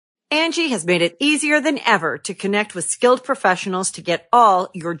Angie has made it easier than ever to connect with skilled professionals to get all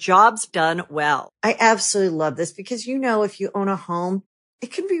your jobs done well. I absolutely love this because, if you own a home,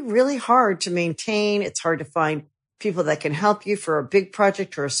 it can be really hard to maintain. It's hard to find people that can help you for a big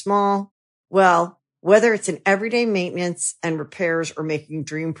project or a small. Well, whether it's in everyday maintenance and repairs or making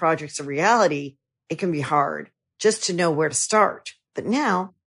dream projects a reality, it can be hard just to know where to start. But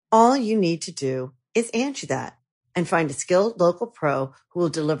now all you need to do is Angie that and find a skilled local pro who will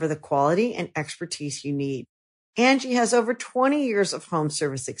deliver the quality and expertise you need. Angie has over 20 years of home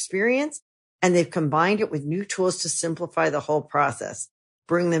service experience, and they've combined it with new tools to simplify the whole process.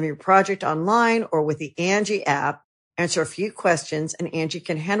 Bring them your project online or with the Angie app, answer a few questions, and Angie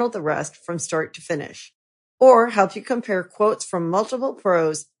can handle the rest from start to finish. Or help you compare quotes from multiple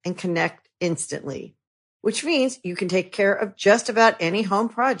pros and connect instantly, which means you can take care of just about any home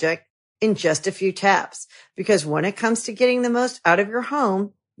project in just a few taps. Because when it comes to getting the most out of your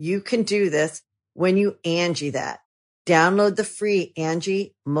home, you can do this when you Angie that. Download the free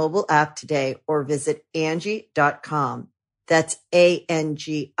Angie mobile app today or visit Angie.com. That's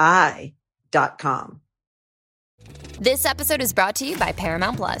ANGI.com. This episode is brought to you by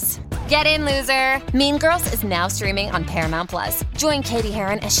Paramount Plus. Get in, loser! Mean Girls is now streaming on Paramount Plus. Join Katie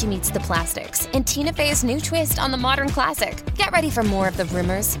Heron as she meets the plastics in Tina Fey's new twist on the modern classic. Get ready for more of the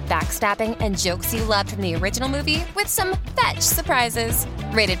rumors, backstabbing, and jokes you loved from the original movie with some fetch surprises.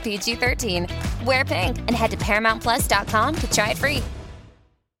 Rated PG-13. Wear pink and head to ParamountPlus.com to try it free.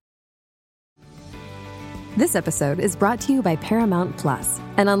 This episode is brought to you by Paramount Plus.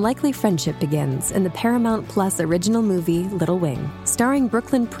 An unlikely friendship begins in the Paramount Plus original movie Little Wing, starring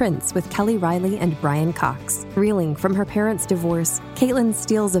Brooklyn Prince with Kelly Riley and Brian Cox. Reeling from her parents' divorce, Caitlin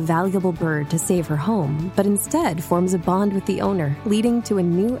steals a valuable bird to save her home, but instead forms a bond with the owner, leading to a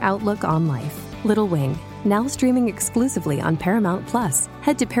new outlook on life. Little Wing, now streaming exclusively on Paramount Plus.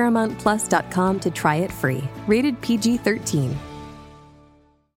 Head to ParamountPlus.com to try it free. Rated PG-13.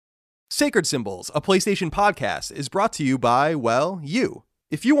 Sacred Symbols, a PlayStation podcast, is brought to you by, well, you.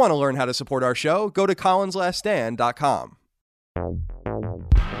 If you want to learn how to support our show, go to colinslaststand.com.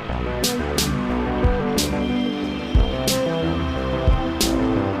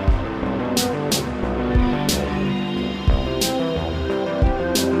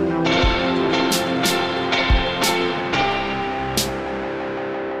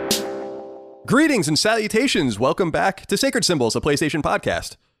 Greetings and salutations. Welcome back to Sacred Symbols, a PlayStation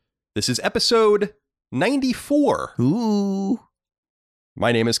podcast. This is episode 94. Ooh.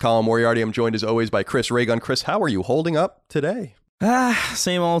 My name is Colin Moriarty. I'm joined as always by Chris Raygun. Chris, how are you holding up today?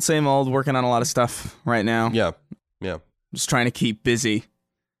 Same old. Working on a lot of stuff right now. Yeah. Just trying to keep busy.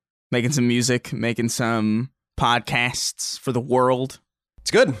 Making some music, making some podcasts for the world.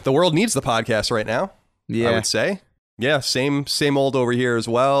 It's good. The world needs the podcast right now. Yeah. I would say. Yeah, same old over here as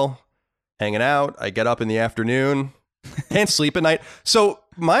well. Hanging out. I get up in the afternoon. Can't sleep at night. So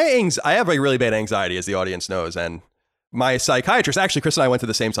I have a really bad anxiety, as the audience knows, and my psychiatrist, actually Chris and I went to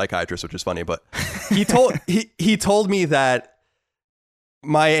the same psychiatrist, which is funny, but he told me that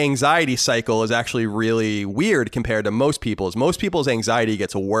my anxiety cycle is actually really weird compared to most people's. Most people's anxiety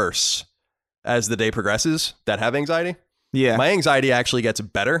gets worse as the day progresses that have anxiety. Yeah. My anxiety actually gets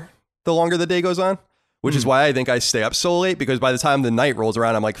better the longer the day goes on, which is why I think I stay up so late, because by the time the night rolls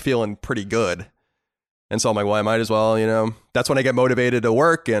around, I'm like feeling pretty good. And so I'm like, well, I might as well, that's when I get motivated to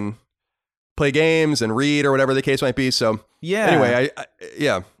work and play games and read or whatever the case might be. So yeah. Anyway,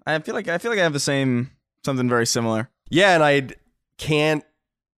 I feel like I have the same, something very similar. Yeah. And I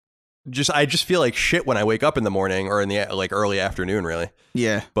just feel like shit when I wake up in the morning or in the early afternoon, really.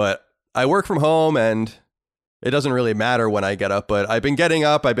 Yeah. But I work from home and it doesn't really matter when I get up, but I've been getting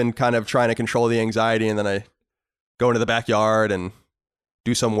up. I've been kind of trying to control the anxiety, and then I go into the backyard and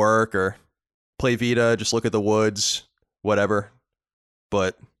do some work or play Vita, just look at the woods, whatever.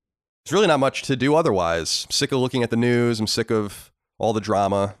 But there's really not much to do otherwise. I'm sick of looking at the news. I'm sick of all the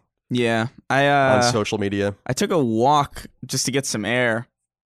drama. Yeah. On social media. I took a walk just to get some air,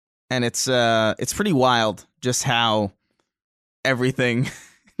 and it's pretty wild just how everything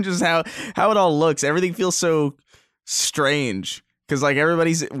just how it all looks. Everything feels so strange because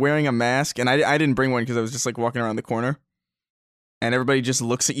everybody's wearing a mask, and I didn't bring one because I was just walking around the corner, and everybody just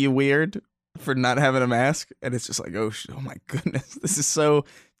looks at you weird for not having a mask, and it's just oh my goodness, this is so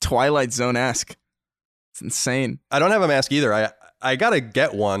Twilight Zone-esque. It's insane. I don't have a mask either. I gotta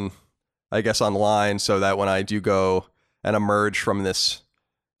get one, I guess, online, so that when I do go and emerge from this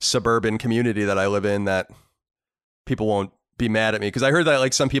suburban community that I live in, that people won't be mad at me, because I heard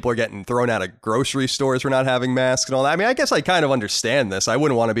that some people are getting thrown out of grocery stores for not having masks and all that. I mean, I guess I kind of understand this. I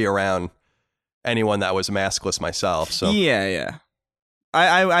wouldn't want to be around anyone that was maskless myself. So yeah.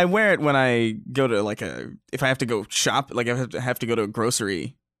 I wear it when I go to like if I have to go shop, like I have to go to a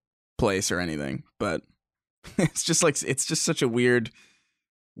grocery place or anything. But it's just such a weird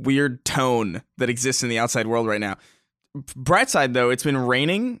tone that exists in the outside world right now. Bright side though, it's been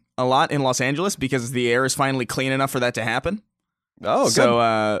raining a lot in Los Angeles because the air is finally clean enough for that to happen. Oh, good.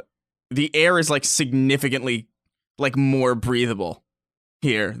 So the air is like significantly like more breathable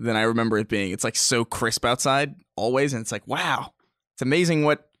here than I remember it being. It's like so crisp outside always, and it's like, wow, it's amazing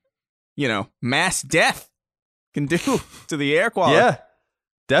what, mass death can do to the air quality. Yeah,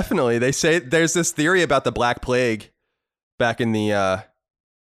 definitely. They say there's this theory about the Black Plague back in the,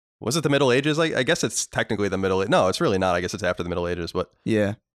 was it the Middle Ages? I guess it's technically the Middle Ages. No, it's really not. I guess it's after the Middle Ages, but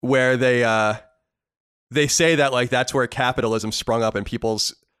yeah, where they say that like that's where capitalism sprung up and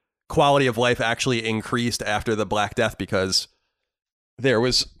people's quality of life actually increased after the Black Death because there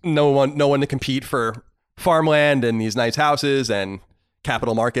was no one to compete for farmland and these nice houses and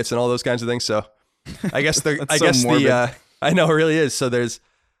capital markets and all those kinds of things. So I guess I know it really is. So there's,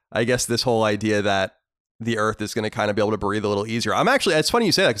 I guess, this whole idea that the earth is going to kind of be able to breathe a little easier. It's funny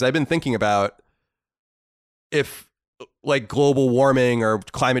you say that because I've been thinking about if like global warming or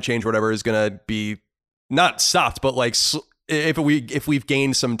climate change or whatever is going to be not stopped, but like if we've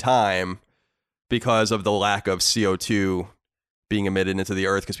gained some time because of the lack of CO2 being emitted into the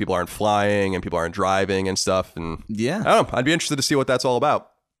earth because people aren't flying and people aren't driving and stuff. And yeah, I don't know. I'd be interested to see what that's all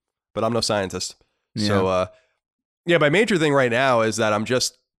about, but I'm no scientist. Yeah. So, my major thing right now is that I'm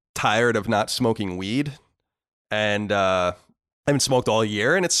just tired of not smoking weed, and I haven't smoked all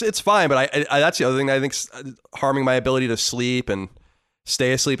year, and it's fine. But I that's the other thing that I think's harming my ability to sleep and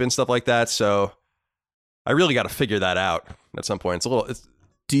stay asleep and stuff like that. So I really got to figure that out at some point.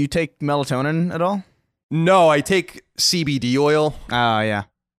 Do you take melatonin at all? No, I take CBD oil. Oh, yeah.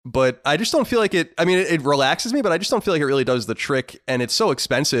 But I just don't feel like it. I mean, it relaxes me, but I just don't feel like it really does the trick. And it's so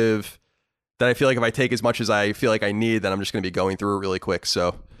expensive that I feel like if I take as much as I feel like I need, then I'm just going to be going through it really quick.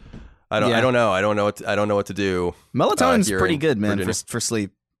 So I don't know. I don't know what to do. Melatonin's pretty good, man, for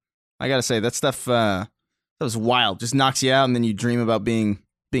sleep. I got to say, that stuff, that was wild. Just knocks you out, and then you dream about being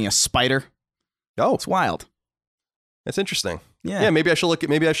a spider. Oh, it's wild. That's interesting. Yeah. Maybe I should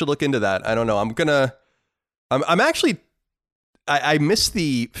look into that. I don't know. I'm actually, I miss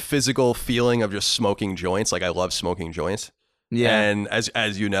the physical feeling of just smoking joints. Like I love smoking joints. Yeah. And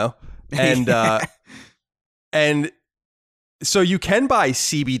as you know, and, and so you can buy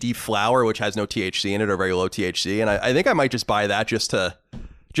CBD flower, which has no THC in it or very low THC. And I think I might just buy that just to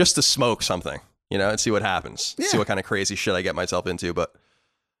smoke something, and see what happens, see what kind of crazy shit I get myself into. But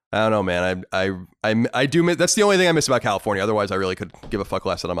I don't know, man. I do miss, that's the only thing I miss about California. Otherwise I really could give a fuck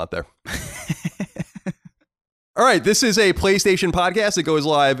less that I'm out there. All right, this is a PlayStation podcast that goes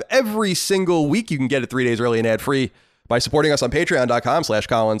live every single week. You can get it 3 days early and ad-free by supporting us on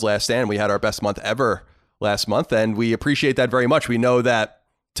patreon.com/ColinsLastStand. We had our best month ever last month, and we appreciate that very much. We know that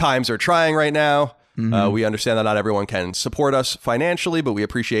times are trying right now. Mm-hmm. We understand that not everyone can support us financially, but we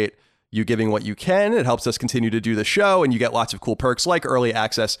appreciate you giving what you can. It helps us continue to do the show, and you get lots of cool perks like early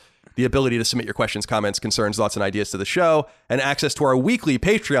access, the ability to submit your questions, comments, concerns, thoughts, and ideas to the show, and access to our weekly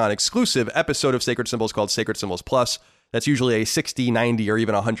Patreon exclusive episode of Sacred Symbols called Sacred Symbols Plus. That's usually a 60, 90, or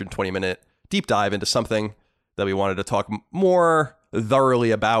even 120-minute deep dive into something that we wanted to talk more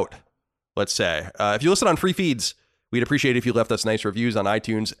thoroughly about, let's say. If you listen on free feeds, we'd appreciate it if you left us nice reviews on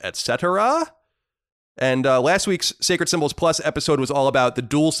iTunes, etc. And last week's Sacred Symbols Plus episode was all about the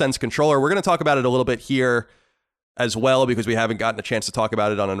DualSense controller. We're going to talk about it a little bit here as well, because we haven't gotten a chance to talk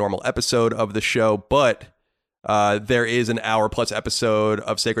about it on a normal episode of the show, but there is an hour-plus episode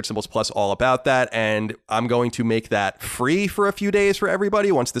of Sacred Symbols Plus all about that, and I'm going to make that free for a few days for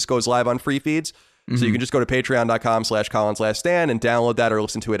everybody once this goes live on free feeds. Mm-hmm. So you can just go to patreon.com/ColinsLastStand and download that or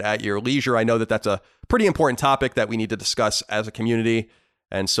listen to it at your leisure. I know that that's a pretty important topic that we need to discuss as a community,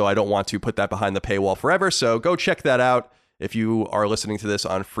 and so I don't want to put that behind the paywall forever, so go check that out. If you are listening to this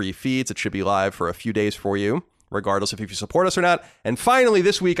on free feeds, it should be live for a few days for you, regardless of if you support us or not. And finally,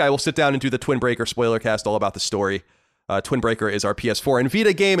 this week, I will sit down and do the Twin Breaker spoiler cast all about the story. Twin Breaker is our PS4 and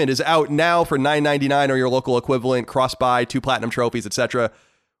Vita game. It is out now for $9.99 or your local equivalent, cross-buy, 2 platinum trophies, etc.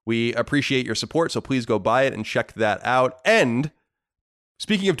 We appreciate your support, so please go buy it and check that out. And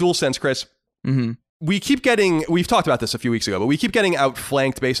speaking of DualSense, Chris, we've talked about this a few weeks ago, but we keep getting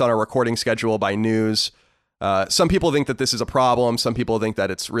outflanked based on our recording schedule by news. Some people think that this is a problem. Some people think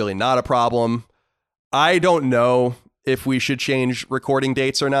that it's really not a problem. I don't know if we should change recording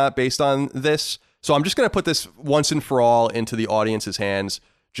dates or not based on this. So I'm just going to put this once and for all into the audience's hands,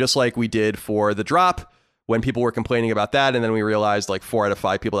 just like we did for The Drop when people were complaining about that. And then we realized like 4 out of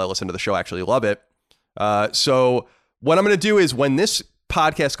 5 people that listen to the show actually love it. So what I'm going to do is when this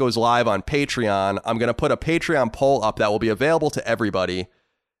podcast goes live on Patreon, I'm going to put a Patreon poll up that will be available to everybody.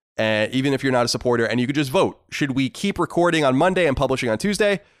 And even if you're not a supporter, and you could just vote. Should we keep recording on Monday and publishing on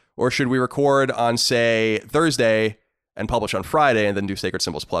Tuesday? Or should we record on, say, Thursday and publish on Friday and then do Sacred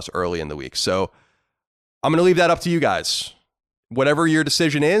Symbols Plus early in the week? So I'm going to leave that up to you guys. Whatever your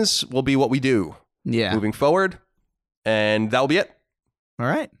decision is will be what we do moving forward. And that'll be it. All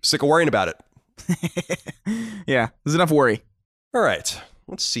right. Sick of worrying about it. Yeah, there's enough worry. All right.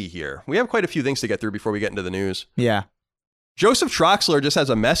 Let's see here. We have quite a few things to get through before we get into the news. Yeah. Joseph Troxler just has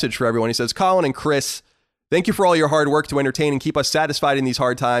a message for everyone. He says, Colin and Chris, thank you for all your hard work to entertain and keep us satisfied in these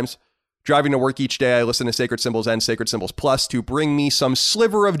hard times. Driving to work each day, I listen to Sacred Symbols and Sacred Symbols Plus to bring me some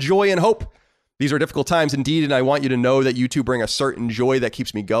sliver of joy and hope. These are difficult times indeed, and I want you to know that you two bring a certain joy that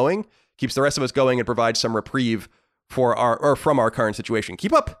keeps me going, keeps the rest of us going, and provides some reprieve from our current situation.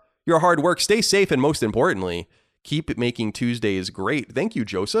 Keep up your hard work, stay safe, and most importantly, keep making Tuesdays great. Thank you,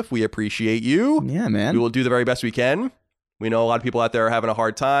 Joseph. We appreciate you. Yeah, man. We will do the very best we can. We know a lot of people out there are having a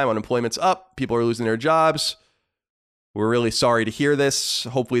hard time. Unemployment's up. People are losing their jobs. We're really sorry to hear this.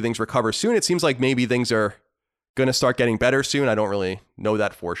 Hopefully things recover soon. It seems like maybe things are going to start getting better soon. I don't really know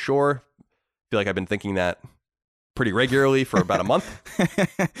that for sure. I feel like I've been thinking that pretty regularly for about a month.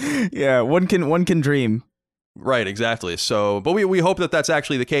 Yeah, one can dream. Right, exactly. So, but we hope that that's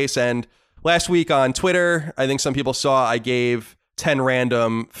actually the case. And last week on Twitter, I think some people saw I gave 10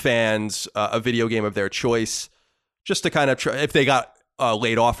 random fans a video game of their choice, just to kind of try, if they got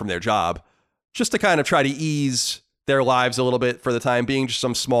laid off from their job, just to kind of try to ease their lives a little bit for the time being, just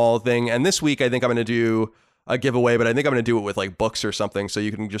some small thing. And this week, I think I'm going to do a giveaway, but I think I'm going to do it with like books or something. So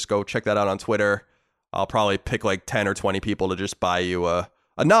you can just go check that out on Twitter. I'll probably pick like 10 or 20 people to just buy you a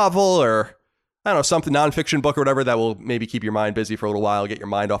novel or, I don't know, something, nonfiction book or whatever that will maybe keep your mind busy for a little while, get your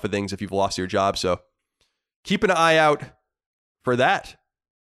mind off of things if you've lost your job. So keep an eye out for that.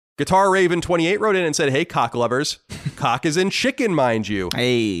 Guitar Raven 28 wrote in and said, hey, cock lovers. Cock is in chicken, mind you.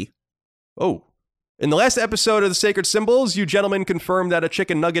 Hey. Oh. In the last episode of the Sacred Symbols, you gentlemen confirmed that a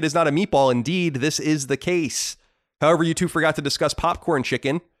chicken nugget is not a meatball. Indeed, this is the case. However, you two forgot to discuss popcorn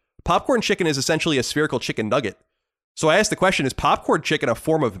chicken. Popcorn chicken is essentially a spherical chicken nugget. So I asked the question, is popcorn chicken a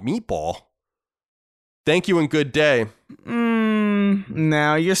form of meatball? Thank you and good day.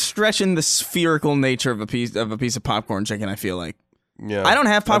 No, you're stretching the spherical nature of a piece of popcorn chicken, I feel like. Yeah, I don't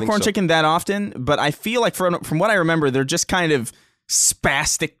have popcorn so. chicken that often, but I feel like from what I remember, they're just kind of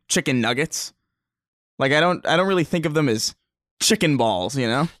spastic chicken nuggets. Like I don't really think of them as chicken balls, you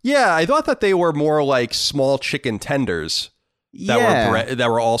know? Yeah, I thought that they were more like small chicken tenders that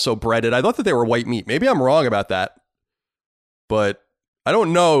were also breaded. I thought that they were white meat. Maybe I'm wrong about that. But I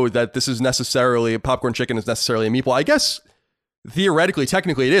don't know that this is necessarily, popcorn chicken is necessarily a meatball. I guess theoretically,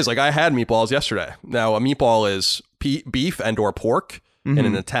 technically it is. Like I had meatballs yesterday. Now a meatball is beef and or pork in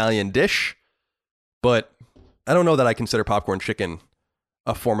an Italian dish. But I don't know that I consider popcorn chicken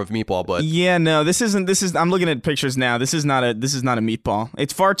a form of meatball, but yeah, no, this is I'm looking at pictures now. This is not a meatball.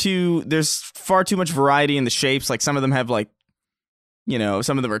 There's far too much variety in the shapes. Like some of them have like, you know,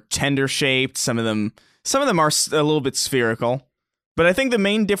 some of them are tender shaped, some of them are a little bit spherical. But I think the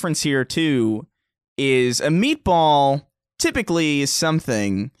main difference here too is a meatball typically is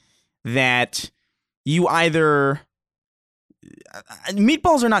something that you meatballs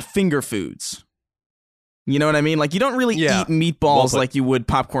are not finger foods. You know what I mean? Like, you don't really eat meatballs like you would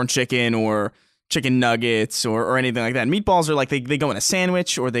popcorn chicken or chicken nuggets or anything like that. Meatballs are like, they go in a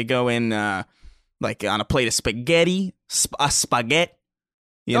sandwich or they go in, like, on a plate of spaghetti. A spaghetti.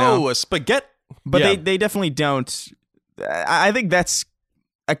 You know? Oh, a spaghetti. But they definitely don't. I think that's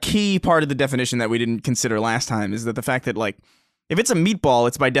a key part of the definition that we didn't consider last time, is that the fact that, like, if it's a meatball,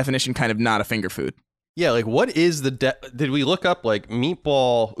 it's by definition kind of not a finger food. Yeah, like what is the did we look up like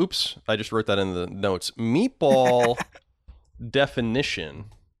meatball? Oops, I just wrote that in the notes. Meatball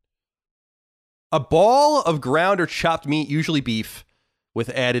definition. A ball of ground or chopped meat, usually beef, with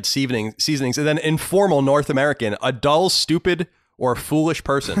added seasonings, and then informal North American, a dull, stupid, or foolish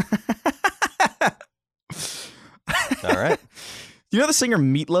person. All right. You know the singer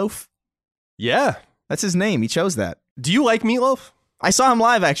Meatloaf? Yeah. That's his name. He chose that. Do you like Meatloaf? I saw him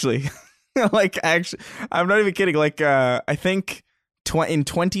live, actually. Like, actually, I'm not even kidding. Like, I think in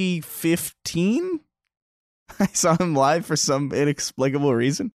 2015, I saw him live for some inexplicable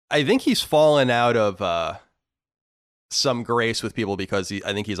reason. I think he's fallen out of some grace with people because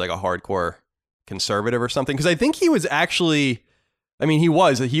I think he's like a hardcore conservative or something. Because I think he was actually,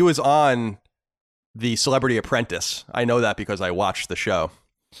 he was on the Celebrity Apprentice. I know that because I watched the show.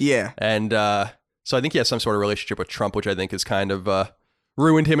 Yeah. And so I think he has some sort of relationship with Trump, which I think is kind of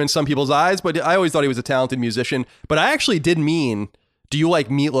ruined him in some people's eyes. But I always thought he was a talented musician. But I actually did mean Do you like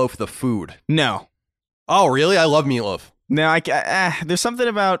meatloaf the food? No. Oh, really? I love meatloaf. No, there's something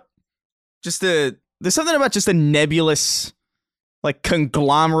about just a nebulous, like,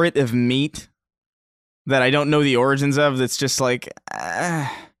 conglomerate of meat that I don't know the origins of. That's just like,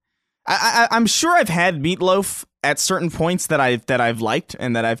 I'm sure I've had meatloaf at certain points that I've liked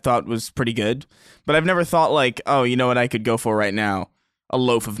and that I've thought was pretty good, but I've never thought like, oh, you know what I could go for right now? A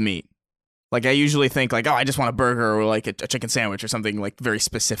loaf of meat. Like, I usually think like, oh, I just want a burger or like a chicken sandwich or something like very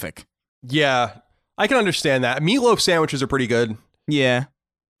specific. Yeah, I can understand that. Meatloaf sandwiches are pretty good. Yeah.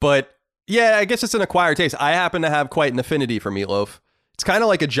 But yeah, I guess it's an acquired taste. I happen to have quite an affinity for meatloaf. It's kind of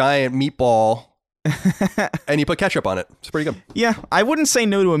like a giant meatball and you put ketchup on it. It's pretty good. Yeah, I wouldn't say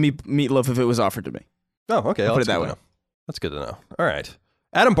no to a meatloaf if it was offered to me. Oh, okay. I'll put it that way. That's good to know. All right.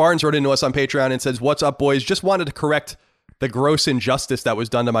 Adam Barnes wrote into us on Patreon and says, "What's up, boys? Just wanted to correct the gross injustice that was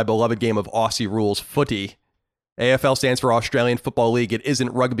done to my beloved game of Aussie rules footy. AFL stands for Australian Football League. It isn't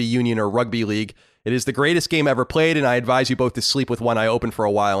rugby union or rugby league. It is the greatest game ever played, and I advise you both to sleep with one eye open for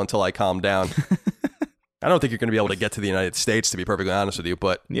a while until I calm down." I don't think you're going to be able to get to the United States, to be perfectly honest with you,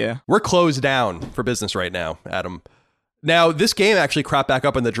 but yeah, we're closed down for business right now, Adam. Now, this game actually cropped back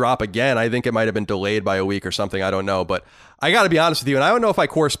up in the drop again. I think it might have been delayed by a week or something. I don't know, but I got to be honest with you, and I don't know if I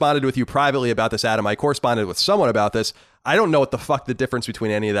corresponded with you privately about this, Adam. I corresponded with someone about this. I don't know what the fuck the difference between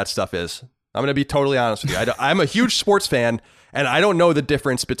any of that stuff is. I'm going to be totally honest with you. I'm a huge sports fan, and I don't know the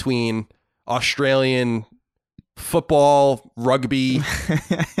difference between Australian football, rugby,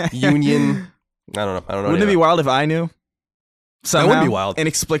 union. I don't know. Wouldn't it be wild if I knew? Somehow, that would be wild.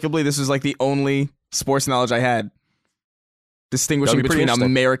 Inexplicably, this was like the only sports knowledge I had. Distinguishing between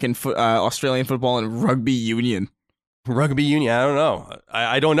American Australian football and rugby union. Rugby union, I don't know.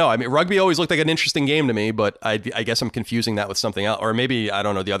 I don't know. I mean, rugby always looked like an interesting game to me, but I guess I'm confusing that with something else. Or maybe, I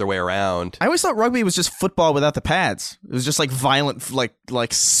don't know, the other way around. I always thought rugby was just football without the pads. It was just like violent,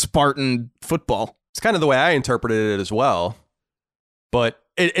 like Spartan football. It's kind of the way I interpreted it as well. But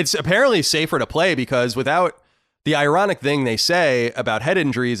it's apparently safer to play because without the ironic thing they say about head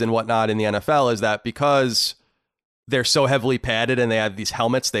injuries and whatnot in the NFL is that because they're so heavily padded and they have these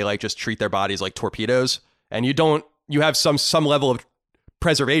helmets, they like just treat their bodies like torpedoes. And you have some level of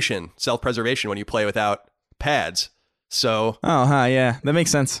preservation, self-preservation when you play without pads. So, yeah, that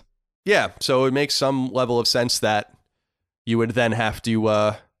makes sense. Yeah, so it makes some level of sense that you would then have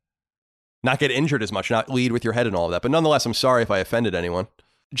to not get injured as much, not lead with your head and all of that. But nonetheless, I'm sorry if I offended anyone.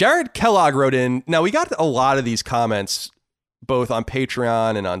 Jared Kellogg wrote in. Now, we got a lot of these comments, both on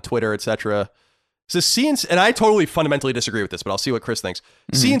Patreon and on Twitter, etc. So CNC, and I totally fundamentally disagree with this, but I'll see what Chris thinks.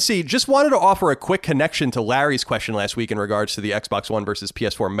 Mm-hmm. CNC just wanted to offer a quick connection to Larry's question last week in regards to the Xbox One versus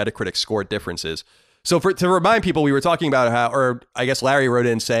PS4 Metacritic score differences. So to remind people, we were talking about how, or I guess Larry wrote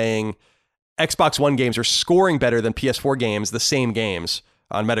in saying Xbox One games are scoring better than PS4 games, the same games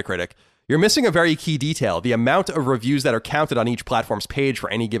on Metacritic. You're missing a very key detail, the amount of reviews that are counted on each platform's page for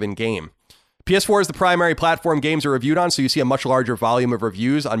any given game. PS4 is the primary platform games are reviewed on, so you see a much larger volume of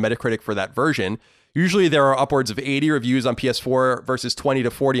reviews on Metacritic for that version. Usually there are upwards of 80 reviews on PS4 versus 20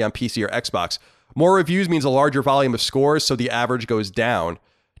 to 40 on PC or Xbox. More reviews means a larger volume of scores, so the average goes down.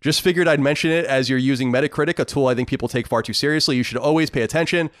 Just figured I'd mention it as you're using Metacritic, a tool I think people take far too seriously. You should always pay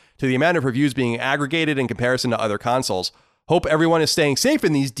attention to the amount of reviews being aggregated in comparison to other consoles. Hope everyone is staying safe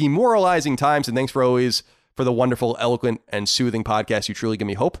in these demoralizing times, and thanks for the wonderful, eloquent, and soothing podcast. You truly give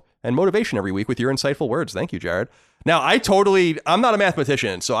me hope and motivation every week with your insightful words. Thank you, Jared. Now, I'm not a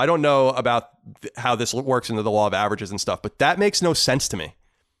mathematician, so I don't know about how this works into the law of averages and stuff, but that makes no sense to me.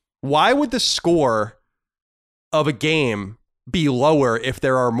 Why would the score of a game be lower if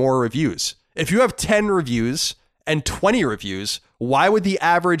there are more reviews? If you have 10 reviews and 20 reviews, why would the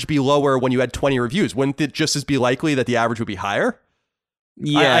average be lower when you had 20 reviews? Wouldn't it just as be likely that the average would be higher?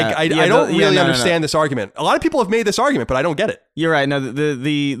 Yeah, I don't really understand this argument. A lot of people have made this argument, but I don't get it. You're right. No,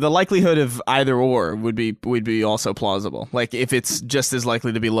 the likelihood of either or would be also plausible. Like if it's just as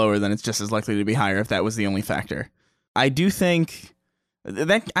likely to be lower, then it's just as likely to be higher if that was the only factor. I do think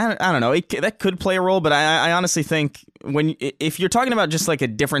that I don't know. That could play a role, but I honestly think if you're talking about just like a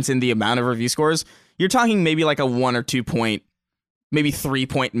difference in the amount of review scores, you're talking maybe like a 1 or 2 point, maybe 3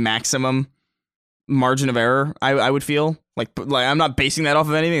 point maximum margin of error. I would feel like I'm not basing that off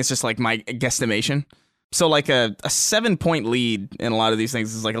of anything. It's just like my guesstimation. So like a 7 point lead in a lot of these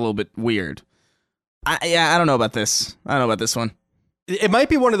things is like a little bit weird. I don't know about this. I don't know about this one. It might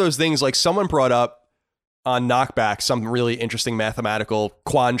be one of those things like someone brought up on Knockback some really interesting mathematical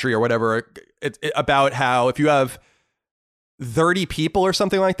quandary or whatever about how if you have 30 people or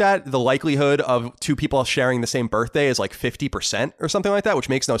something like that, the likelihood of 2 people sharing the same birthday is like 50% or something like that, which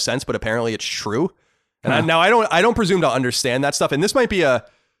makes no sense, but apparently it's true. And I don't presume to understand that stuff. And this might be a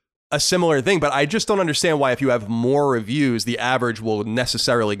similar thing, but I just don't understand why if you have more reviews, the average will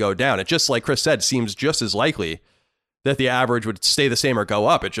necessarily go down. It just, like Chris said, seems just as likely that the average would stay the same or go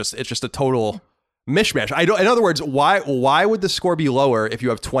up. It's just a total mishmash. In other words, why would the score be lower if you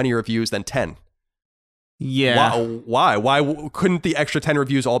have 20 reviews than 10? Yeah. Why couldn't the extra 10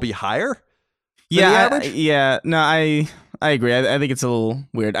 reviews all be higher? No, I agree. I think it's a little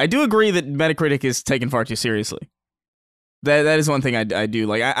weird. I do agree that Metacritic is taken far too seriously. That is one thing I do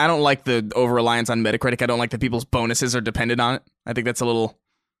like. I don't like the over reliance on Metacritic. I don't like that people's bonuses are dependent on it. I think that's a little.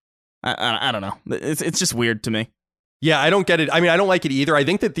 I don't know. It's just weird to me. Yeah, I don't get it. I mean, I don't like it either. I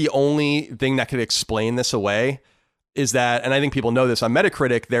think that the only thing that could explain this away is that, and I think people know this, on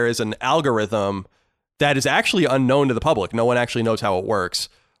Metacritic, there is an algorithm that is actually unknown to the public. No one actually knows how it works,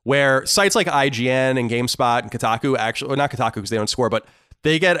 where sites like IGN and GameSpot and Kotaku actually, or not Kotaku because they don't score, but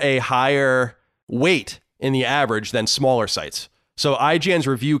they get a higher weight in the average than smaller sites. So IGN's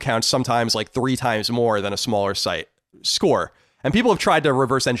review counts sometimes like 3 times more than a smaller site score. And people have tried to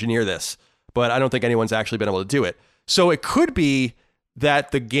reverse engineer this, but I don't think anyone's actually been able to do it. So it could be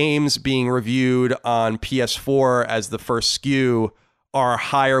that the games being reviewed on PS4 as the first SKU are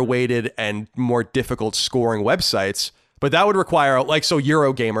higher weighted and more difficult scoring websites. But that would require, like, so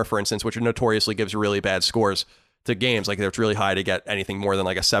Eurogamer, for instance, which notoriously gives really bad scores to games, like it's really high to get anything more than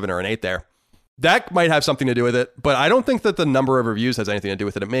like a 7 or an 8 there. That might have something to do with it, but I don't think that the number of reviews has anything to do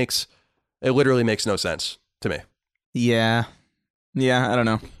with it. It literally makes no sense to me. Yeah, I don't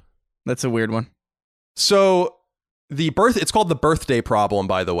know. That's a weird one. So it's called the birthday problem,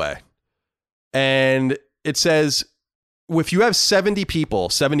 by the way. And it says, if you have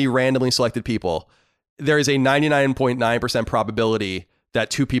 70 randomly selected people, there is a 99.9% probability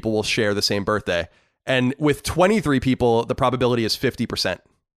that 2 people will share the same birthday. And with 23 people, the probability is 50%.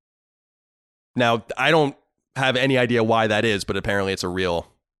 Now, I don't have any idea why that is, but apparently it's a real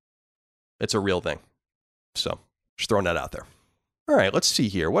thing. So, just throwing that out there. All right, let's see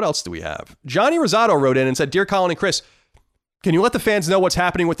here. What else do we have? Johnny Rosado wrote in and said, Dear Colin and Chris, can you let the fans know what's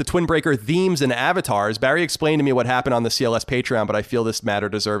happening with the Twin Breaker themes and avatars? Barry explained to me what happened on the CLS Patreon, but I feel this matter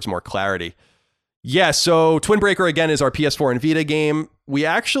deserves more clarity. Yeah, so Twin Breaker, again, is our PS4 and Vita game. We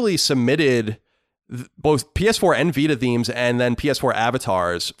actually submitted both PS4 and Vita themes and then PS4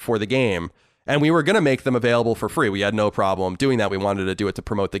 avatars for the game, and we were going to make them available for free. We had no problem doing that. We wanted to do it to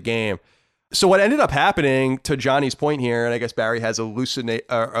promote the game. So what ended up happening, to Johnny's point here, and I guess Barry has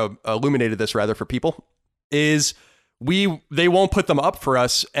illuminated this rather for people, is they won't put them up for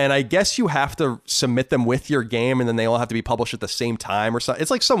us, and I guess you have to submit them with your game, and then they all have to be published at the same time or something.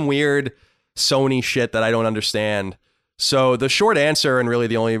 It's like some weird Sony shit that I don't understand. So the short answer, and really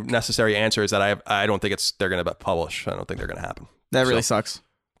the only necessary answer, is that I don't think they're going to publish. I don't think they're going to happen. That really sucks.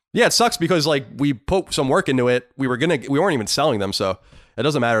 Yeah, it sucks because like we put some work into it. We weren't even selling them, so it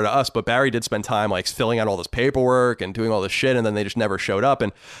doesn't matter to us. But Barry did spend time like filling out all this paperwork and doing all this shit, and then they just never showed up.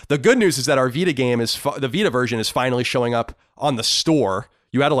 And the good news is that our Vita game the Vita version is finally showing up on the store.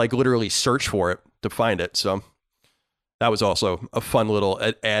 You had to like literally search for it to find it. So that was also a fun little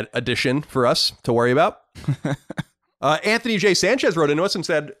addition for us to worry about. Anthony J. Sanchez wrote into us and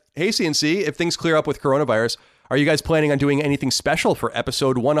said, Hey, CNC, if things clear up with coronavirus, are you guys planning on doing anything special for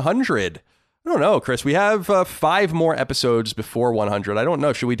episode 100? I don't know, Chris. We have 5 more episodes before 100. I don't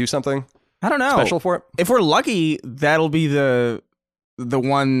know. Should we do something? I don't know. Special for it? If we're lucky, that'll be the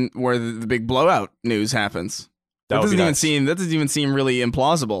one where the big blowout news happens. That doesn't even seem really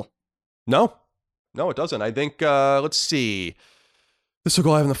implausible. No, it doesn't. I think let's see. This will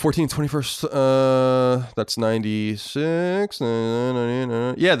go live on the 14th, 21st. That's 96.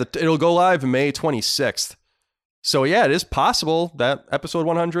 Yeah, it'll go live May 26th. So yeah, it is possible that episode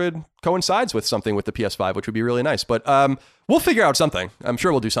 100 coincides with something with the PS5, which would be really nice. But we'll figure out something. I'm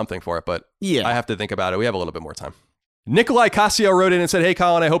sure we'll do something for it, but yeah, I have to think about it. We have a little bit more time. Nikolai Casio wrote in and said, Hey,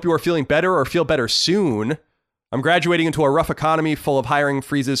 Colin, I hope you are feeling better or feel better soon. I'm graduating into a rough economy full of hiring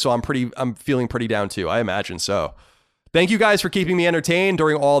freezes, so I'm feeling pretty down too. I imagine so. Thank you guys for keeping me entertained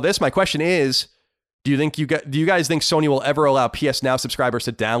during all this. My question is, do you guys think Sony will ever allow PS Now subscribers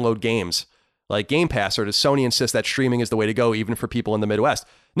to download games like Game Pass, or does Sony insist that streaming is the way to go, even for people in the Midwest?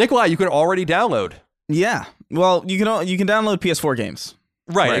 Nikolai, you can already download. Yeah, well, you can download PS4 games.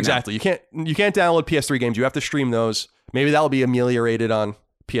 Right, exactly. Now. You can't download PS3 games. You have to stream those. Maybe that'll be ameliorated on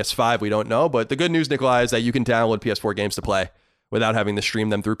PS5. We don't know. But the good news, Nikolai, is that you can download PS4 games to play without having to stream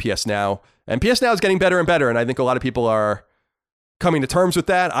them through PS Now. And PS Now is getting better and better. And I think a lot of people are coming to terms with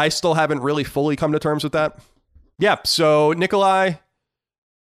that. I still haven't really fully come to terms with that. Yeah. So Nikolai,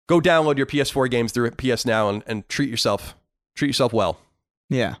 go download your PS4 games through PS Now and treat yourself well.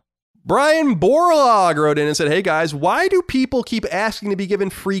 Yeah. Brian Borlaug wrote in and said, hey guys, why do people keep asking to be given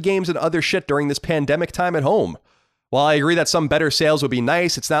free games and other shit during this pandemic time at home? While I agree that some better sales would be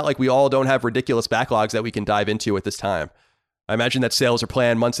nice, it's not like we all don't have ridiculous backlogs that we can dive into at this time. I imagine that sales are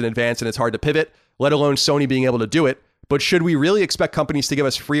planned months in advance and it's hard to pivot, let alone Sony being able to do it. But should we really expect companies to give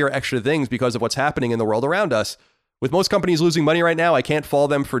us free or extra things because of what's happening in the world around us? With most companies losing money right now, I can't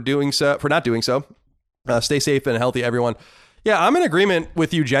fault them for not doing so. Stay safe and healthy, everyone. Yeah, I'm in agreement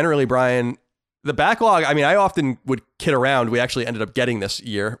with you generally, Brian. The backlog, I mean, I often would kid around. We actually ended up getting this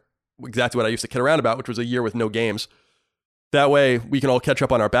year exactly what I used to kid around about, which was a year with no games. That way we can all catch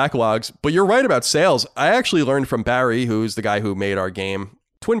up on our backlogs. But you're right about sales. I actually learned from Barry, who's the guy who made our game,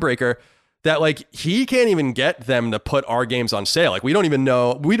 Twin Breaker, that like he can't even get them to put our games on sale. Like we don't even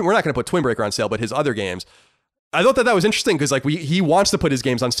know, we're not going to put Twin Breaker on sale, but his other games. I thought that was interesting because like he wants to put his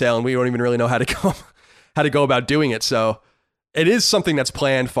games on sale and we don't even really know how to go about doing it. So it is something that's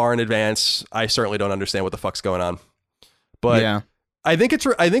planned far in advance. I certainly don't understand what the fuck's going on. But yeah. I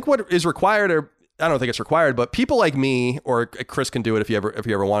think what is required, or I don't think it's required, but people like me, or Chris can do it if you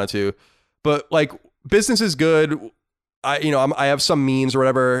ever wanted to. But like business is good. I have some means or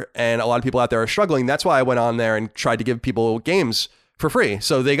whatever, and a lot of people out there are struggling. That's why I went on there and tried to give people games for free.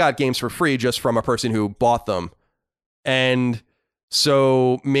 So they got games for free just from a person who bought them. And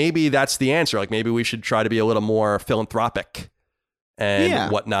so maybe that's the answer. Like maybe we should try to be a little more philanthropic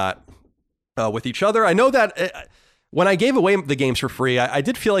and whatnot with each other. I know that when I gave away the games for free, I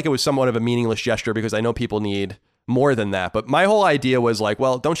did feel like it was somewhat of a meaningless gesture because I know people need more than that. But my whole idea was like,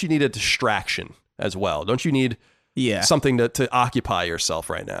 well, don't you need a distraction as well? Don't you need something to occupy yourself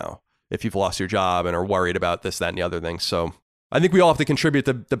right now if you've lost your job and are worried about this, that, and the other thing? So I think we all have to contribute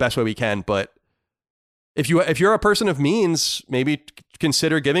the best way we can. But if you're a person of means, maybe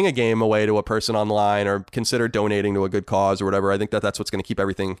consider giving a game away to a person online or consider donating to a good cause or whatever. I think that's what's going to keep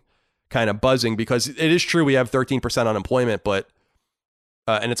everything kind of buzzing, because it is true we have 13% unemployment, but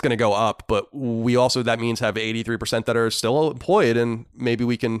and it's going to go up, but we also, that means have 83% that are still employed, and maybe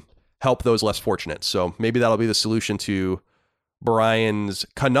we can help those less fortunate. So maybe that'll be the solution to Brian's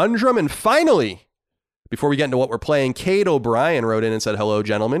conundrum. And finally, before we get into what we're playing, Kate O'Brien wrote in and said, hello,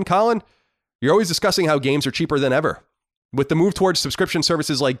 gentlemen. Colin, you're always discussing how games are cheaper than ever. With the move towards subscription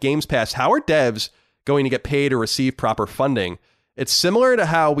services like Games Pass, how are devs going to get paid or receive proper funding? It's similar to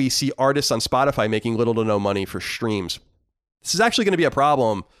how we see artists on Spotify making little to no money for streams. This is actually going to be a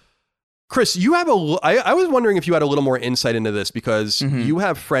problem. Chris, you have I was wondering if you had a little more insight into this, because you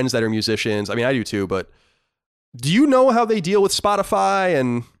have friends that are musicians. I mean, I do too, but do you know how they deal with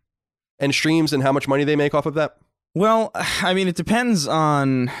Spotify and streams and how much money they make off of that? Well, I mean, it depends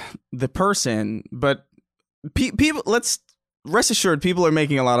on the person, but people, let's rest assured, people are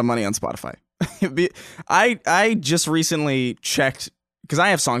making a lot of money on Spotify. I just recently checked, because I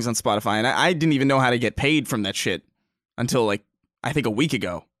have songs on Spotify, and I didn't even know how to get paid from that shit until like I think a week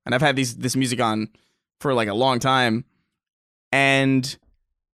ago. And I've had this music on for like a long time, and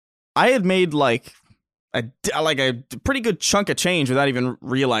I had made like a pretty good chunk of change without even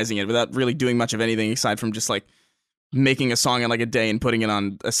realizing it, without really doing much of anything aside from just like making a song in like a day and putting it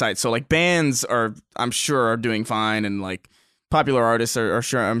on a site. So like bands I'm sure are doing fine, and like popular artists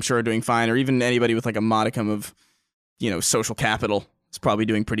I'm sure are doing fine, or even anybody with like a modicum of, social capital is probably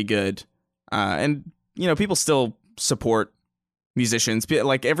doing pretty good. And people still support musicians.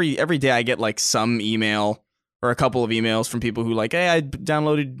 Like every day I get like some email or a couple of emails from people who like, hey, I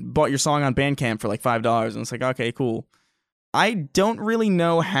bought your song on Bandcamp for like $5, and it's like, okay, cool. I don't really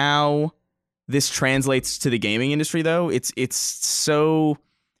know how this translates to the gaming industry though. It's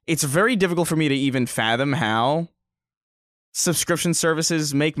very difficult for me to even fathom how subscription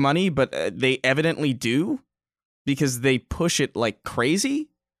services make money, but they evidently do, because they push it like crazy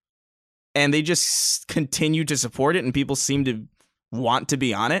and they just continue to support it, and people seem to want to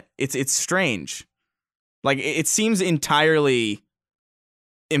be on it. It's strange. Like it seems entirely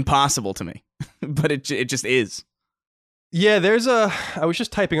impossible to me, but it just is. Yeah, I was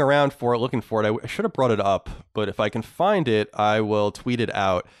just typing around looking for it. I should have brought it up, but if I can find it, I will tweet it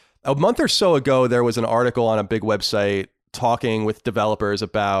out. A month or so ago, there was an article on a big website talking with developers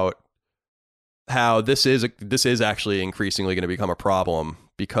about how this is actually increasingly going to become a problem,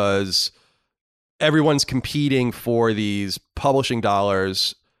 because everyone's competing for these publishing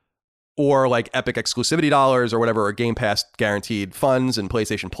dollars, or like Epic exclusivity dollars or whatever, or Game Pass guaranteed funds, and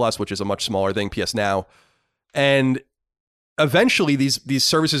PlayStation Plus, which is a much smaller thing, PS Now. And eventually these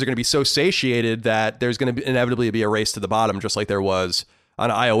services are going to be so satiated that there's going to inevitably be a race to the bottom, just like there was on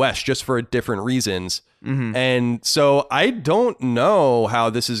iOS, just for different reasons. And so I don't know how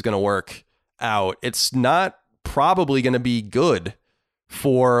this is going to work out. It's not probably going to be good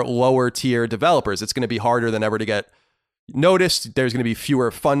for lower tier developers. It's going to be harder than ever to get noticed. There's going to be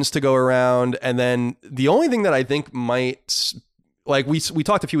fewer funds to go around. And then the only thing that I think might, like we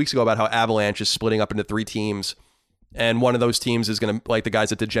talked a few weeks ago about how Avalanche is splitting up into 3 teams. And one of those teams is going to, like the guys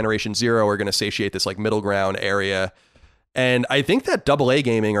that did Generation Zero, are going to satiate this like middle ground area. And I think that AA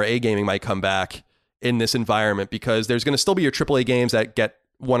gaming or A gaming might come back in this environment, because there's going to still be your AAA games that get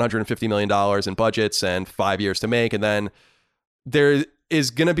 $150 million in budgets and 5 years to make. And then there is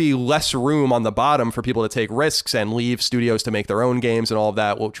going to be less room on the bottom for people to take risks and leave studios to make their own games and all of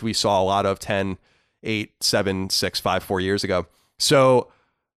that, which we saw a lot of 10, 8, 7, 6, 5, 4 years ago. So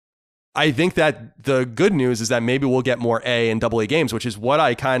I think that the good news is that maybe we'll get more A and AA games, which is what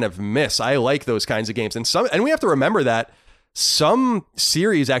I kind of miss. I like those kinds of games. And we have to remember that some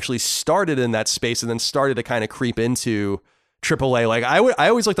series actually started in that space and then started to kind of creep into AAA. Like I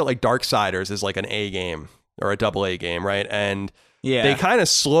always looked at like Darksiders as like an A game or a AA game, right? And they kind of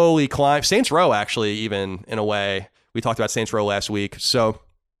slowly climb. Saints Row, actually, even in a way. We talked about Saints Row last week. So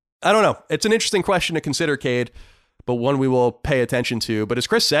I don't know. It's an interesting question to consider, Cade, but one we will pay attention to. But as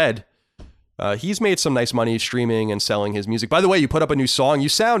Chris said, he's made some nice money streaming and selling his music. By the way, you put up a new song. You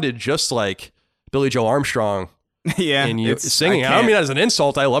sounded just like Billy Joe Armstrong. Yeah, and you singing. I don't mean that as an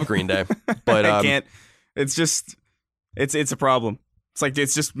insult. I love Green Day, but I can't. It's just, it's a problem.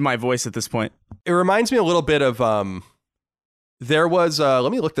 It's just my voice at this point. It reminds me a little bit of there was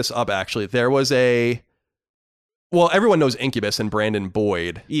let me look this up. Actually, there was everyone knows Incubus and Brandon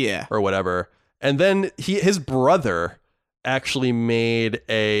Boyd, or whatever, and then his brother actually made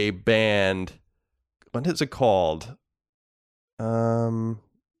a band. What is it called?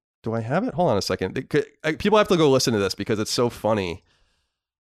 Do I have it? Hold on a second. People have to go listen to this because it's so funny.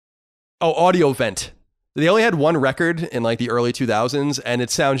 Oh, Audio Vent. They only had one record in like the early 2000s, and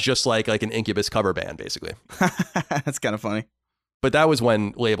it sounds just like an Incubus cover band, basically. That's kind of funny. But that was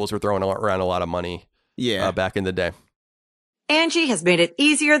when labels were throwing around a lot of money. Back in the day. Angie has made it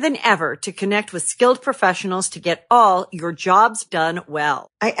easier than ever to connect with skilled professionals to get all your jobs done well.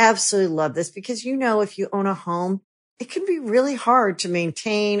 I absolutely love this because, if you own a home, it can be really hard to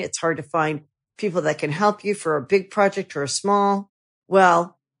maintain. It's hard to find people that can help you for a big project or a small.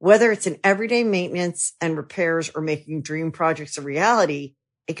 Well, whether it's in everyday maintenance and repairs or making dream projects a reality,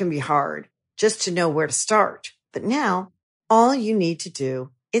 it can be hard just to know where to start. But now all you need to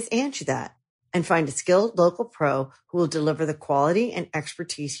do is Angie that and find a skilled local pro who will deliver the quality and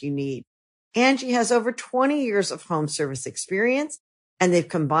expertise you need. Angie has over 20 years of home service experience, and they've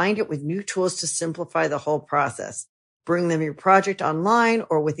combined it with new tools to simplify the whole process. Bring them your project online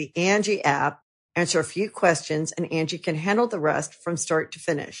or with the Angie app, answer a few questions, and Angie can handle the rest from start to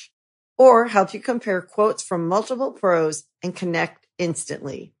finish. Or help you compare quotes from multiple pros and connect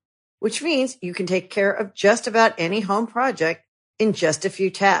instantly, which means you can take care of just about any home project in just a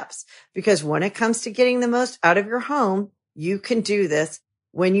few taps. Because when it comes to getting the most out of your home, you can do this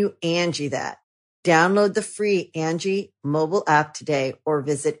when you Angie that. Download the free Angie mobile app today or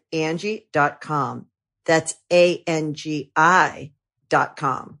visit Angie.com. That's ANGI.com.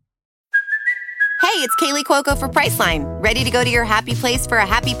 Hey, it's Kaylee Cuoco for Priceline. Ready to go to your happy place for a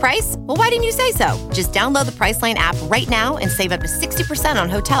happy price? Well, why didn't you say so? Just download the Priceline app right now and save up to 60% on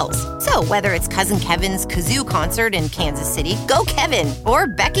hotels. So whether it's Cousin Kevin's Kazoo Concert in Kansas City, go Kevin, or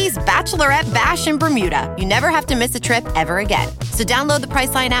Becky's Bachelorette Bash in Bermuda, you never have to miss a trip ever again. So download the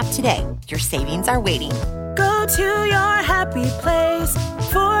Priceline app today. Your savings are waiting. Go to your happy place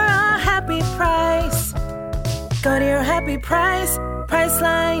for a happy price. Go to your happy price,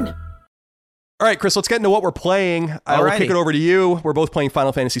 Priceline. All right, Chris, let's get into what we're playing. I will kick it over to you. We're both playing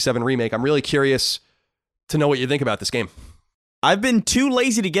Final Fantasy VII Remake. I'm really curious to know what you think about this game. I've been too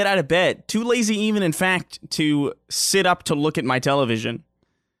lazy to get out of bed. Too lazy even, in fact, to sit up to look at my television.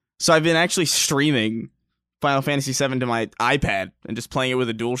 So I've been actually streaming Final Fantasy VII to my iPad and just playing it with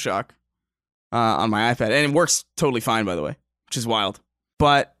a DualShock on my iPad. And it works totally fine, by the way, which is wild.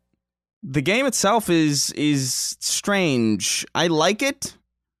 But the game itself is strange. I like it.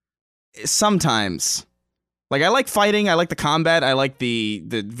 Sometimes. Like, I like fighting, I like the combat, I like the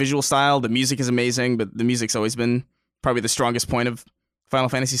visual style, the music is amazing, but the music's always been probably the strongest point of Final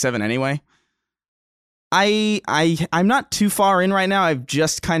Fantasy VII anyway. I'm not too far in right now. I've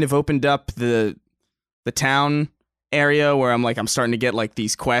just kind of opened up the town area where I'm starting to get like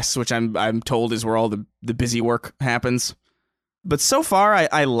these quests, which I'm told is where all the busy work happens. But so far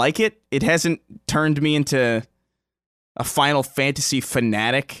I like it. It hasn't turned me into a Final Fantasy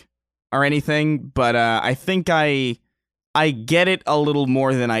fanatic or anything, but I think I get it a little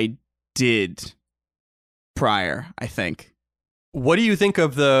more than I did prior, I think. What do you think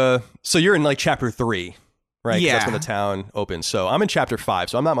of so you're in like chapter 3, right? 'Cause Yeah. that's when the town opens. So I'm in chapter 5,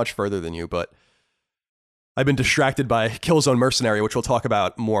 so I'm not much further than you, but I've been distracted by Killzone Mercenary, which we'll talk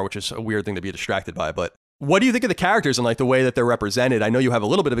about more, which is a weird thing to be distracted by. But what do you think of the characters and like the way that they're represented? I know you have a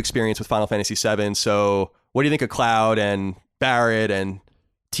little bit of experience with Final Fantasy VII, so what do you think of Cloud and Barrett and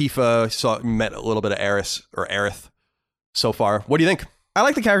Tifa? Met a little bit of Aerith so far. What do you think? I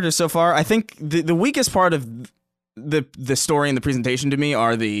like the characters so far. I think the weakest part of the story and the presentation to me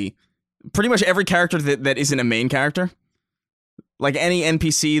are the pretty much every character that isn't a main character. Like any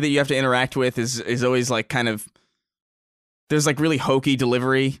NPC that you have to interact with is always like kind of, there's like really hokey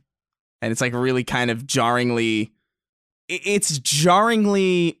delivery, and it's like really kind of jarringly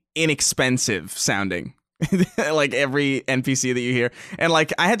inexpensive sounding. Like every NPC that you hear. And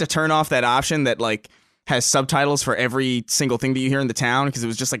like I had to turn off that option that like has subtitles for every single thing that you hear in the town, because it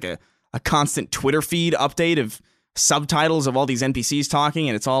was just like a constant Twitter feed update of subtitles of all these NPCs talking,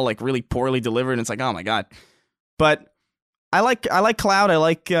 and it's all like really poorly delivered, and it's like, oh my god. But I like Cloud, I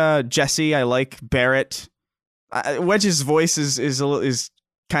like Jesse, I like Barrett. Wedge's voice is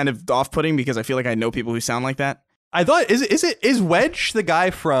kind of off-putting because I feel like I know people who sound like that. I thought is Wedge the guy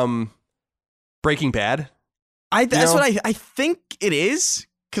from Breaking Bad? That's what I think it is,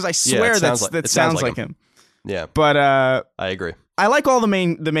 because I swear that sounds like him. Yeah, but I agree. I like all the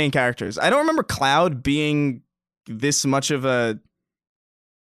main characters. I don't remember Cloud being this much of a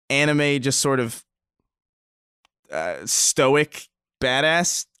anime, just sort of stoic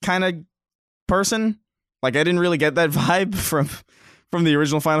badass kind of person. Like I didn't really get that vibe from the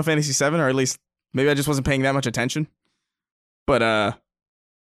original Final Fantasy VII, or at least maybe I just wasn't paying that much attention. But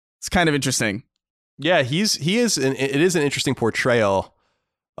it's kind of interesting. Yeah, it is an interesting portrayal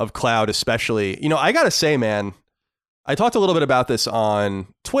of Cloud, especially. You know, I gotta say, man, I talked a little bit about this on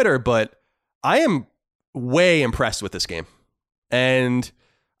Twitter, but I am way impressed with this game. And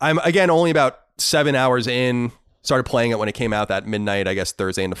I'm, again, only about 7 hours in, started playing it when it came out that midnight, I guess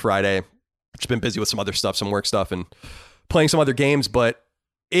Thursday into Friday. Just been busy with some other stuff, some work stuff, and playing some other games, but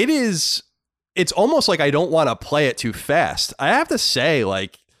it's almost like I don't want to play it too fast. I have to say,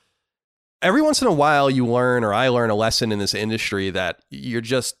 like, every once in a while I learn a lesson in this industry that you're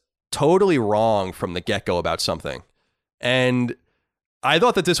just totally wrong from the get-go about something. And I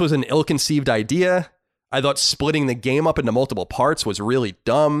thought that this was an ill-conceived idea. I thought splitting the game up into multiple parts was really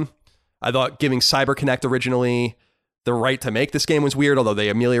dumb. I thought giving CyberConnect originally the right to make this game was weird, although they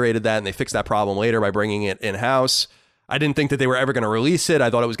ameliorated that and they fixed that problem later by bringing it in-house. I didn't think that they were ever going to release it. I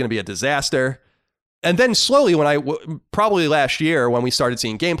thought it was going to be a disaster. And then slowly, probably last year, when we started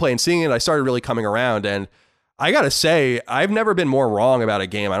seeing gameplay and seeing it, I started really coming around. And I got to say, I've never been more wrong about a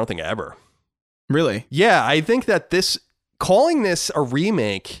game, I don't think ever. Really? Yeah, I think that calling this a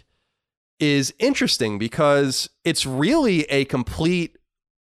remake is interesting because it's really a complete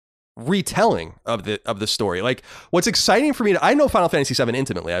retelling of the story. Like, what's exciting for me, I know Final Fantasy VII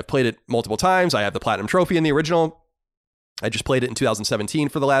intimately. I've played it multiple times. I have the Platinum Trophy in the original. I just played it in 2017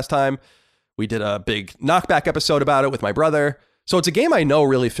 for the last time. We did a big knockback episode about it with my brother. So it's a game I know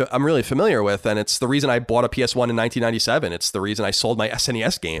I'm really familiar with, and it's the reason I bought a PS1 in 1997. It's the reason I sold my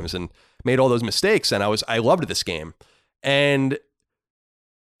SNES games and made all those mistakes, and I loved this game. And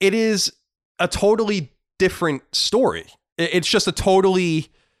it is a totally different story. It's just a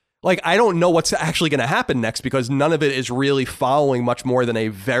totally, like, I don't know what's actually going to happen next because none of it is really following much more than a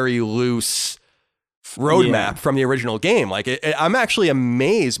very loose roadmap from the original game. Like, I'm actually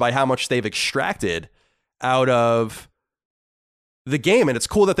amazed by how much they've extracted out of the game. And it's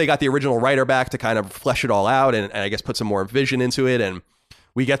cool that they got the original writer back to kind of flesh it all out and I guess put some more vision into it. And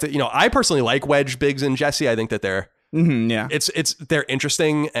we get to, I personally like Wedge, Biggs, and Jesse. I think that they're they're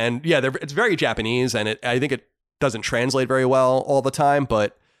interesting, and it's very Japanese, and I think it doesn't translate very well all the time,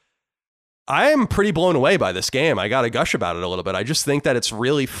 but I'm pretty blown away by this game. I got to gush about it a little bit. I just think that it's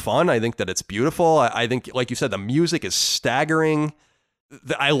really fun. I think that it's beautiful. I think, like you said, the music is staggering.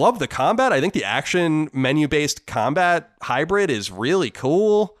 I love the combat. I think the action menu-based combat hybrid is really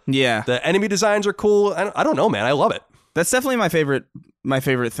cool. Yeah. The enemy designs are cool. I don't know, man. I love it. That's definitely my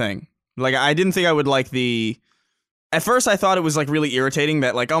favorite thing. Like, I didn't think I would like at first I thought it was like really irritating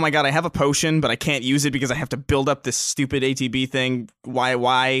that, like, oh my god, I have a potion, but I can't use it because I have to build up this stupid ATB thing.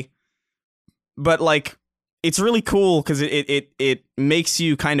 Why? But like, it's really cool because it makes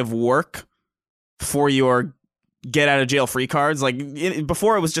you kind of work for your get out of jail free cards. Like,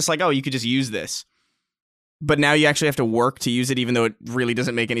 before it was just like, oh, you could just use this, but now you actually have to work to use it, even though it really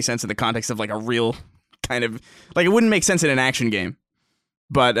doesn't make any sense in the context of like a real kind of, like, it wouldn't make sense in an action game,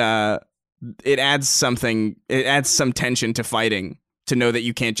 but it adds some tension to fighting, to know that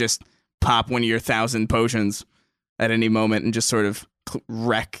you can't just pop one of your 1,000 potions at any moment and just sort of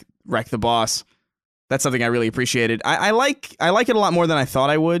wreck the boss. That's something I really appreciated. I like it a lot more than I thought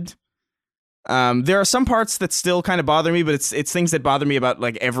I would. There are some parts that still kind of bother me, but it's things that bother me about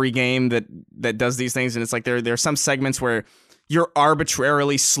like every game that does these things. And it's like there are some segments where you're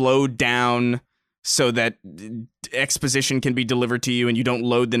arbitrarily slowed down so that exposition can be delivered to you and you don't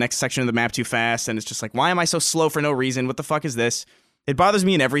load the next section of the map too fast. And it's just like, why am I so slow for no reason? What the fuck is this? It bothers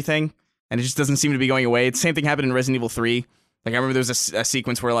me in everything, and it just doesn't seem to be going away. The same thing happened in Resident Evil 3. Like, I remember there was a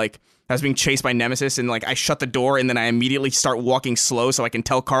sequence where, like, I was being chased by Nemesis, and, like, I shut the door, and then I immediately start walking slow so I can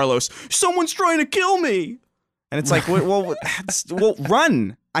tell Carlos, someone's trying to kill me! And it's like, well,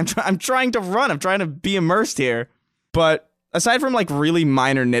 run! I'm trying to run. I'm trying to be immersed here. But aside from, like, really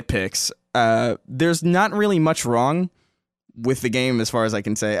minor nitpicks, there's not really much wrong with the game as far as I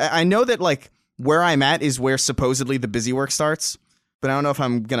can say. I know that, like, where I'm at is where supposedly the busy work starts, but I don't know if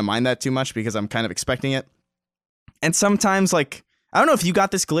I'm going to mind that too much because I'm kind of expecting it. And sometimes, like, I don't know if you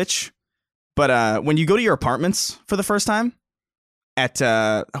got this glitch, but when you go to your apartments for the first time at,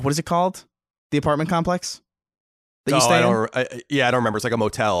 what is it called? The apartment complex that you stay in? I don't remember. It's like a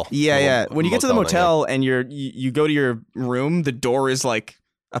motel. Yeah. When you get to the motel thing, and you go to your room, the door is like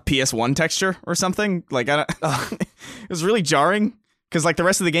a PS1 texture or something. Like, it was really jarring because, like, the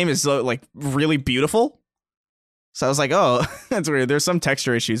rest of the game is, like, really beautiful. So I was like, oh, that's weird. There's some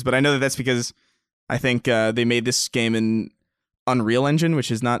texture issues, but I know that's because I think they made this game in Unreal Engine,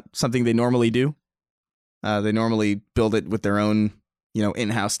 which is not something they normally do. They normally build it with their own,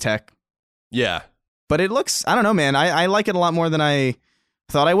 in-house tech. Yeah. But it looks, I don't know, man. I like it a lot more than I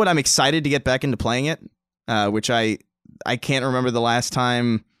thought I would. I'm excited to get back into playing it, which I can't remember the last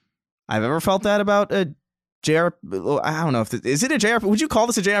time I've ever felt that about a JRPG. I don't know if is it a JRPG? Would you call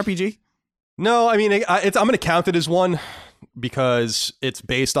this a JRPG? No, I mean, I'm going to count it as one because it's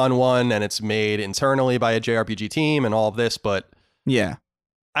based on one and it's made internally by a JRPG team and all of this. But yeah,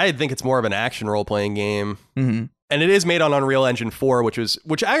 I think it's more of an action role-playing game. Mm-hmm. And it is made on Unreal Engine 4, which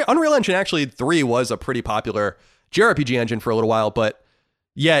Unreal Engine actually 3 was a pretty popular JRPG engine for a little while. But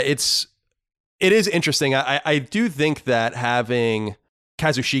yeah, it is interesting. I do think that having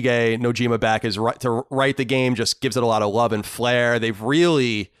Kazushige Nojima back to write the game just gives it a lot of love and flair. They've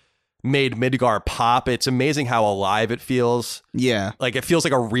really made Midgar pop. It's amazing how alive it feels. Yeah. Like, it feels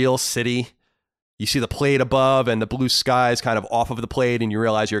like a real city. You see the plate above and the blue skies kind of off of the plate, and you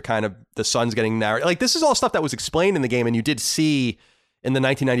realize you're kind of, the sun's getting narrow. Like, this is all stuff that was explained in the game and you did see in the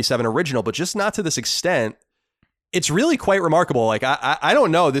 1997 original, but just not to this extent. It's really quite remarkable. Like, I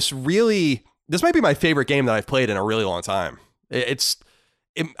don't know. This might be my favorite game that I've played in a really long time. I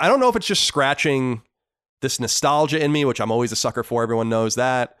don't know if it's just scratching this nostalgia in me, which I'm always a sucker for. Everyone knows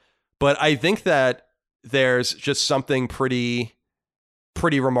that. But I think that there's just something pretty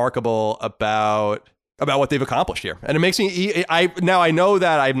remarkable about what they've accomplished here. And it makes me, now I know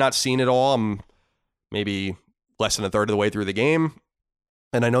that I've not seen it all. I'm maybe less than a third of the way through the game.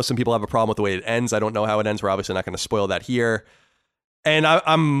 And I know some people have a problem with the way it ends. I don't know how it ends. We're obviously not going to spoil that here. And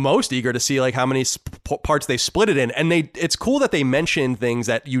I'm most eager to see, like, how many parts they split it in. And it's cool that they mention things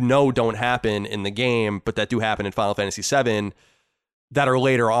that don't happen in the game, but that do happen in Final Fantasy VII that are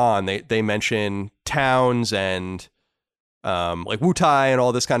later on. They mention towns and like Wutai and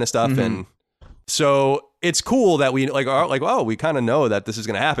all this kind of stuff. Mm-hmm. And so it's cool that we we kind of know that this is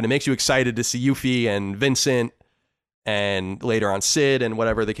going to happen. It makes you excited to see Yuffie and Vincent and later on Sid and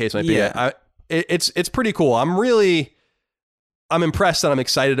whatever the case might be. Yeah. It's pretty cool. I'm impressed and I'm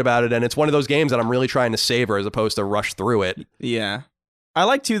excited about it. And it's one of those games that I'm really trying to savor as opposed to rush through it. Yeah. I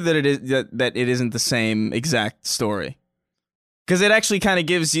like too that it isn't the same exact story. Because it actually kind of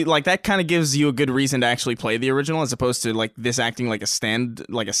gives you, like, that kind of gives you a good reason to actually play the original as opposed to, like, this acting like a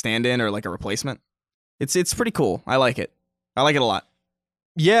stand-in or like a replacement. It's pretty cool. I like it. I like it a lot.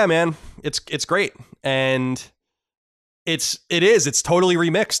 Yeah, man. It's great. And it's totally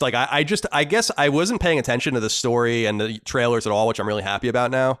remixed. Like, I guess I wasn't paying attention to the story and the trailers at all, which I'm really happy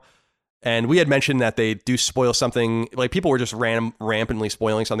about now. And we had mentioned that they do spoil something, like, people were just rampantly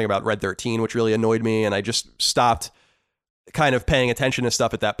spoiling something about Red 13, which really annoyed me. And I just stopped kind of paying attention to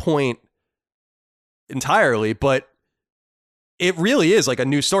stuff at that point entirely. But it really is like a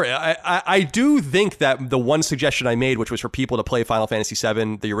new story. I do think that the one suggestion I made, which was for people to play Final Fantasy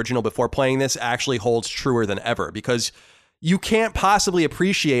VII, the original, before playing this, actually holds truer than ever, because you can't possibly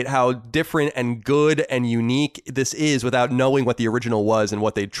appreciate how different and good and unique this is without knowing what the original was and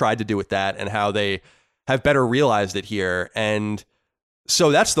what they tried to do with that and how they have better realized it here. And so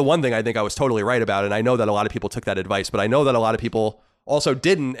that's the one thing I think I was totally right about. And I know that a lot of people took that advice, but I know that a lot of people also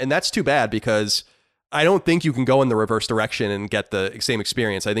didn't. And that's too bad, because I don't think you can go in the reverse direction and get the same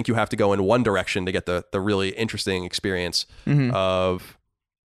experience. I think you have to go in one direction to get the really interesting experience of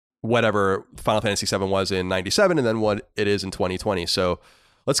whatever Final Fantasy VII was in 97 and then what it is in 2020. So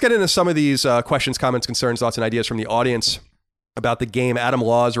let's get into some of these questions, comments, concerns, thoughts, and ideas from the audience about the game. Adam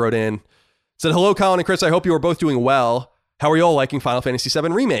Laws wrote in, said, hello, Colin and Chris. I hope you are both doing well. How are you all liking Final Fantasy VII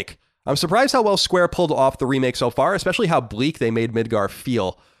Remake? I'm surprised how well Square pulled off the remake so far, especially how bleak they made Midgar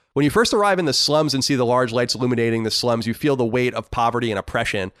feel. When you first arrive in the slums and see the large lights illuminating the slums, you feel the weight of poverty and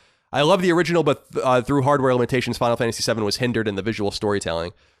oppression. I love the original, but through hardware limitations, Final Fantasy VII was hindered in the visual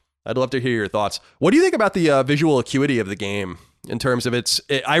storytelling. I'd love to hear your thoughts. What do you think about the visual acuity of the game in terms of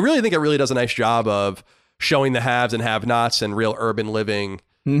I really think it really does a nice job of showing the haves and have-nots and real urban living.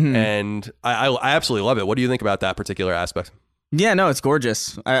 Mm-hmm. And I absolutely love it. What do you think about that particular aspect? Yeah, no, it's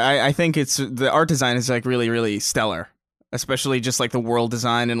gorgeous. I think the art design is like really, really stellar, especially just like the world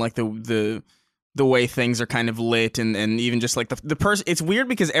design and like the way things are kind of lit and even just like the person. It's weird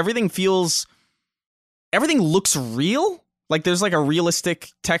because everything looks real. Like there's like a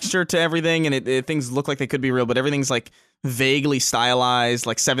realistic texture to everything, and things look like they could be real, but everything's like vaguely stylized.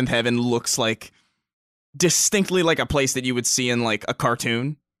 Like Seventh Heaven looks like distinctly like a place that you would see in like a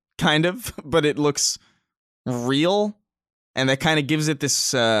cartoon, kind of, but it looks real. And that kind of gives it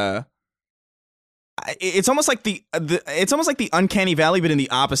this. It's almost like it's almost like the Uncanny Valley, but in the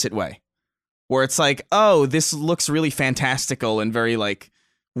opposite way, where it's like, oh, this looks really fantastical and very like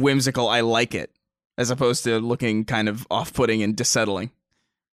whimsical. I like it, as opposed to looking kind of off-putting and dissettling.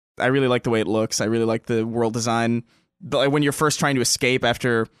 I really like the way it looks. I really like the world design. But when you're first trying to escape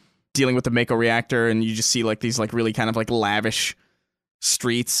after dealing with the Mako reactor, and you just see like these like really kind of like lavish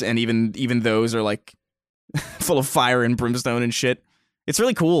streets, and even those are like full of fire and brimstone and shit. It's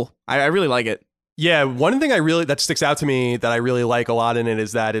really cool. I really like it. Yeah, one thing that sticks out to me that I really like a lot in it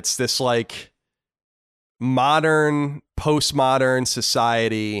is that it's this like modern, postmodern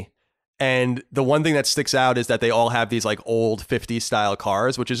society. And the one thing that sticks out is that they all have these like old 50s style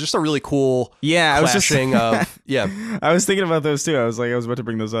cars, which is just a really cool clashing of I was thinking about those too. I was about to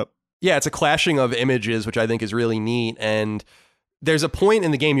bring those up. Yeah, it's a clashing of images, which I think is really neat. And there's a point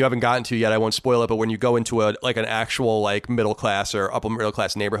in the game you haven't gotten to yet. I won't spoil it, but when you go into an actual like middle class or upper middle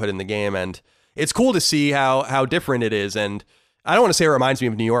class neighborhood in the game, and it's cool to see how different it is. And I don't want to say it reminds me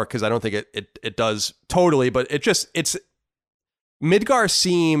of New York, because I don't think it does totally, but it's Midgar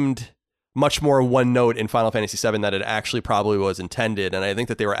seemed much more one note in Final Fantasy VII that it actually probably was intended. And I think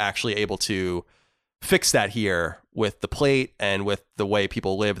that they were actually able to fix that here with the plate and with the way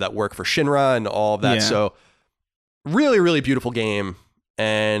people live that work for Shinra and all of that. Yeah. So really, really beautiful game,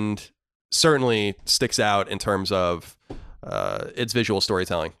 and certainly sticks out in terms of its visual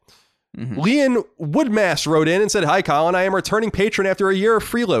storytelling. Mm-hmm. Leon Woodmass wrote in and said, hi, Colin. I am a returning patron after a year of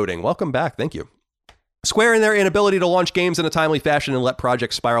freeloading. Welcome back. Thank you. Square, in their inability to launch games in a timely fashion and let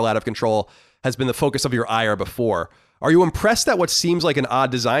projects spiral out of control, has been the focus of your ire before. Are you impressed that what seems like an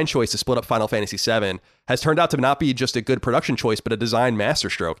odd design choice to split up Final Fantasy VII has turned out to not be just a good production choice, but a design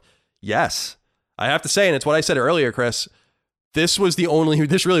masterstroke? Yes. I have to say, and it's what I said earlier, Chris, this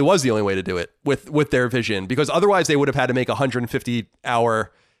really was the only way to do it with their vision, because otherwise they would have had to make a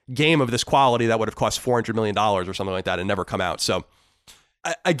 150-hour game of this quality that would have cost $400 million or something like that and never come out. So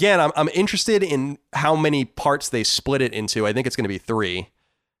again, I'm interested in how many parts they split it into. I think it's going to be 3,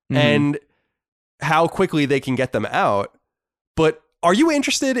 and how quickly they can get them out. But are you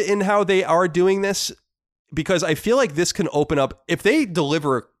interested in how they are doing this? Because I feel like this can open up, if they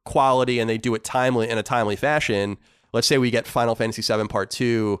deliver quality and they do it in a timely fashion. Let's say we get Final Fantasy VII Part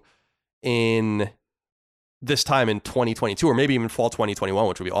 2 in this time in 2022, or maybe even fall 2021,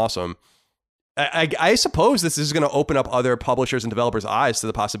 which would be awesome. I suppose this is going to open up other publishers and developers' eyes to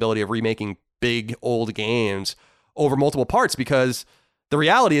the possibility of remaking big old games over multiple parts, because the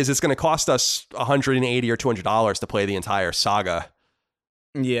reality is it's going to cost us $180 or $200 to play the entire saga.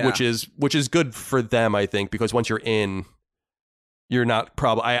 Yeah, which is good for them, I think, because once you're in, you're not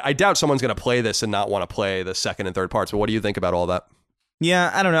probably. I doubt someone's going to play this and not want to play the second and third parts. But what do you think about all that?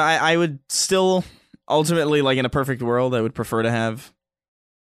 Yeah, I don't know. I would still ultimately, like in a perfect world, I would prefer to have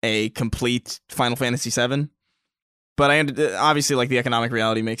a complete Final Fantasy VII. But obviously, like, the economic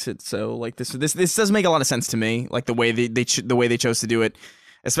reality makes it so, like, this does make a lot of sense to me, like the way they chose to do it,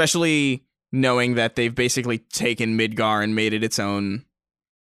 especially knowing that they've basically taken Midgar and made it its own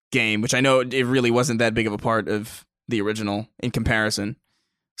game, which I know it really wasn't that big of a part of the original in comparison.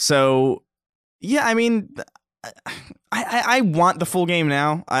 So yeah, I mean, I want the full game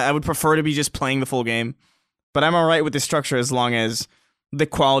now. I would prefer to be just playing the full game, but I'm all right with the structure as long as the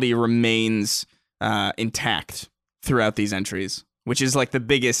quality remains intact throughout these entries, which is like the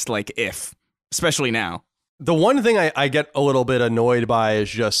biggest like if, especially now. The one thing I get a little bit annoyed by is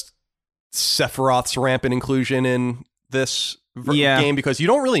just Sephiroth's rampant inclusion in this game because you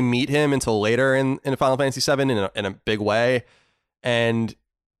don't really meet him until later in Final Fantasy VII in a big way. And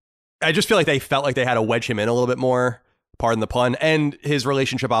I just feel like they felt like they had to wedge him in a little bit more, pardon the pun. And his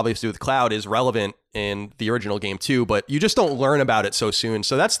relationship, obviously, with Cloud is relevant in the original game too, but you just don't learn about it so soon.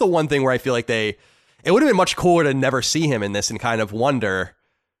 So that's the one thing where I feel like it would have been much cooler to never see him in this and kind of wonder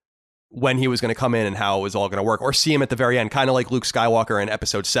when he was going to come in and how it was all going to work, or see him at the very end, kind of like Luke Skywalker in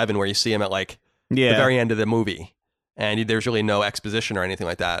Episode 7, where you see him at like the very end of the movie. And there's really no exposition or anything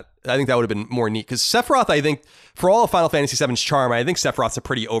like that. I think that would have been more neat. Because Sephiroth, I think, for all of Final Fantasy VII's charm, I think Sephiroth's a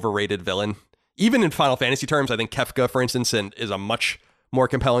pretty overrated villain. Even in Final Fantasy terms, I think Kefka, for instance, is a much more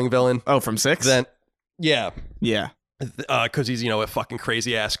compelling villain. Oh, from 6? Yeah. Because he's, a fucking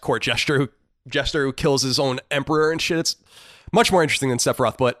crazy-ass court jester who kills his own emperor and shit. It's much more interesting than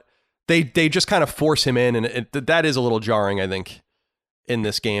Sephiroth, but they just kind of force him in, and that is a little jarring, I think, in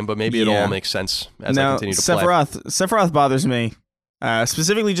this game, but maybe it all makes sense as I continue to play. Sephiroth bothers me,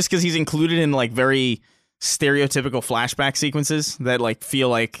 specifically just because he's included in like very stereotypical flashback sequences that like feel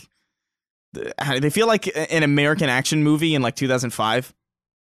like they feel like an American action movie in like 2005,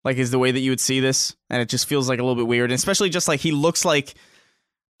 like is the way that you would see this, and it just feels like a little bit weird, and especially just like he looks like,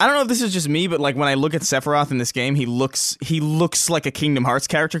 I don't know if this is just me, but like when I look at Sephiroth in this game, he looks like a Kingdom Hearts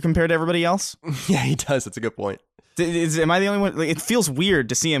character compared to everybody else. Yeah, he does. That's a good point. Am I the only one? Like, it feels weird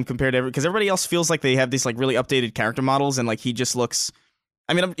to see him compared to because everybody else feels like they have these like really updated character models, and like he just looks.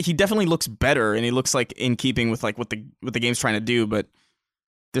 I mean, he definitely looks better, and he looks like in keeping with like what the game's trying to do. But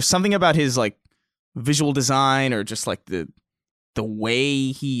there's something about his like visual design, or just like the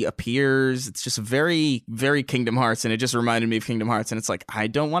way he appears. It's just very, very Kingdom Hearts, and it just reminded me of Kingdom Hearts. And it's like I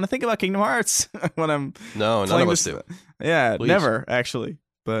don't want to think about Kingdom Hearts when I'm none of us do. Yeah, Please. Never actually.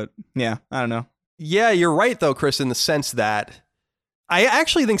 But yeah, I don't know. Yeah, you're right, though, Chris, in the sense that I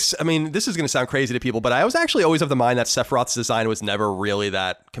actually think, I mean, this is going to sound crazy to people, but I was actually always of the mind that Sephiroth's design was never really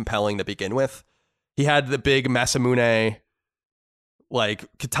that compelling to begin with. He had the big Masamune, like,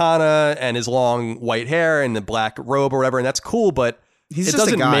 katana and his long white hair and the black robe or whatever, and that's cool, but it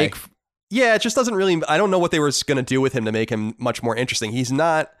doesn't make... Yeah, it just doesn't really... I don't know what they were going to do with him to make him much more interesting. He's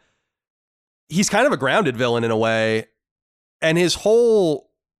kind of a grounded villain in a way, and his whole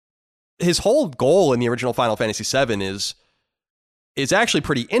goal in the original Final Fantasy VII is actually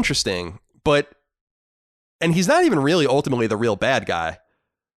pretty interesting, and he's not even really ultimately the real bad guy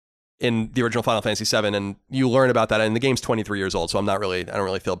in the original Final Fantasy VII, and you learn about that, and the game's 23 years old, so I don't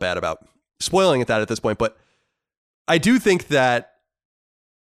really feel bad about spoiling that at this point, but I do think that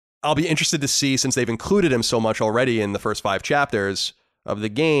I'll be interested to see, since they've included him so much already in the first 5 chapters of the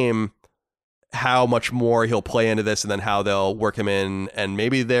game, how much more he'll play into this, and then how they'll work him in, and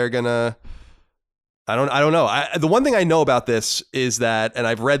maybe they're gonna... I don't know. The one thing I know about this is that, and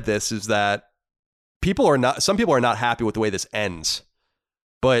I've read this, is that some people are not happy with the way this ends.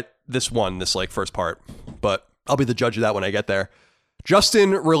 But this like first part. But I'll be the judge of that when I get there.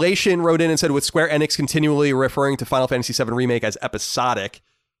 Justin Relation wrote in and said, with Square Enix continually referring to Final Fantasy VII Remake as episodic,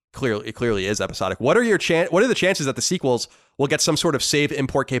 it clearly is episodic. What are the chances that the sequels will get some sort of save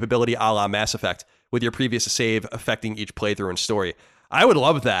import capability a la Mass Effect, with your previous save affecting each playthrough and story? I would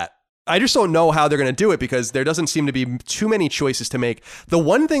love that. I just don't know how they're going to do it, because there doesn't seem to be too many choices to make. The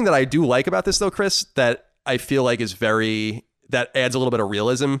one thing that I do like about this, though, Chris, that I feel like that adds a little bit of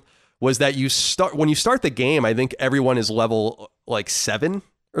realism, was that when you start the game, I think everyone is level like 7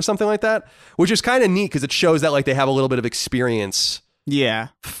 or something like that, which is kind of neat because it shows that like they have a little bit of experience. Yeah.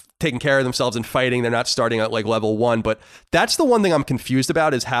 Taking care of themselves and fighting. They're not starting at like level 1, but that's the one thing I'm confused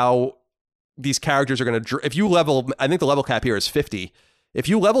about, is how these characters are going to, if you level, I think the level cap here is 50. If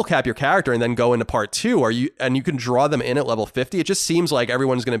you level cap your character and then go into part 2, and you can draw them in at level 50, it just seems like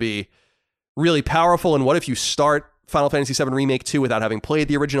everyone's going to be really powerful. And what if you start Final Fantasy VII Remake 2 without having played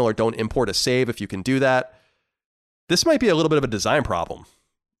the original, or don't import a save if you can do that? This might be a little bit of a design problem,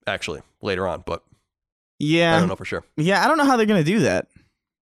 actually, later on, but yeah, I don't know for sure. Yeah, I don't know how they're going to do that.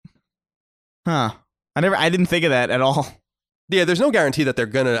 Huh. I didn't think of that at all. Yeah, there's no guarantee that they're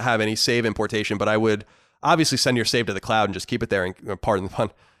going to have any save importation, but I would obviously send your save to the cloud and just keep it there, and pardon the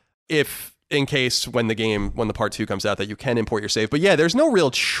pun, if in case when the part 2 comes out, that you can import your save. But yeah, there's no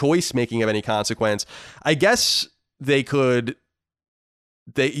real choice making of any consequence. I guess you could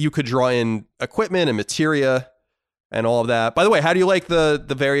draw in equipment and materia and all of that. By the way, how do you like the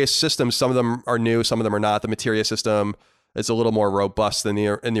various systems? Some of them are new, some of them are not. The materia system is a little more robust than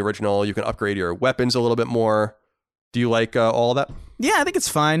in the original. You can upgrade your weapons a little bit more. Do you like all of that? Yeah, I think it's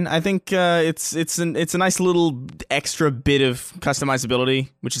fine. I think it's a nice little extra bit of customizability,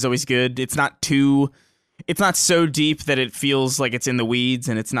 which is always good. It's not so deep that it feels like it's in the weeds,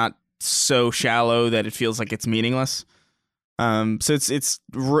 and it's not so shallow that it feels like it's meaningless. So it's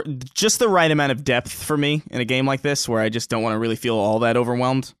just the right amount of depth for me in a game like this, where I just don't want to really feel all that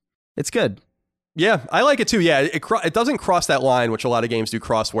overwhelmed. It's good. Yeah, I like it too. Yeah, it doesn't cross that line, which a lot of games do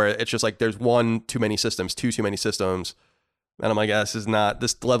cross, where it's just like there's one too many systems, two too many systems. And I'm like, yeah,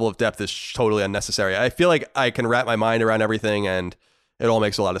 this level of depth is totally unnecessary. I feel like I can wrap my mind around everything and it all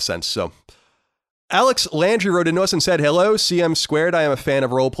makes a lot of sense. So Alex Landry wrote into us and said, hello, CM Squared. I am a fan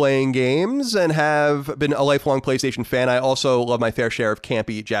of role-playing games and have been a lifelong PlayStation fan. I also love my fair share of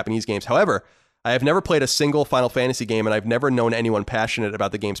campy Japanese games. However, I have never played a single Final Fantasy game and I've never known anyone passionate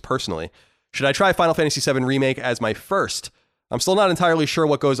about the games personally. Should I try Final Fantasy VII Remake as my first? I'm still not entirely sure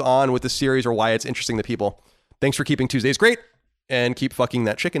what goes on with the series or why it's interesting to people. Thanks for keeping Tuesdays great and keep fucking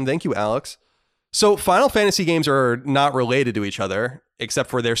that chicken. Thank you, Alex. So Final Fantasy games are not related to each other, except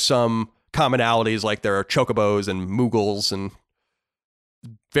for there's some commonalities, like there are chocobos and moogles and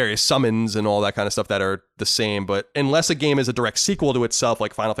various summons and all that kind of stuff that are the same. But unless a game is a direct sequel to itself,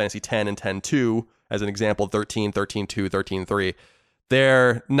 like Final Fantasy X and X-2, as an example, 13, 13-2, 13-3,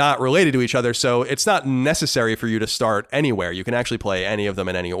 they're not related to each other. So it's not necessary for you to start anywhere. You can actually play any of them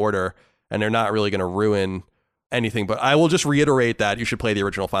in any order, and they're not really going to ruin anything. But I will just reiterate that you should play the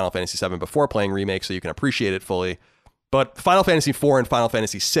original Final Fantasy VII before playing Remake so you can appreciate it fully. But Final Fantasy IV and Final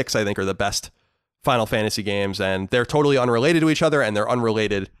Fantasy VI, I think, are the best Final Fantasy games, and they're totally unrelated to each other, and they're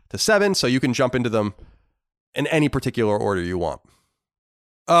unrelated to 7, so you can jump into them in any particular order you want.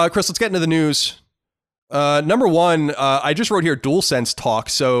 Chris, let's get into the news. Number one, I just wrote here DualSense talk.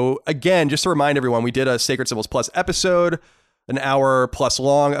 So again, just to remind everyone, we did a Sacred Symbols Plus episode, an hour plus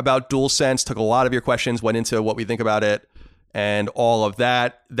long, about DualSense, took a lot of your questions, went into what we think about it, and all of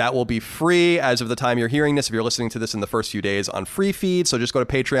that. That will be free as of the time you're hearing this, if you're listening to this in the first few days, on free feed. So just go to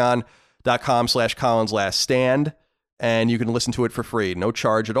patreon.com/CollinsLastStand and you can listen to it for free. No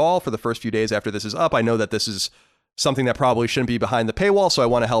charge at all for the first few days after this is up. I know that this is something that probably shouldn't be behind the paywall, so I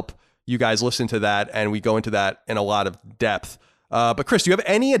want to help you guys listen to that, and we go into that in a lot of depth. But Chris, do you have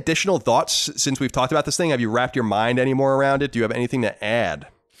any additional thoughts since we've talked about this thing? Have you wrapped your mind any more around it? Do you have anything to add?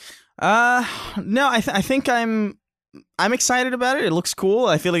 No, I think I'm excited about it. It looks cool.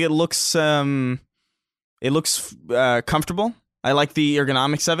 I feel like it looks comfortable. I like the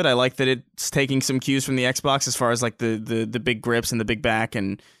ergonomics of it. I like that it's taking some cues from the Xbox as far as like the big grips and the big back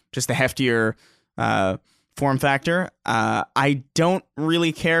and just the heftier form factor. I don't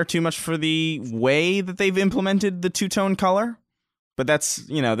really care too much for the way that they've implemented the two-tone color, but that's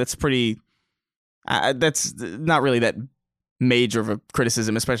pretty. That's not really that major of a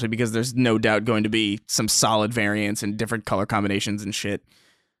criticism, especially because there's no doubt going to be some solid variants and different color combinations and shit.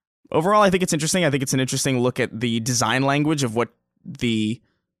 Overall, I think it's interesting. I think it's an interesting look at the design language of what the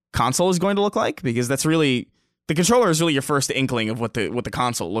console is going to look like, because that's really, the controller is really your first inkling of what the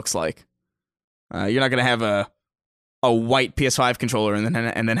console looks like. You're not going to have a white PS5 controller and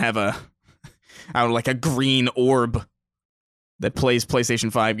then have a green orb that plays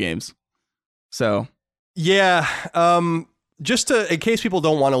PlayStation 5 games. So yeah, just in case people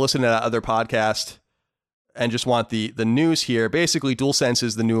don't want to listen to that other podcast and just want the news here, basically DualSense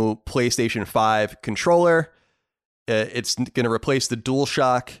is the new PlayStation 5 controller. It's going to replace the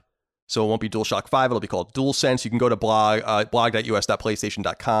DualShock, so it won't be DualShock 5. It'll be called DualSense. You can go to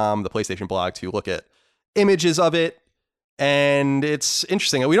blog.us.playstation.com, the PlayStation blog, to look at images of it. And it's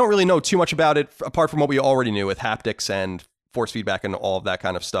interesting. We don't really know too much about it, apart from what we already knew with haptics and force feedback and all of that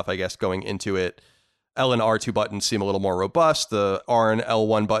kind of stuff, I guess, going into it. L and R2 buttons seem a little more robust. The R and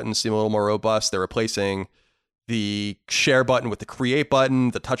L1 buttons seem a little more robust. They're replacing the share button with the create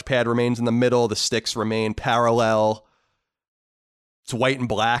button. The touchpad remains in the middle. The sticks remain parallel. It's white and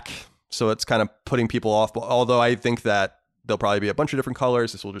black, so it's kind of putting people off. Although I think that there'll probably be a bunch of different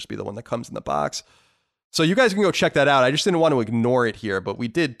colors. This will just be the one that comes in the box. So you guys can go check that out. I just didn't want to ignore it here, but we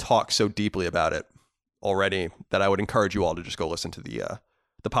did talk so deeply about it already that I would encourage you all to just go listen to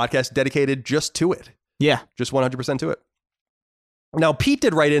the podcast dedicated just to it. Yeah. Just 100% to it. Now, Pete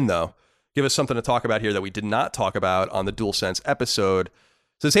did write in, though, give us something to talk about here that we did not talk about on the DualSense episode.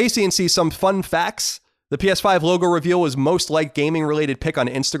 Says, hey, CNC, some fun facts. The PS5 logo reveal was most liked gaming-related pick on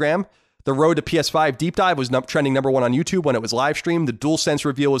Instagram. The Road to PS5 Deep Dive was trending number 1 on YouTube when it was live streamed. The DualSense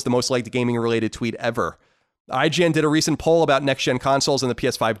reveal was the most liked gaming-related tweet ever. IGN did a recent poll about next-gen consoles, and the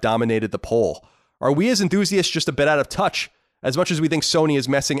PS5 dominated the poll. Are we as enthusiasts just a bit out of touch? As much as we think Sony is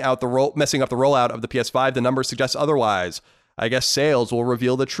messing up the rollout of the PS5, the numbers suggest otherwise. I guess sales will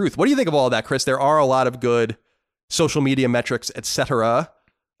reveal the truth. What do you think of all of that, Chris? There are a lot of good social media metrics, etc.,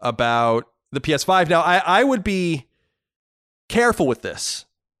 about the PS5. Now, I would be careful with this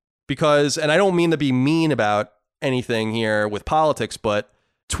because, and I don't mean to be mean about anything here with politics, but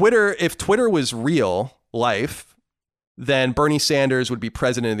if Twitter was real life, then Bernie Sanders would be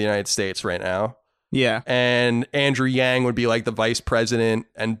president of the United States right now. Yeah. And Andrew Yang would be like the vice president,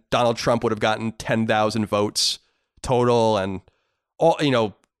 and Donald Trump would have gotten 10,000 votes total, and all,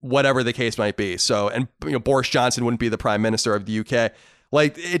 whatever the case might be. So, and Boris Johnson wouldn't be the prime minister of the UK.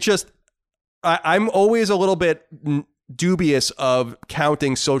 Like, it just, I'm always a little bit dubious of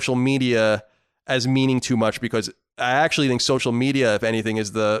counting social media as meaning too much, because I actually think social media, if anything,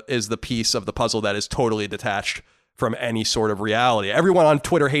 is the piece of the puzzle that is totally detached from any sort of reality. Everyone on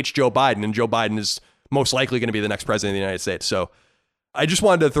Twitter hates Joe Biden, and Joe Biden is most likely going to be the next president of the United States. So I just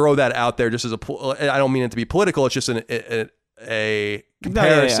wanted to throw that out there, just as I don't mean it to be political. It's just a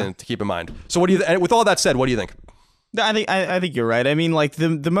comparison to keep in mind. So what do you, with all that said, what do you think? I think you're right. I mean, like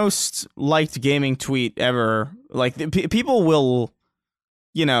the most liked gaming tweet ever, like people will,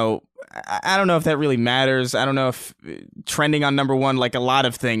 I don't know if that really matters. I don't know if trending on number one, like a lot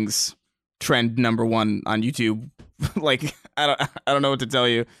of things trend number one on YouTube. Like, I don't know what to tell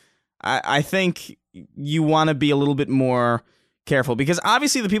you. I think you want to be a little bit more careful, because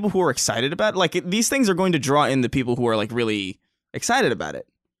obviously the people who are excited about it, like these things are going to draw in the people who are like really excited about it.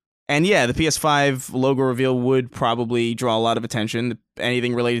 And yeah, the PS5 logo reveal would probably draw a lot of attention.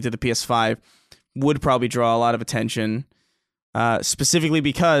 Anything related to the PS5 would probably draw a lot of attention, specifically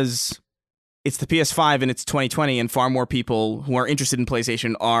because it's the PS5 and it's 2020, and far more people who are interested in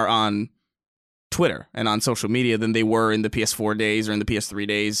PlayStation are on Twitter and on social media than they were in the PS4 days or in the PS3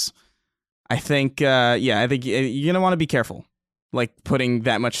 days. I think, I think you're going to want to be careful, like putting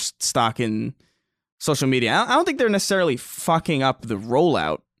that much stock in social media. I don't think they're necessarily fucking up the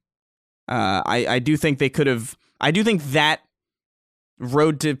rollout. I do think they could have. I do think that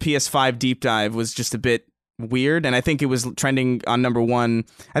road to PS5 deep dive was just a bit weird, and I think it was trending on number one.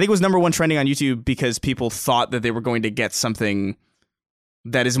 I think it was number one trending on YouTube because people thought that they were going to get something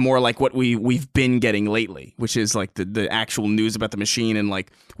that is more like what we've been getting lately, which is like the actual news about the machine and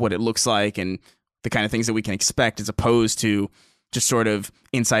like what it looks like and the kind of things that we can expect, as opposed to just sort of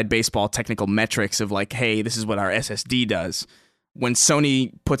inside baseball technical metrics of like, hey, this is what our SSD does. When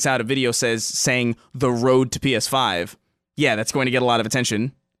Sony puts out a video saying the road to PS5, yeah, that's going to get a lot of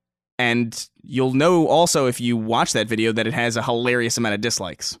attention. And you'll know also if you watch that video that it has a hilarious amount of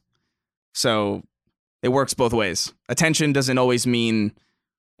dislikes. So it works both ways. Attention doesn't always mean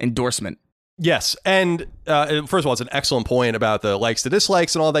endorsement. Yes. And first of all, it's an excellent point about the likes to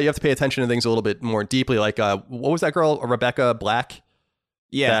dislikes and all that. You have to pay attention to things a little bit more deeply. Like, what was that girl, Rebecca Black?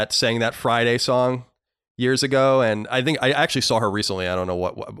 Yeah. That sang that Friday song years ago. And I think I actually saw her recently. I don't know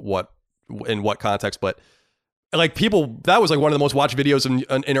what in what context, but like people, that was like one of the most watched videos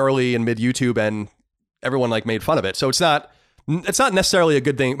in early and mid YouTube, and everyone like made fun of it. So it's not necessarily a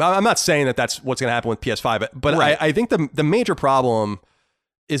good thing. I'm not saying that that's what's going to happen with PS5, but right. I think the major problem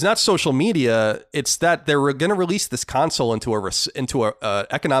is not social media. It's that they're going to release this console into a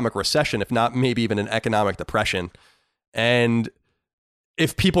economic recession, if not maybe even an economic depression. And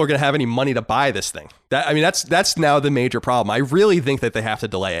if people are going to have any money to buy this thing, that's now the major problem. I really think that they have to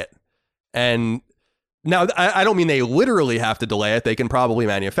delay it. And now, I don't mean they literally have to delay it. They can probably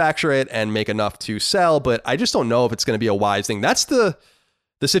manufacture it and make enough to sell, but I just don't know if it's going to be a wise thing. That's the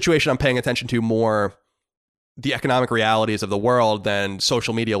situation I'm paying attention to more, the economic realities of the world, than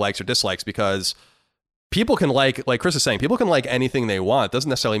social media likes or dislikes, because people can like Chris is saying, people can like anything they want. It doesn't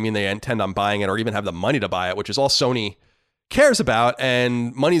necessarily mean they intend on buying it or even have the money to buy it, which is all Sony cares about.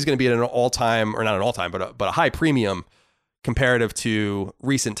 And money is going to be at an all-time, or not an all-time, but a high premium comparative to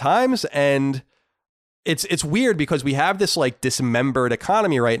recent times. And it's weird because we have this like dismembered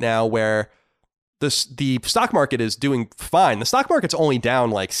economy right now where the stock market is doing fine. The stock market's only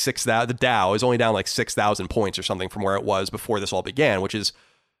down like 6,000. The Dow is only down like 6,000 points or something from where it was before this all began, which is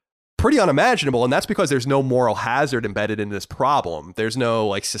pretty unimaginable. And that's because there's no moral hazard embedded in this problem. There's no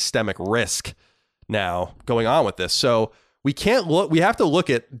like systemic risk now going on with this. So we have to look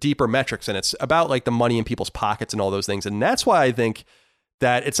at deeper metrics, and it's about like the money in people's pockets and all those things. And that's why I think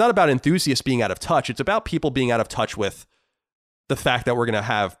that it's not about enthusiasts being out of touch. It's about people being out of touch with the fact that we're going to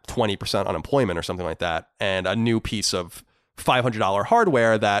have 20% unemployment or something like that, and a new piece of $500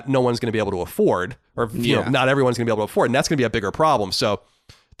 hardware that no one's going to be able to afford, or not everyone's going to be able to afford. And that's going to be a bigger problem. So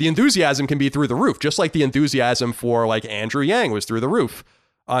the enthusiasm can be through the roof, just like the enthusiasm for like Andrew Yang was through the roof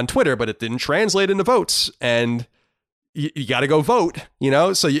on Twitter, but it didn't translate into votes. And you got to go vote,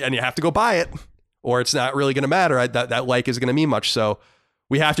 so you have to go buy it, or it's not really going to matter. That like isn't going to mean much. So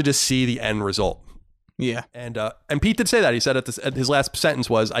we have to just see the end result. Yeah. And Pete did say that. He said at his last sentence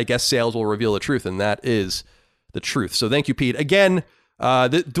was, I guess sales will reveal the truth. And that is the truth. So thank you, Pete. Again,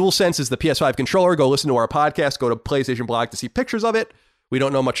 the DualSense is the PS5 controller. Go listen to our podcast. Go to PlayStation Blog to see pictures of it. We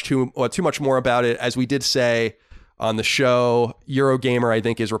don't know too much more about it. As we did say on the show. Eurogamer, I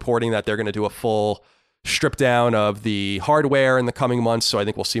think, is reporting that they're going to do a full strip down of the hardware in the coming months. So I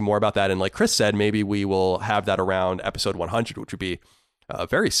think we'll see more about that. And like Chris said, maybe we will have that around episode 100, which would be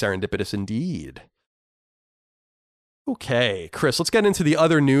very serendipitous indeed. Okay, Chris, let's get into the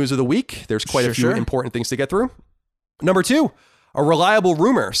other news of the week. There's quite a few important things to get through. Number 2, a reliable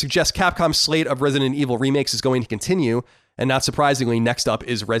rumor suggests Capcom's slate of Resident Evil remakes is going to continue. And not surprisingly, next up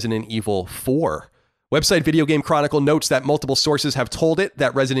is Resident Evil 4. Website Video Game Chronicle notes that multiple sources have told it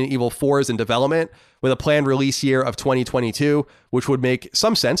that Resident Evil 4 is in development with a planned release year of 2022, which would make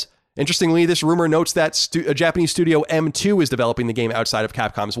some sense. Interestingly, this rumor notes that a Japanese studio M2 is developing the game outside of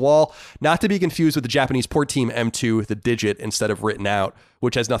Capcom's wall, not to be confused with the Japanese port team M2, the digit instead of written out,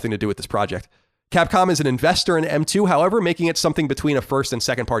 which has nothing to do with this project. Capcom is an investor in M2, however, making it something between a first and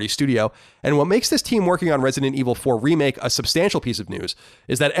second party studio. And what makes this team working on Resident Evil 4 Remake a substantial piece of news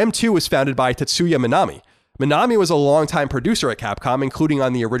is that M2 was founded by Tetsuya Minami. Minami was a longtime producer at Capcom, including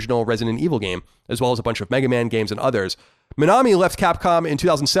on the original Resident Evil game, as well as a bunch of Mega Man games and others. Minami left Capcom in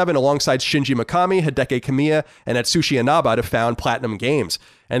 2007 alongside Shinji Mikami, Hideki Kamiya, and Atsushi Inaba to found Platinum Games.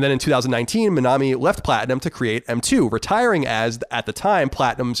 And then in 2019, Minami left Platinum to create M2, retiring as, at the time,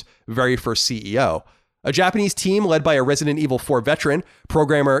 Platinum's very first CEO. A Japanese team led by a Resident Evil 4 veteran,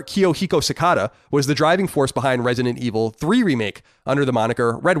 programmer Kiyohiko Sakata, was the driving force behind Resident Evil 3 Remake under the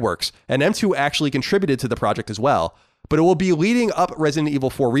moniker Redworks, and M2 actually contributed to the project as well. But it will be leading up Resident Evil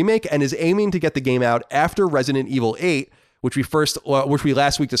 4 Remake and is aiming to get the game out after Resident Evil 8, which we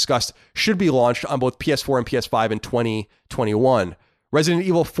last week discussed should be launched on both PS4 and PS5 in 2021. Resident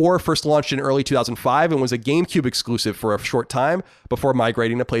Evil 4 first launched in early 2005 and was a GameCube exclusive for a short time before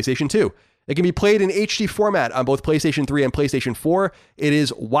migrating to PlayStation 2. It can be played in HD format on both PlayStation 3 and PlayStation 4. It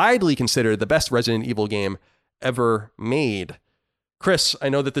is widely considered the best Resident Evil game ever made. Chris, I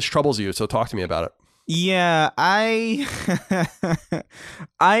know that this troubles you, so talk to me about it. Yeah, I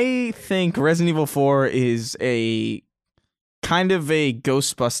think Resident Evil 4 is a kind of a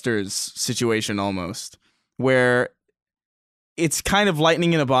Ghostbusters situation almost, where it's kind of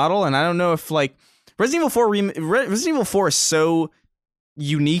lightning in a bottle, and I don't know if like Resident Evil 4 is so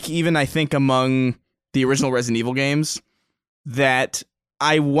unique, even I think among the original Resident Evil games, that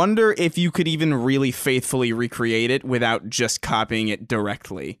I wonder if you could even really faithfully recreate it without just copying it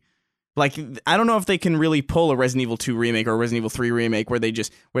directly. Like, I don't know if they can really pull a Resident Evil 2 remake or a Resident Evil 3 remake where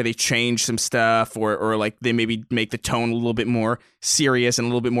they change some stuff or like they maybe make the tone a little bit more serious and a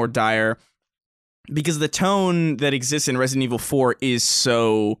little bit more dire. Because the tone that exists in Resident Evil 4 is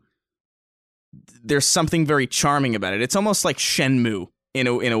so... There's something very charming about it. It's almost like Shenmue in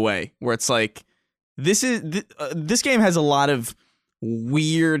a way, where it's like, this game has a lot of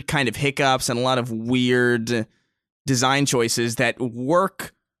weird kind of hiccups and a lot of weird design choices that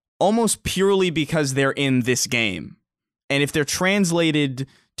work almost purely because they're in this game. And if they're translated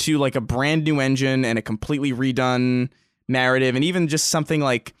to like a brand new engine and a completely redone narrative, and even just something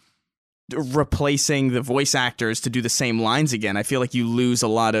like replacing the voice actors to do the same lines again, I feel like you lose a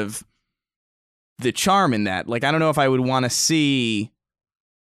lot of the charm in that. Like, I don't know if I would want to see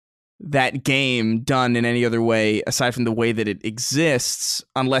that game done in any other way aside from the way that it exists,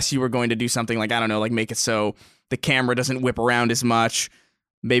 unless you were going to do something like, I don't know, like make it so the camera doesn't whip around as much,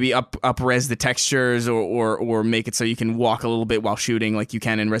 maybe up-res the textures, or make it so you can walk a little bit while shooting like you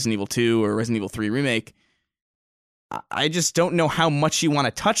can in Resident Evil 2 or Resident Evil 3 Remake. I just don't know how much you want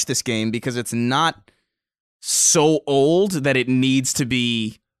to touch this game because it's not so old that it needs to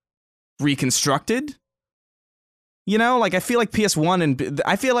be reconstructed. You know, like I feel like PS1 and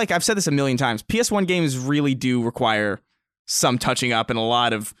I feel like I've said this a million times. PS1 games really do require some touching up and a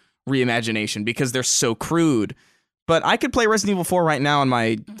lot of reimagination because they're so crude. But I could play Resident Evil 4 right now on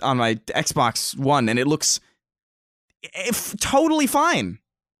my Xbox One and it looks totally fine.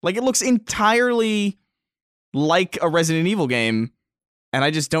 Like it looks entirely like a Resident Evil game, and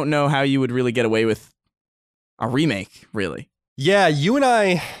I just don't know how you would really get away with a remake, really. Yeah,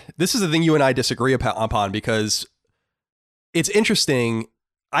 this is the thing you and I disagree upon because it's interesting.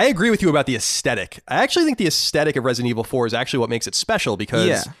 I agree with you about the aesthetic. I actually think the aesthetic of Resident Evil 4 is actually what makes it special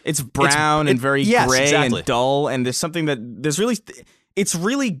because it's brown and very gray exactly. and dull, and there's something it's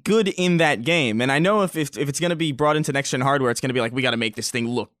really good in that game. And I know if it's going to be brought into next gen hardware, it's going to be like, we got to make this thing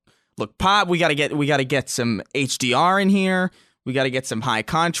look pop. We got to get some HDR in here. We got to get some high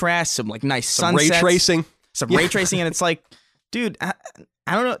contrast, some like nice sunsets, ray tracing, and it's like, dude, I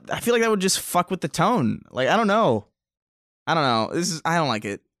don't know. I feel like that would just fuck with the tone. Like, I don't know. I don't like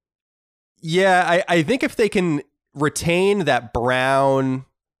it. Yeah, I think if they can retain that brown,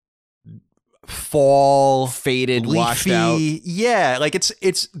 fall, Faded, leafy. washed out. Yeah, like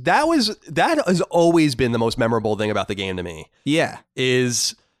that has always been the most memorable thing about the game to me. Yeah.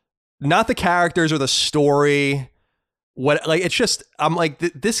 Is not the characters or the story. What, like, it's just, I'm like,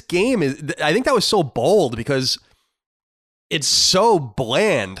 this game is, I think that was so bold because it's so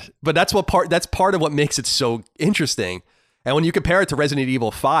bland, but that's part of what makes it so interesting. And when you compare it to Resident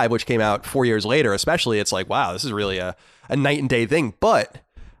Evil 5, which came out 4 years later, especially, it's like, wow, this is really a night and day thing. But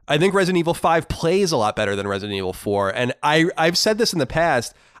I think Resident Evil 5 plays a lot better than Resident Evil 4. And I've said this in the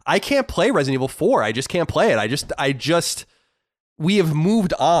past, I can't play Resident Evil 4. I just can't play it. We have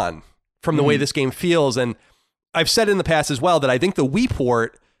moved on from the way this game feels. And I've said in the past as well that I think the Wii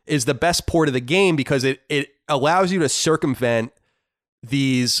port is the best port of the game because it allows you to circumvent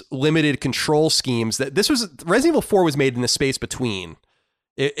these limited control schemes. That Resident Evil 4 was made in the space between.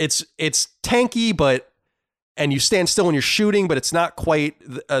 It's tanky, and you stand still when you're shooting, but it's not quite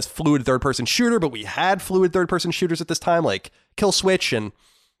a fluid third-person shooter. But we had fluid third-person shooters at this time, like Kill Switch, and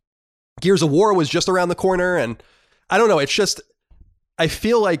Gears of War was just around the corner. And I don't know, it's just, I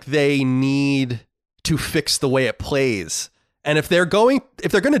feel like they need to fix the way it plays. And if they're going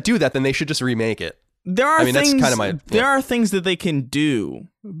to do that, then they should just remake it. There are things, that's kind of my, there are things that they can do,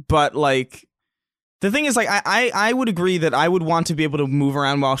 but like the thing is, like, I would agree that I would want to be able to move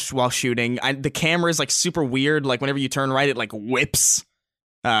around while shooting. The camera is like super weird. Like whenever you turn right, it like whips.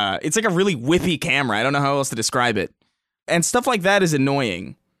 It's like a really whippy camera. I don't know how else to describe it. And stuff like that is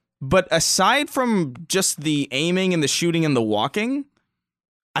annoying. But aside from just the aiming and the shooting and the walking,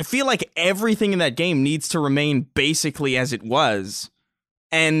 I feel like everything in that game needs to remain basically as it was.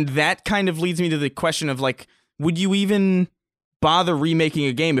 And that kind of leads me to the question of, like, would you even bother remaking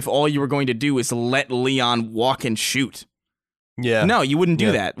a game if all you were going to do is let Leon walk and shoot? Yeah. No, you wouldn't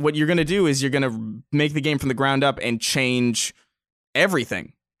do that. What you're going to do is you're going to make the game from the ground up and change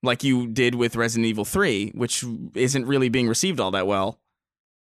everything, like you did with Resident Evil 3, which isn't really being received all that well.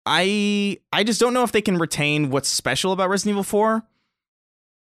 I just don't know if they can retain what's special about Resident Evil 4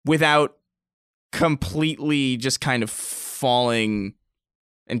 without completely just kind of falling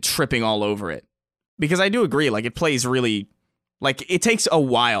and tripping all over it. Because I do agree, like, it plays really, like, it takes a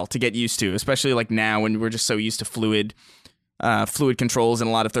while to get used to, especially like now when we're just so used to fluid controls and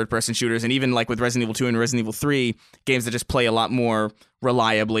a lot of third-person shooters, and even like with Resident Evil 2 and Resident Evil 3, games that just play a lot more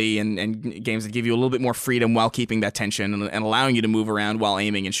reliably, and games that give you a little bit more freedom while keeping that tension and allowing you to move around while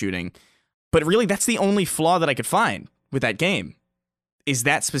aiming and shooting. But really, that's the only flaw that I could find with that game, is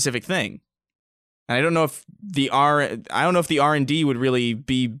that specific thing. And I don't know if the R&D would really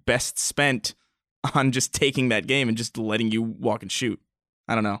be best spent on just taking that game and just letting you walk and shoot.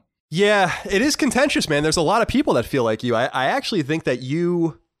 I don't know. Yeah, it is contentious, man. There's a lot of people that feel like you. I actually think that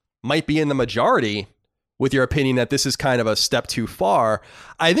you might be in the majority with your opinion that this is kind of a step too far.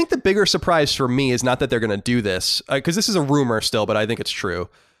 I think the bigger surprise for me is not that they're going to do this, because this is a rumor still, but I think it's true.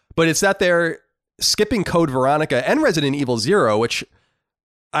 But it's that they're skipping Code Veronica and Resident Evil 0, which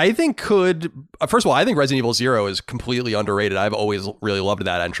I think could, first of all, I think Resident Evil 0 is completely underrated. I've always really loved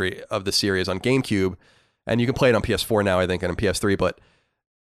that entry of the series on GameCube, and you can play it on PS4 now, I think, and on PS3, but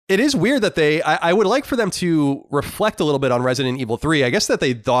it is weird that I would like for them to reflect a little bit on Resident Evil 3. I guess that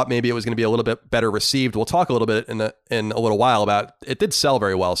they thought maybe it was going to be a little bit better received. We'll talk a little bit in a little while about it. Did sell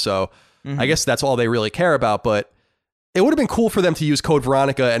very well, so I guess that's all they really care about, but it would have been cool for them to use Code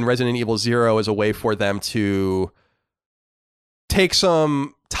Veronica and Resident Evil 0 as a way for them to take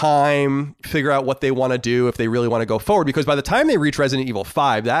some time, figure out what they want to do if they really want to go forward, because by the time they reach Resident Evil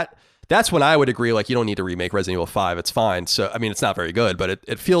 5, that's when I would agree, like, you don't need to remake Resident Evil 5. It's fine. So, I mean, it's not very good, but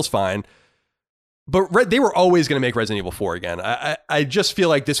it feels fine. But they were always going to make Resident Evil 4 again. I just feel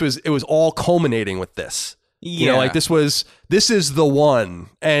like it was all culminating with this. Yeah. You know, like this is the one.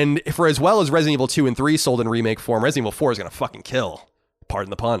 And for as well as Resident Evil 2 and 3 sold in remake form, Resident Evil 4 is going to fucking kill. Pardon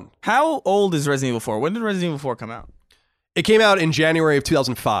the pun. How old is Resident Evil 4? When did Resident Evil 4 come out? It came out in January of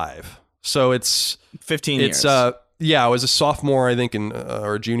 2005. So it's 15 years. Yeah, I was a sophomore, I think,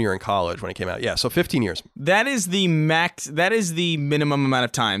 or a junior in college when it came out. Yeah, so 15 years. That is the max. That is the minimum amount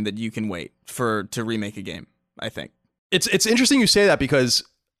of time that you can wait to remake a game, I think. It's interesting you say that, because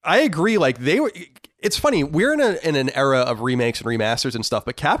I agree. Like, it's funny. We're in an era of remakes and remasters and stuff,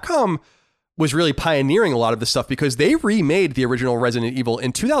 but Capcom was really pioneering a lot of this stuff because they remade the original Resident Evil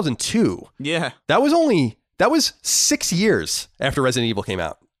in 2002. Yeah. That was 6 years after Resident Evil came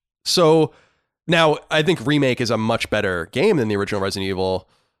out. So now, I think Remake is a much better game than the original Resident Evil,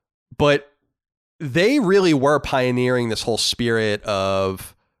 but they really were pioneering this whole spirit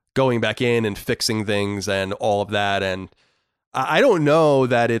of going back in and fixing things and all of that. And I don't know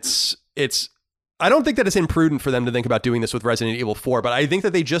that I don't think that it's imprudent for them to think about doing this with Resident Evil 4, but I think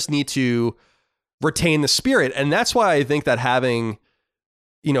that they just need to retain the spirit. And that's why I think that having,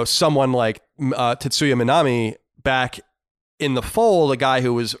 someone like Tetsuya Minami back in the fold, a guy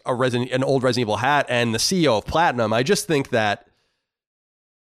who was an old Resident Evil hat and the CEO of Platinum, I just think that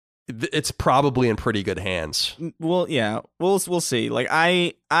it's probably in pretty good hands. Well, yeah, we'll see. Like,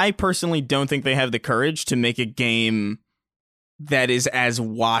 I personally don't think they have the courage to make a game that is as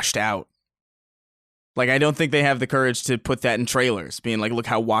washed out. Like, I don't think they have the courage to put that in trailers, being like, look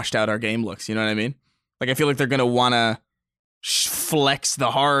how washed out our game looks. You know what I mean? Like, I feel like they're going to want to flex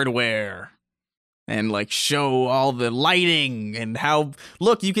the hardware and, like, show all the lighting and how,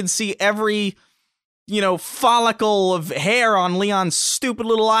 look, you can see every, follicle of hair on Leon's stupid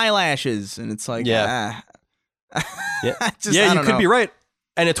little eyelashes. And it's like, yeah, you could be right.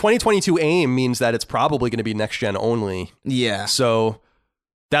 And a 2022 AIM means that it's probably going to be next gen only. Yeah. So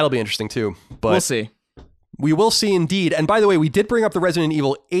that'll be interesting too. But we'll see. We will see indeed. And by the way, we did bring up the Resident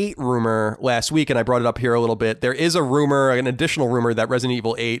Evil 8 rumor last week, and I brought it up here a little bit. There is a rumor, an additional rumor, that Resident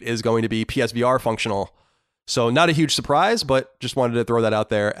Evil 8 is going to be PSVR functional. So not a huge surprise, but just wanted to throw that out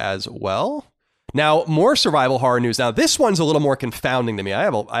there as well. Now, more survival horror news. Now, this one's a little more confounding to me. I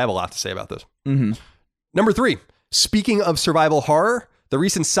have a lot to say about this. Mm-hmm. Number 3, speaking of survival horror, the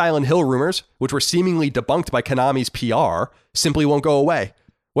recent Silent Hill rumors, which were seemingly debunked by Konami's PR, simply won't go away.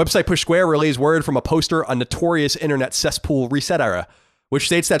 Website Push Square relays word from a poster on notorious internet cesspool Reset Era, which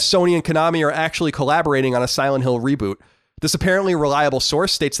states that Sony and Konami are actually collaborating on a Silent Hill reboot. This apparently reliable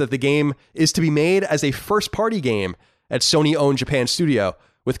source states that the game is to be made as a first-party game at Sony-owned Japan studio,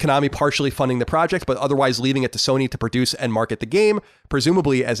 with Konami partially funding the project, but otherwise leaving it to Sony to produce and market the game,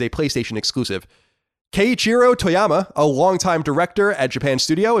 presumably as a PlayStation exclusive. Keiichiro Toyama, a longtime director at Japan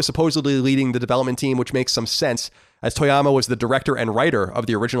Studio, is supposedly leading the development team, which makes some sense, as Toyama was the director and writer of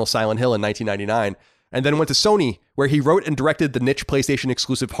the original Silent Hill in 1999, and then went to Sony, where he wrote and directed the niche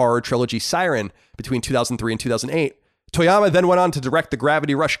PlayStation-exclusive horror trilogy Siren between 2003 and 2008. Toyama then went on to direct the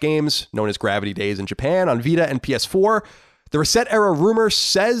Gravity Rush games, known as Gravity Days in Japan, on Vita and PS4. The Reset Era rumor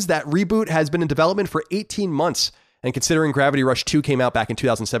says that reboot has been in development for 18 months, and considering Gravity Rush 2 came out back in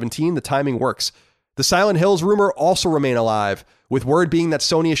 2017, the timing works. The Silent Hills rumor also remain alive, with word being that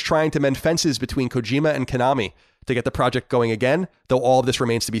Sony is trying to mend fences between Kojima and Konami to get the project going again, though all of this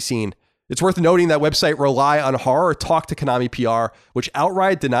remains to be seen. It's worth noting that website Rely on Horror talked to Konami PR, which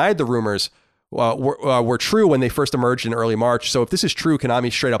outright denied the rumors were true when they first emerged in early March. So if this is true,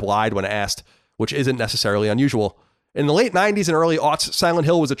 Konami straight up lied when asked, which isn't necessarily unusual. In the late 90s and early aughts, Silent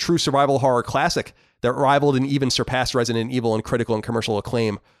Hill was a true survival horror classic that rivaled and even surpassed Resident Evil in critical and commercial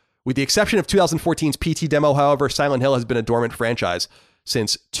acclaim. With the exception of 2014's PT demo, however, Silent Hill has been a dormant franchise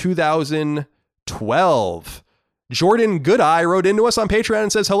since 2012. Jordan Goodeye wrote into us on Patreon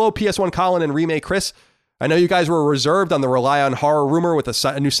and says, hello, PS1 Colin and Remake Chris. I know you guys were reserved on the Rely on Horror rumor with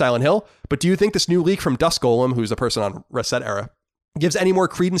a new Silent Hill, but do you think this new leak from Dust Golem, who's the person on Reset Era, gives any more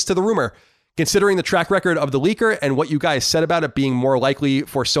credence to the rumor? Considering the track record of the leaker and what you guys said about it being more likely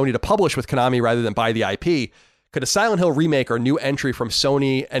for Sony to publish with Konami rather than buy the IP, could a Silent Hill remake or new entry from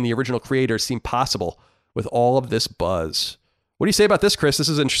Sony and the original creators seem possible with all of this buzz? What do you say about this, Chris? This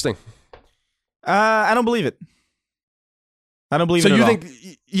is interesting. I don't believe it. I don't believe it at all.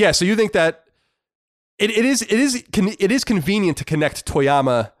 So you think that it is convenient to connect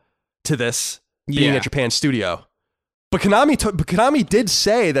Toyama to this being a Japan studio, but Konami did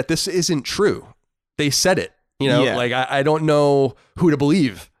say that this isn't true. They said it. Like I don't know who to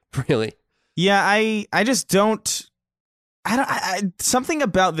believe, really. Yeah, I just don't. Something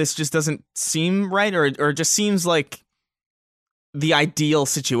about this just doesn't seem right, or it just seems like the ideal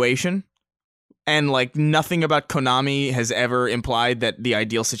situation. And like nothing about Konami has ever implied that the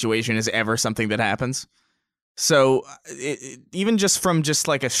ideal situation is ever something that happens. So even just from just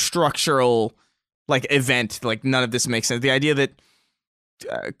like a structural like event, like none of this makes sense. The idea that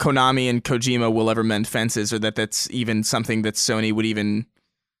Konami and Kojima will ever mend fences, or that that's even something that Sony would even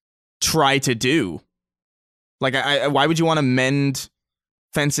try to do. Like, why would you want to mend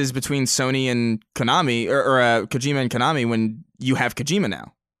fences between Sony and Konami or Kojima and Konami when you have Kojima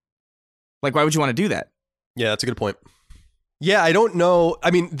now? Like, why would you want to do that? Yeah, that's a good point. Yeah, I don't know.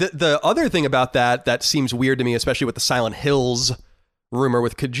 I mean, the other thing about that seems weird to me, especially with the Silent Hills rumor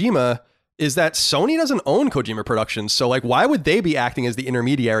with Kojima, is that Sony doesn't own Kojima Productions. So, like, why would they be acting as the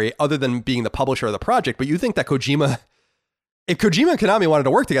intermediary other than being the publisher of the project? But you think that if Kojima and Konami wanted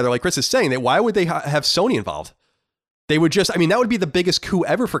to work together, like Chris is saying, that why would they have Sony involved? They would just, I mean, that would be the biggest coup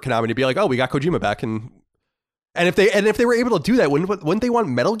ever for Konami to be like, oh, we got Kojima back. And if they were able to do that, wouldn't they want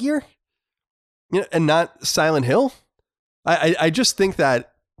Metal Gear? And not Silent Hill? I just think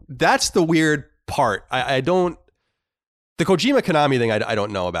that that's the weird part. The Kojima Konami thing I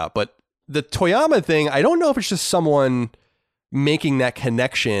don't know about, but the Toyama thing, I don't know if it's just someone making that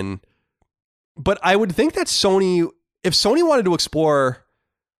connection, but I would think that if Sony wanted to explore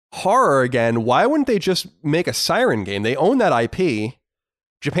horror again, why wouldn't they just make a Siren game? They own that IP.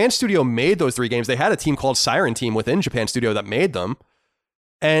 Japan Studio made those 3 games. They had a team called Siren Team within Japan Studio that made them.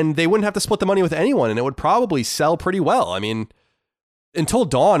 And they wouldn't have to split the money with anyone, and it would probably sell pretty well. I mean, Until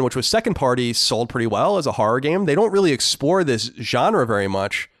Dawn, which was second party, sold pretty well as a horror game. They don't really explore this genre very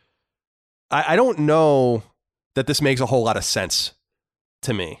much. I don't know that this makes a whole lot of sense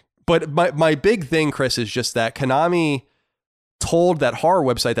to me. But my big thing, Chris, is just that Konami told that horror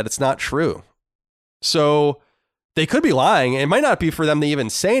website that it's not true. So they could be lying. It might not be for them to even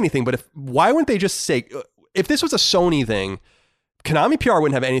say anything, but why wouldn't they just say, if this was a Sony thing, Konami PR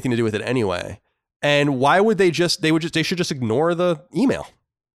wouldn't have anything to do with it anyway. And why would they should just ignore the email.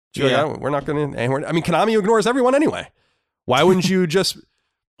 Yeah. Like, we're not going to, I mean, Konami ignores everyone anyway. Why wouldn't you just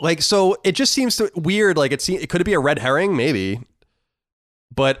so it just seems weird. Like it could be a red herring, maybe,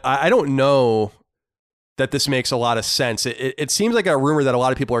 but I don't know that this makes a lot of sense. It seems like a rumor that a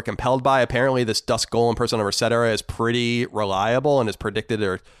lot of people are compelled by. Apparently this Dusk Golem Persona Resetera is pretty reliable and has predicted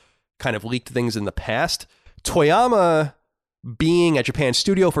or kind of leaked things in the past. Toyama being at Japan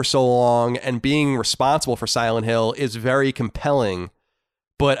Studio for so long and being responsible for Silent Hill is very compelling.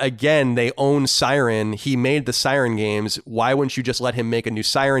 But again, they own Siren. He made the Siren games. Why wouldn't you just let him make a new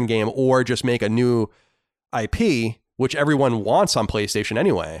Siren game or just make a new IP, which everyone wants on PlayStation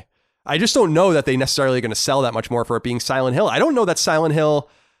anyway? I just don't know that they necessarily are going to sell that much more for it being Silent Hill. I don't know that Silent Hill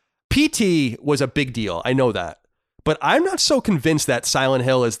PT was a big deal. I know that. But I'm not so convinced that Silent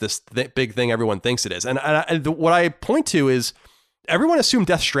Hill is this big thing everyone thinks it is. And what I point to is everyone assumed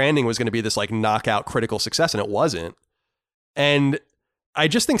Death Stranding was going to be this like knockout critical success, and it wasn't. And I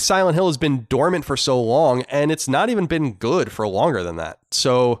just think Silent Hill has been dormant for so long, and it's not even been good for longer than that.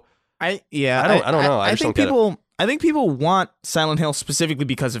 So I don't know. I think people want Silent Hill specifically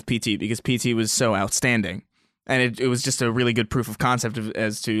because of PT, because PT was so outstanding. And it was just a really good proof of concept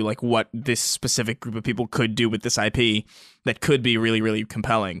as to like what this specific group of people could do with this IP that could be really, really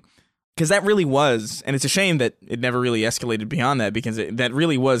compelling. Because that really was, and it's a shame that it never really escalated beyond that, because that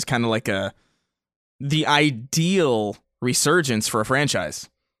really was kind of like the ideal resurgence for a franchise.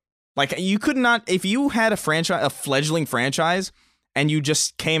 Like you could not, if you had a fledgling franchise, and you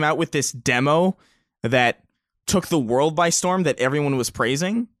just came out with this demo that took the world by storm that everyone was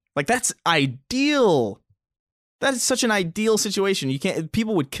praising, like that's ideal. That is such an ideal situation.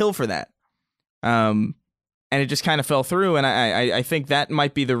 People would kill for that. And it just kind of fell through. And I think that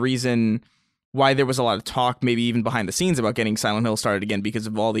might be the reason why there was a lot of talk, maybe even behind the scenes, about getting Silent Hill started again, because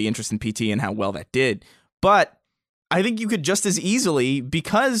of all the interest in PT and how well that did. But I think you could just as easily,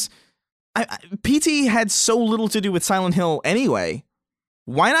 because PT had so little to do with Silent Hill anyway,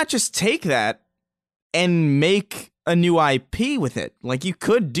 why not just take that and make a new IP with it? Like, you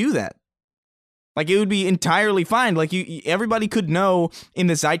could do that. Like, it would be entirely fine. Like, everybody could know in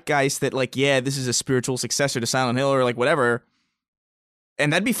the zeitgeist that, like, yeah, this is a spiritual successor to Silent Hill or, like, whatever.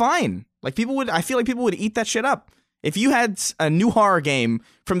 And that'd be fine. Like, I feel like people would eat that shit up. If you had a new horror game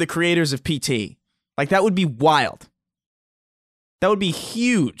from the creators of PT, like, that would be wild. That would be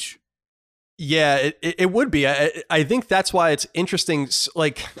huge. Yeah, it would be. I think that's why it's interesting.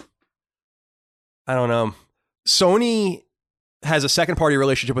 Like, I don't know. Sony has a second party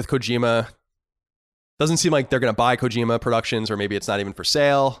relationship with Kojima. Doesn't seem like they're going to buy Kojima Productions, or maybe it's not even for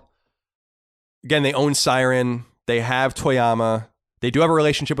sale. Again, they own Siren. They have Toyama. They do have a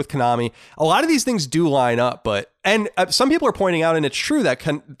relationship with Konami. A lot of these things do line up, and some people are pointing out, and it's true, that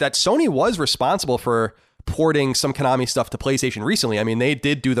Sony was responsible for porting some Konami stuff to PlayStation recently. I mean, they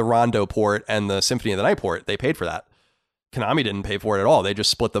did do the Rondo port and the Symphony of the Night port. They paid for that. Konami didn't pay for it at all. They just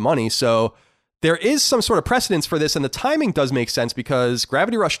split the money. So there is some sort of precedence for this, and the timing does make sense because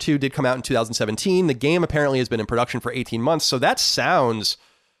Gravity Rush 2 did come out in 2017. The game apparently has been in production for 18 months, so that sounds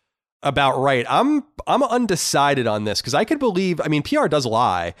about right. I'm undecided on this because I could believe, I mean, PR does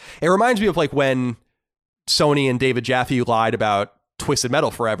lie. It reminds me of like when Sony and David Jaffe lied about Twisted Metal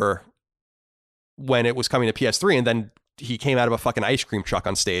Forever when it was coming to PS3, and then he came out of a fucking ice cream truck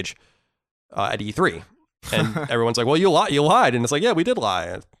on stage at E3. And everyone's like, well, you lied. And it's like, yeah, we did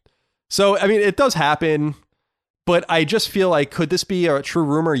lie. So, I mean, it does happen, but I just feel like, could this be a true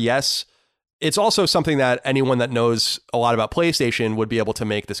rumor? Yes. It's also something that anyone that knows a lot about PlayStation would be able to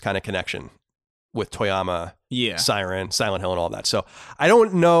make this kind of connection with Toyama, Siren, Silent Hill, and all that. So I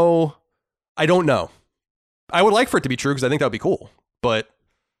don't know. I would like for it to be true because I think that would be cool, but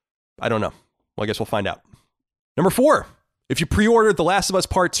I don't know. Well, I guess we'll find out. Number 4, if you pre-ordered The Last of Us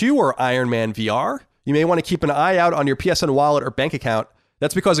Part 2 or Iron Man VR, you may want to keep an eye out on your PSN wallet or bank account.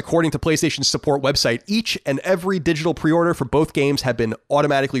 That's because according to PlayStation's support website, each and every digital pre-order for both games have been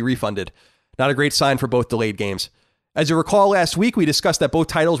automatically refunded. Not a great sign for both delayed games. As you recall, last week we discussed that both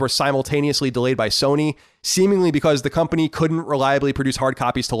titles were simultaneously delayed by Sony, seemingly because the company couldn't reliably produce hard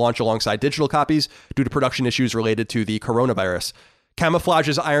copies to launch alongside digital copies due to production issues related to the coronavirus.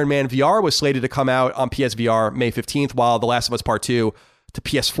 Camouflage's Iron Man VR was slated to come out on PSVR May 15th, while The Last of Us Part 2 to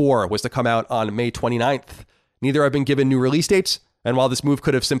PS4 was to come out on May 29th. Neither have been given new release dates, and while this move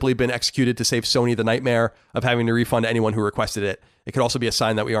could have simply been executed to save Sony the nightmare of having to refund anyone who requested it, it could also be a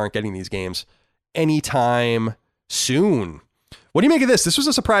sign that we aren't getting these games anytime soon. What do you make of this? This was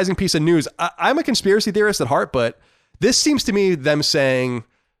a surprising piece of news. I'm a conspiracy theorist at heart, but this seems to me them saying,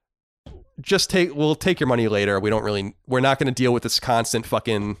 we'll take your money later. We're not going to deal with this constant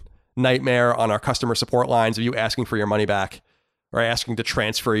fucking nightmare on our customer support lines of you asking for your money back or asking to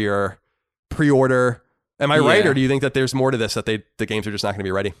transfer your pre-order. Am I right? Or do you think that there's more to this, that the games are just not going to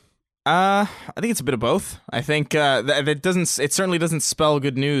be ready? I think it's a bit of both. I think it certainly doesn't spell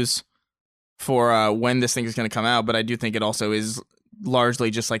good news for when this thing is going to come out, but I do think it also is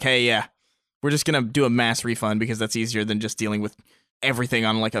largely just like, hey, yeah, we're just going to do a mass refund because that's easier than just dealing with everything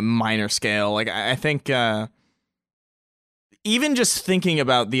on like a minor scale. Like I think even just thinking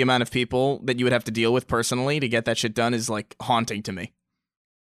about the amount of people that you would have to deal with personally to get that shit done is like haunting to me.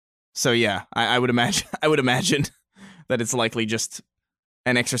 So yeah, I would imagine that it's likely just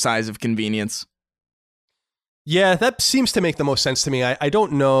an exercise of convenience. Yeah, that seems to make the most sense to me. I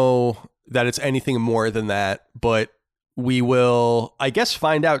don't know that it's anything more than that, but we will, I guess,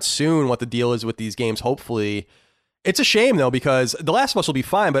 find out soon what the deal is with these games, hopefully. It's a shame, though, because The Last of Us will be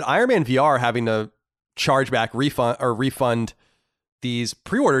fine, but Iron Man VR having to charge back refund these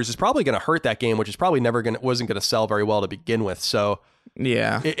pre-orders is probably going to hurt that game, which is probably wasn't going to sell very well to begin with. So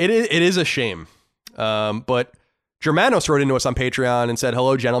yeah, it is a shame. But Germanos wrote into us on Patreon and said,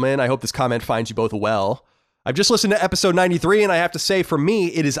 "Hello, gentlemen. I hope this comment finds you both well. I've just listened to episode 93, and I have to say, for me,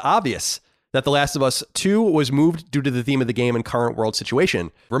 it is obvious that The Last of Us 2 was moved due to the theme of the game and current world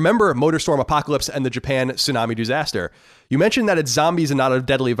situation. Remember MotorStorm Apocalypse and the Japan tsunami disaster. You mentioned that it's zombies and not a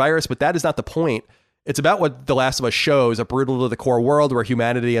deadly virus, but that is not the point. It's about what The Last of Us shows, a brutal to the core world where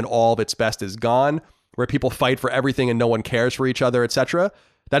humanity and all of its best is gone, where people fight for everything and no one cares for each other, etc.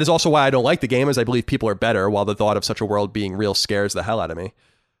 That is also why I don't like the game, as I believe people are better, while the thought of such a world being real scares the hell out of me."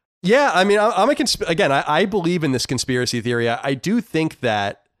 Yeah, I mean, I believe in this conspiracy theory. I do think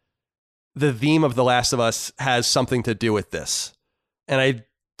that the theme of The Last of Us has something to do with this. And I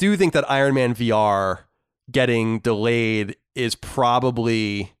do think that Iron Man VR getting delayed is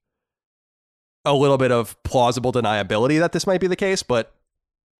probably a little bit of plausible deniability that this might be the case, but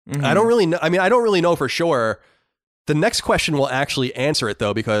I don't really know. I mean, I don't really know for sure. The next question will actually answer it,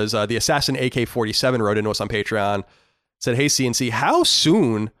 though, because the Assassin AK-47 wrote into us on Patreon, said, "Hey, CNC, how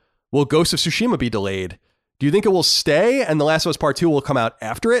soon will Ghost of Tsushima be delayed? Do you think it will stay and The Last of Us Part 2 will come out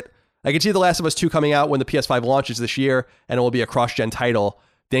after it? I can see The Last of Us 2 coming out when the PS5 launches this year, and it will be a cross-gen title.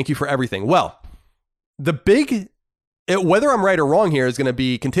 Thank you for everything." Well, whether I'm right or wrong here is going to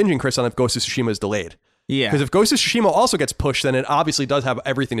be contingent, Chris, on if Ghost of Tsushima is delayed. Yeah. Because if Ghost of Tsushima also gets pushed, then it obviously does have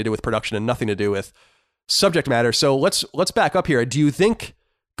everything to do with production and nothing to do with subject matter. So let's back up here. Do you think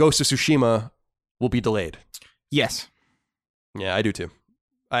Ghost of Tsushima will be delayed? Yes. Yeah, I do too.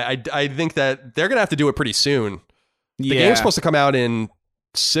 I think that they're going to have to do it pretty soon. The game's supposed to come out in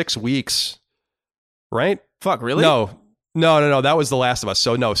 6 weeks, right? Fuck, really? No. That was The Last of Us.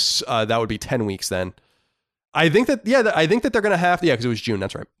 So no, that would be 10 weeks then. I think that they're going to have to, because it was June.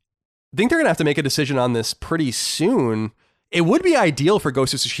 That's right. I think they're going to have to make a decision on this pretty soon. It would be ideal for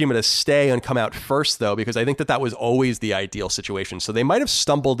Ghost of Tsushima to stay and come out first, though, because I think that was always the ideal situation. So they might have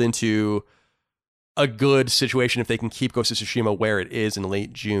stumbled into a good situation if they can keep Ghost of Tsushima where it is in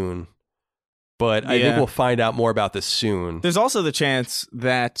late June. But I think we'll find out more about this soon. There's also the chance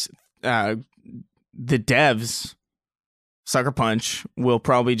that the devs, Sucker Punch, will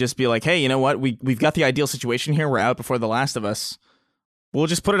probably just be like, hey, you know what? We've got the ideal situation here. We're out before The Last of Us. We'll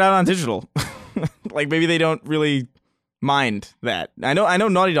just put it out on digital. Like, maybe they don't really mind that. I know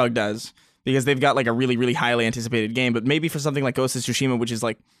Naughty Dog does, because they've got like a really, really highly anticipated game, but maybe for something like Ghost of Tsushima, which is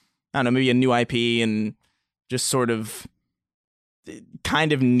like, I don't know, maybe a new IP and just sort of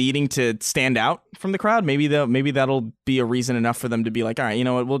kind of needing to stand out from the crowd, maybe that'll be a reason enough for them to be like, all right, you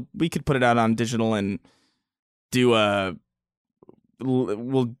know what, we could put it out on digital and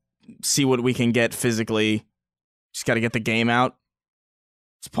we'll see what we can get physically. Just got to get the game out.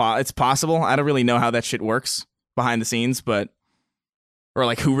 It's possible. I don't really know how that shit works behind the scenes, or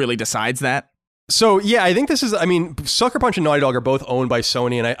like who really decides that. So, yeah, I think this is, I mean, Sucker Punch and Naughty Dog are both owned by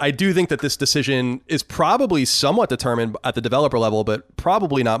Sony, and I do think that this decision is probably somewhat determined at the developer level, but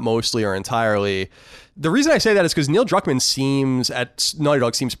probably not mostly or entirely. The reason I say that is because Neil Druckmann at Naughty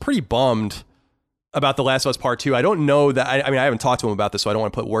Dog seems pretty bummed about The Last of Us Part 2. I don't know that, I mean, I haven't talked to him about this, so I don't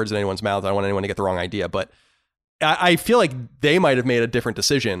want to put words in anyone's mouth. I don't want anyone to get the wrong idea, but I feel like they might have made a different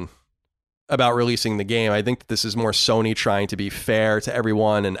decision about releasing the game. I think that this is more Sony trying to be fair to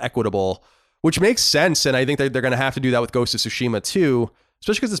everyone and equitable, which makes sense. And I think that they're going to have to do that with Ghost of Tsushima too,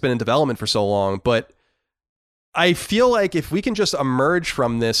 especially because it's been in development for so long. But I feel like if we can just emerge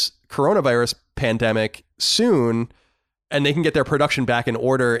from this coronavirus pandemic soon, and they can get their production back in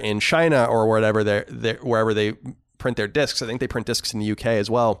order in China or wherever wherever they print their discs, I think they print discs in the UK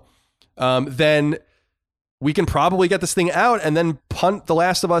as well, then we can probably get this thing out and then punt The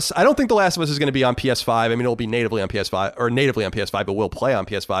Last of Us. I don't think The Last of Us is going to be on PS5. I mean, it'll be natively on PS5, but we'll play on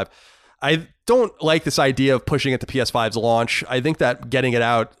PS5. I don't like this idea of pushing it to PS5's launch. I think that getting it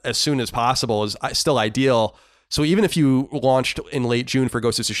out as soon as possible is still ideal. So even if you launched in late June for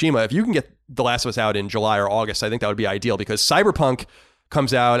Ghost of Tsushima, if you can get The Last of Us out in July or August, I think that would be ideal, because Cyberpunk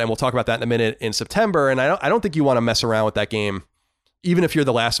comes out, and we'll talk about that in a minute, in September. And I don't think you want to mess around with that game, even if you're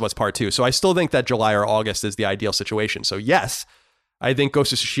The Last of Us Part 2. So I still think that July or August is the ideal situation. So yes, I think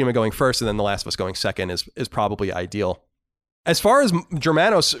Ghost of Tsushima going first and then The Last of Us going second is probably ideal. As far as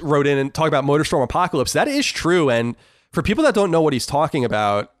Germanos wrote in and talked about MotorStorm Apocalypse, that is true. And for people that don't know what he's talking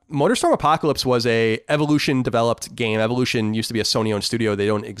about, MotorStorm Apocalypse was a Evolution developed game. Evolution used to be a Sony-owned studio. They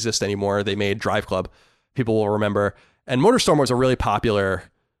don't exist anymore. They made Drive Club, people will remember. And MotorStorm was a really popular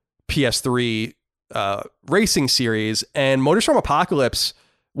PS3 racing series. And MotorStorm Apocalypse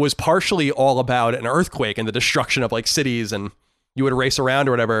was partially all about an earthquake and the destruction of like cities, and you would race around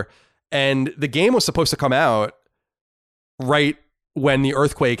or whatever. And the game was supposed to come out right when the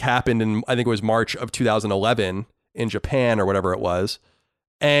earthquake happened in, I think it was March of 2011 in Japan or whatever it was.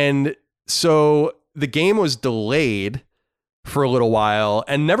 And so the game was delayed for a little while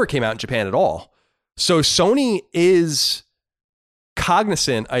and never came out in Japan at all. So Sony is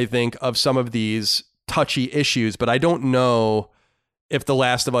cognizant, I think, of some of these touchy issues, but I don't know if The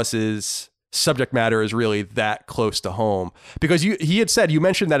Last of Us's subject matter is really that close to home, because he had said, you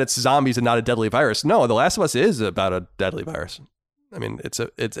mentioned that it's zombies and not a deadly virus. No, The Last of Us is about a deadly virus. I mean,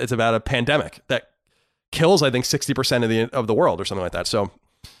 it's about a pandemic that kills, I think, 60% of the world or something like that. So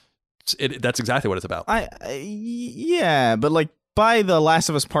that's exactly what it's about. Yeah, but like by The Last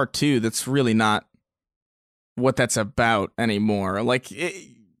of Us Part 2, that's really not what that's about anymore. Like,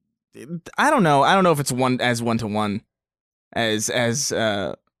 I don't know. I don't know if it's one-to-one as as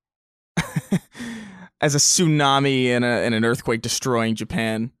a tsunami and an earthquake destroying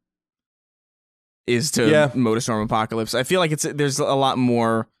Japan is to MotorStorm Apocalypse. I feel like there's a lot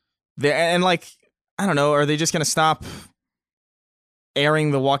more there, and like, I don't know, are they just gonna stop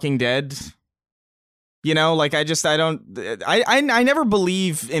airing The Walking Dead? You know, like I never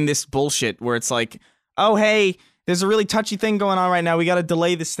believe in this bullshit where it's like, oh hey, there's a really touchy thing going on right now, we got to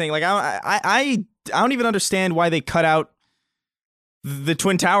delay this thing. Like I don't even understand why they cut out the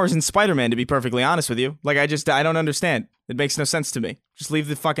Twin Towers in Spider-Man, to be perfectly honest with you. Like, I don't understand. It makes no sense to me. Just leave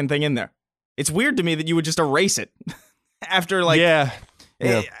the fucking thing in there. It's weird to me that you would just erase it after, like... Yeah.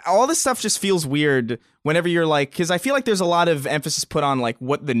 All this stuff just feels weird whenever you're like... Because I feel like there's a lot of emphasis put on, like,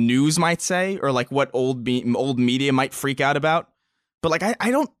 what the news might say, or, like, what old media might freak out about. But, like, I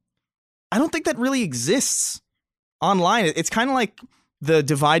don't think that really exists online. It's kind of like the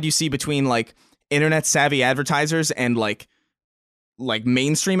divide you see between, like, internet-savvy advertisers and, like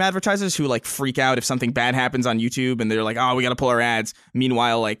mainstream advertisers who like freak out if something bad happens on YouTube and they're like, oh, we got to pull our ads.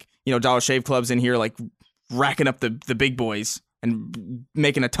 Meanwhile, like, you know, Dollar Shave Club's in here like racking up the big boys and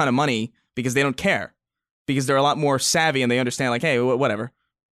making a ton of money because they don't care, because they're a lot more savvy and they understand like, hey, whatever,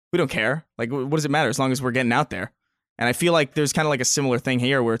 we don't care. Like, what does it matter as long as we're getting out there? And I feel like there's kind of like a similar thing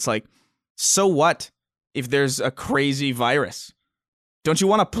here where it's like, so what if there's a crazy virus? Don't you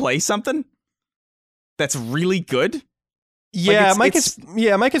want to play something that's really good? Yeah, like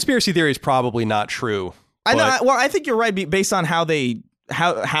my conspiracy theory is probably not true. I know. Well, I think you're right based on how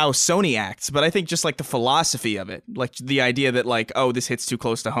Sony acts, but I think just like the philosophy of it, like the idea that like, oh, this hits too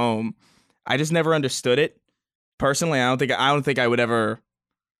close to home. I just never understood it personally. I don't think I would ever.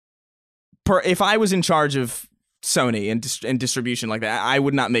 If I was in charge of Sony and distribution like that, I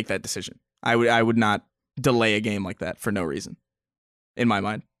would not make that decision. I would not delay a game like that for no reason, in my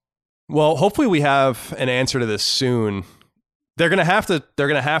mind. Well, hopefully we have an answer to this soon. They're going to have to,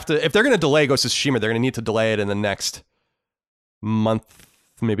 if they're going to delay Ghost of Tsushima, they're going to need to delay it in the next month,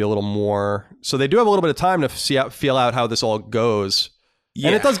 maybe a little more. So they do have a little bit of time to feel out how this all goes.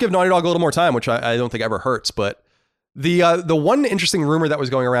 And it does give Naughty Dog a little more time, which I don't think ever hurts. But the one interesting rumor that was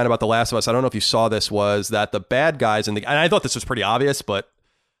going around about The Last of Us, I don't know if you saw this, was that the bad guys and I thought this was pretty obvious, but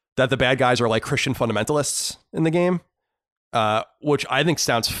that the bad guys are like Christian fundamentalists in the game, which I think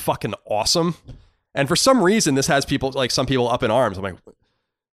sounds fucking awesome. And for some reason, this has people, like some people, up in arms. I'm like,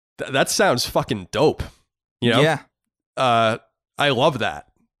 that sounds fucking dope. You know? Yeah. I love that.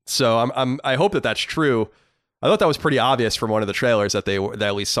 So I hope that that's true. I thought that was pretty obvious from one of the trailers that that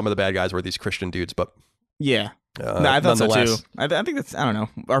at least some of the bad guys were these Christian dudes. But yeah, no, I thought so too. I think that's, I don't know.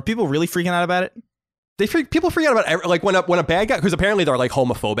 Are people really freaking out about it? People freak out about like when a bad guy, because apparently they're like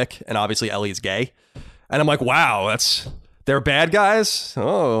homophobic and obviously Ellie's gay, and I'm like, wow, they're bad guys.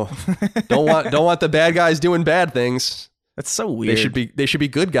 Oh, don't want the bad guys doing bad things. That's so weird. They should be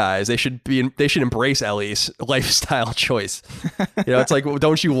good guys. They should embrace Ellie's lifestyle choice. You know, it's like,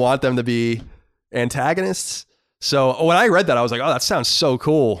 don't you want them to be antagonists? So when I read that, I was like, oh, that sounds so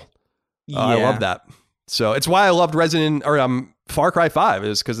cool. Yeah. I love that. So it's why I loved Far Cry 5,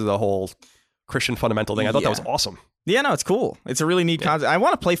 is because of the whole Christian fundamental thing. I thought that was awesome. Yeah, no, it's cool. It's a really neat concept. I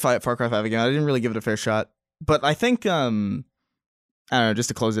want to play Far Cry 5 again. I didn't really give it a fair shot. But I think, I don't know, just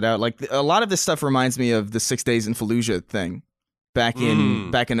to close it out, like a lot of this stuff reminds me of the 6 Days in Fallujah thing back in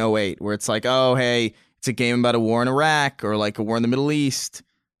 2008, where it's like, oh, hey, it's a game about a war in Iraq or like a war in the Middle East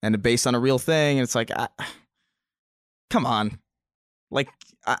and based on a real thing. And it's like, come on. Like,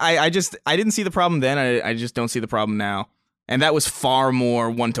 I didn't see the problem then. I just don't see the problem now. And that was far more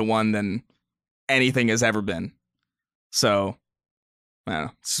one-to-one than anything has ever been. So, I don't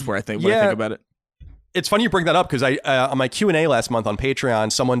know. This is where I think about it. It's funny you bring that up, because I on my Q&A last month on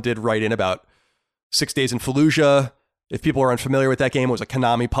Patreon, someone did write in about 6 Days in Fallujah. If people are unfamiliar with that game, it was a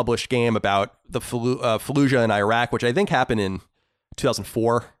Konami published game about the Fallujah in Iraq, which I think happened in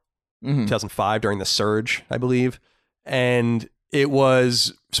 2004, 2005 during the surge, I believe. And it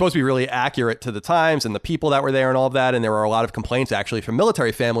was supposed to be really accurate to the times and the people that were there and all of that. And there were a lot of complaints actually from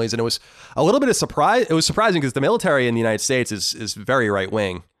military families. And it was a little bit of surprise. It was surprising because the military in the United States is very right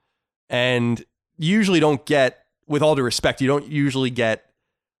wing, and usually don't get, with all due respect, you don't usually get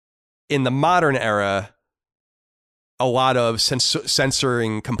in the modern era a lot of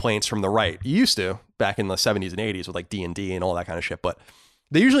censoring complaints from the right. You used to back in the 70s and 80s with like D&D and all that kind of shit, but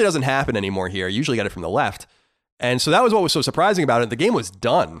that usually doesn't happen anymore here. You usually get it from the left. And so that was what was so surprising about it. The game was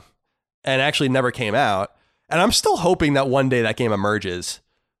done and actually never came out. And I'm still hoping that one day that game emerges,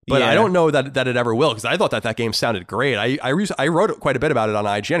 but I don't know that it ever will, because I thought that game sounded great. I wrote quite a bit about it on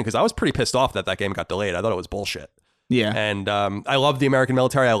IGN because I was pretty pissed off that game got delayed. I thought it was bullshit. Yeah. And I love the American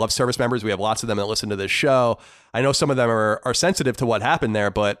military. I love service members. We have lots of them that listen to this show. I know some of them are sensitive to what happened there,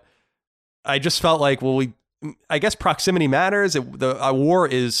 but I just felt like, well, I guess proximity matters. The war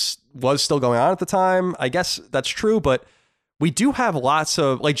was still going on at the time. I guess that's true, but we do have lots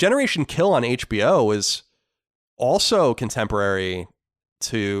of, like, Generation Kill on HBO is also contemporary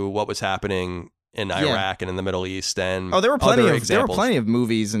to what was happening in Iraq and in the Middle East. And there were plenty of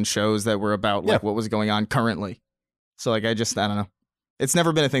movies and shows that were about like what was going on currently. So like, I don't know. It's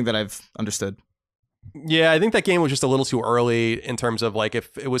never been a thing that I've understood. Yeah, I think that game was just a little too early in terms of like,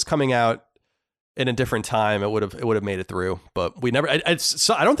 if it was coming out in a different time, it would have made it through. But we never. I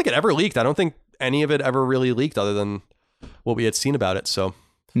don't think it ever leaked. I don't think any of it ever really leaked, other than what we had seen about it. So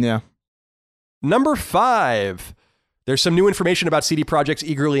yeah. Number 5. There's some new information about CD Projekt's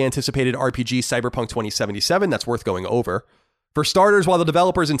eagerly anticipated RPG Cyberpunk 2077 that's worth going over. For starters, while the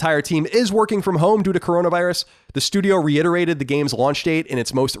developer's entire team is working from home due to coronavirus, the studio reiterated the game's launch date in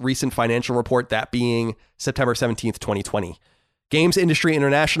its most recent financial report, that being September 17th, 2020. Games Industry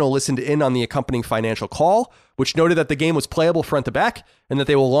International listened in on the accompanying financial call, which noted that the game was playable front to back and that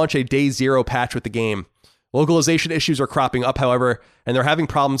they will launch a day 0 patch with the game. Localization issues are cropping up, however, and they're having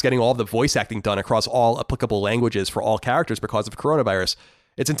problems getting all of the voice acting done across all applicable languages for all characters because of coronavirus.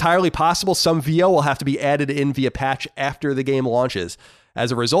 It's entirely possible some VO will have to be added in via patch after the game launches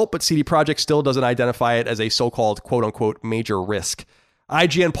as a result, but CD Projekt still doesn't identify it as a so-called quote-unquote major risk.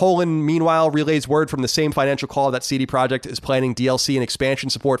 IGN Poland, meanwhile, relays word from the same financial call that CD Projekt is planning DLC and expansion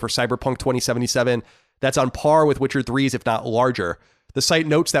support for Cyberpunk 2077 that's on par with Witcher 3's, if not larger. The site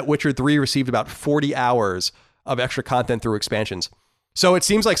notes that Witcher 3 received about 40 hours of extra content through expansions. So it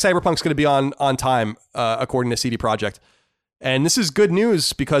seems like Cyberpunk's going to be on time, according to CD Projekt. And this is good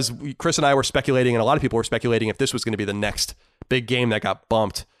news because Chris and I were speculating, and a lot of people were speculating, if this was going to be the next big game that got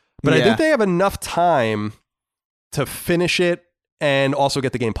bumped. But I think they have enough time to finish it and also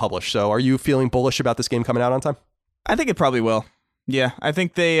get the game published. So are you feeling bullish about this game coming out on time? I think it probably will. Yeah, I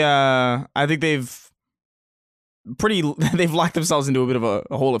think they've locked themselves into a bit of a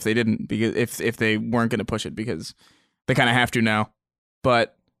hole if they didn't, because if they weren't going to push it, because they kind of have to now.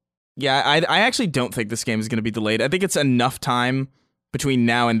 But yeah, I actually don't think this game is going to be delayed. I think it's enough time between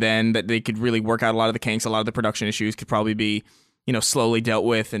now and then that they could really work out a lot of the kinks. A lot of the production issues could probably be, slowly dealt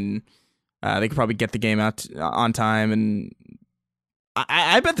with, and they could probably get the game out on time. And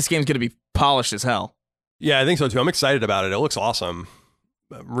I bet this game's going to be polished as hell. Yeah, I think so too. I'm excited about it. It looks awesome.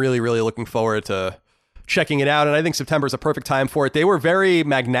 I'm really, really looking forward to checking it out. And I think September is a perfect time for it. They were very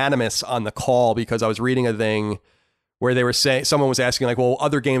magnanimous on the call because I was reading a thing where they were saying, someone was asking like, well,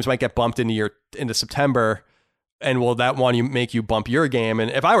 other games might get bumped into September, and will that one make you bump your game?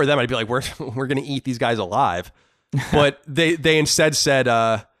 And if I were them, I'd be like, we're going to eat these guys alive. But they instead said,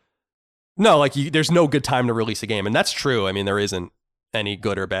 no, like there's no good time to release a game. And that's true. I mean, there isn't any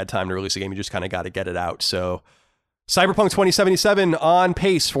good or bad time to release a game. You just kind of got to get it out. So Cyberpunk 2077 on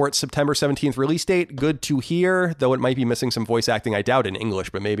pace for its September 17th release date. Good to hear, though it might be missing some voice acting, I doubt in English,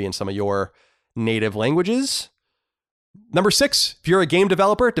 but maybe in some of your native languages. Number 6, if you're a game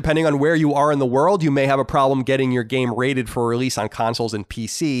developer, depending on where you are in the world, you may have a problem getting your game rated for release on consoles and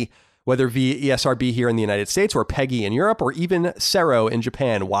PC, whether via ESRB here in the United States or PEGI in Europe or even Sero in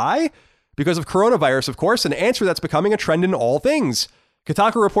Japan. Why? Because of coronavirus, of course, an answer that's becoming a trend in all things.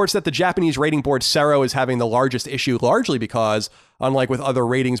 Kotaku reports that the Japanese rating board Sero is having the largest issue, largely because, unlike with other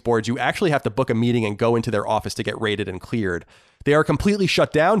ratings boards, you actually have to book a meeting and go into their office to get rated and cleared. They are completely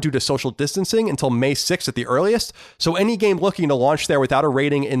shut down due to social distancing until May 6th at the earliest, so any game looking to launch there without a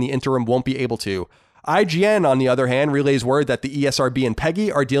rating in the interim won't be able to. IGN, on the other hand, relays word that the ESRB and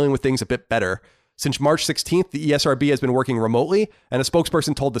PEGI are dealing with things a bit better. Since March 16th, the ESRB has been working remotely, and a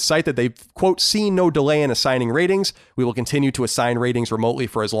spokesperson told the site that they've, quote, seen no delay in assigning ratings. We will continue to assign ratings remotely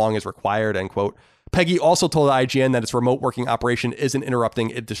for as long as required, end quote. PEGI also told IGN that its remote working operation isn't interrupting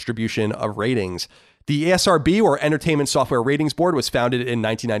its distribution of ratings. The ESRB, or Entertainment Software Ratings Board, was founded in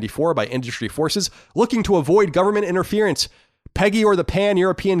 1994 by industry forces looking to avoid government interference. PEGI, or the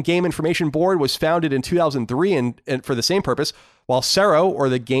Pan-European Game Information Board, was founded in 2003 and for the same purpose, while Sero, or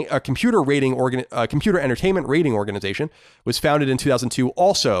the Computer Entertainment Rating Organization, was founded in 2002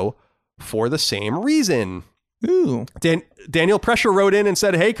 also for the same reason. Ooh. Daniel Pressure wrote in and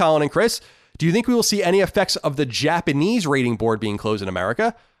said, hey, Colin and Chris, do you think we will see any effects of the Japanese rating board being closed in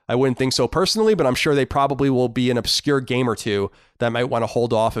America? I wouldn't think so personally, but I'm sure they probably will be an obscure game or two that might want to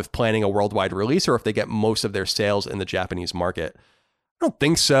hold off if planning a worldwide release or if they get most of their sales in the Japanese market. I don't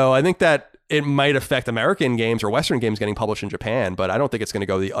think so. I think that it might affect American games or Western games getting published in Japan, but I don't think it's going to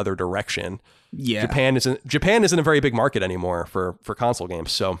go the other direction. Yeah. Japan isn't a very big market anymore for console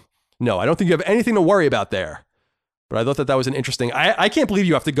games. So no, I don't think you have anything to worry about there. But I thought that was an interesting... I can't believe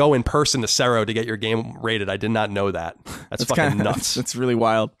you have to go in person to Sero to get your game rated. I did not know that. That's fucking nuts. That's really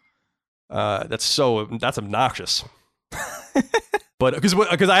wild. That's obnoxious. But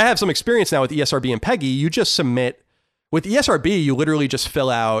because I have some experience now with ESRB and PEGI, you just submit... With ESRB, you literally just fill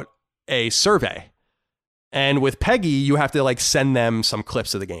out a survey. And with PEGI, you have to like send them some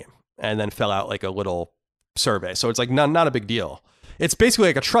clips of the game and then fill out like a little survey. So it's like not a big deal. It's basically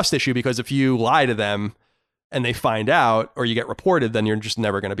like a trust issue because if you lie to them and they find out or you get reported, then you're just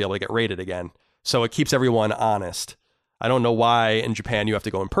never going to be able to get rated again. So it keeps everyone honest. I don't know why in Japan you have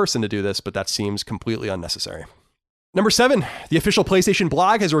to go in person to do this, but that seems completely unnecessary. Number 7, the official PlayStation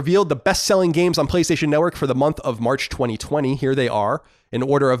blog has revealed the best-selling games on PlayStation Network for the month of March 2020. Here they are, in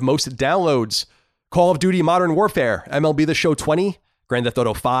order of most downloads. Call of Duty Modern Warfare, MLB The Show 20, Grand Theft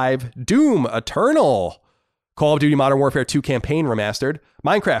Auto 5, Doom Eternal, Call of Duty Modern Warfare 2 Campaign Remastered,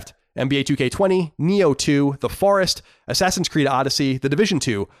 Minecraft, NBA 2K20, Neo 2, The Forest, Assassin's Creed Odyssey, The Division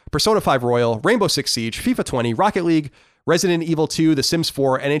 2, Persona 5 Royal, Rainbow Six Siege, FIFA 20, Rocket League, Resident Evil 2, The Sims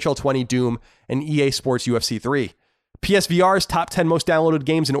 4, NHL 20, Doom, and EA Sports UFC 3. PSVR's top 10 most downloaded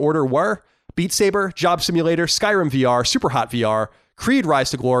games in order were Beat Saber, Job Simulator, Skyrim VR, Superhot VR, Creed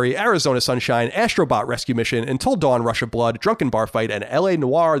Rise to Glory, Arizona Sunshine, Astrobot Rescue Mission, Until Dawn Rush of Blood, Drunken Bar Fight, and LA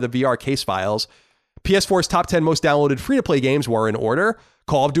Noire The VR Case Files. PS4's top 10 most downloaded free-to-play games were in order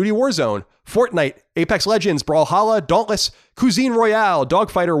Call of Duty Warzone, Fortnite, Apex Legends, Brawlhalla, Dauntless, Cuisine Royale,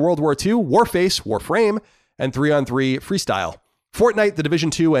 Dogfighter World War II, Warface, Warframe, and 3-on-3 Freestyle. Fortnite, The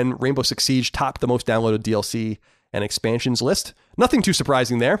Division 2, and Rainbow Six Siege topped the most downloaded DLC and expansions list. Nothing too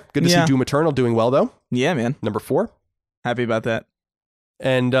surprising there. Good to see Doom Eternal doing well, though. Yeah, man. Number 4. Happy about that.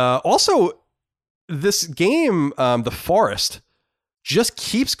 And also, this game, The Forest, just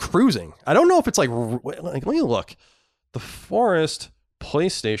keeps cruising. I don't know if it's like let me look. The Forest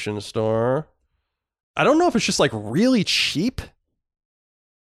PlayStation Store. I don't know if it's just like really cheap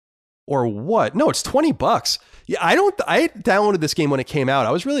or what. No, it's $20. Yeah, I downloaded this game when it came out.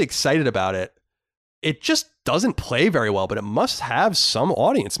 I was really excited about it. It just doesn't play very well, but it must have some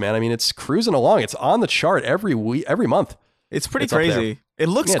audience, man. I mean, it's cruising along. It's on the chart every week, every month. It's pretty It's up there. crazy. It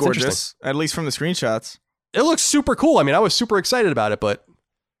looks Yeah, it's gorgeous, at least from the screenshots. It looks super cool. I mean, I was super excited about it, but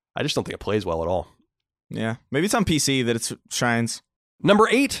I just don't think it plays well at all. Yeah, maybe it's on PC that it shines. Number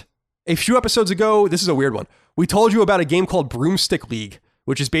 8, a few episodes ago, this is a weird one. We told you about a game called Broomstick League,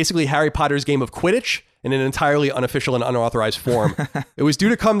 which is basically Harry Potter's game of Quidditch in an entirely unofficial and unauthorized form. It was due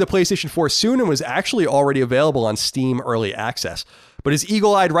to come to PlayStation 4 soon and was actually already available on Steam Early Access. But as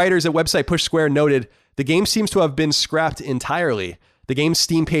eagle-eyed writers at website Push Square noted, the game seems to have been scrapped entirely. The game's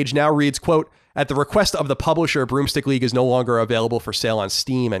Steam page now reads, quote, "At the request of the publisher, Broomstick League is no longer available for sale on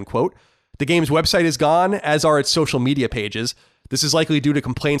Steam," end quote. The game's website is gone, as are its social media pages. This is likely due to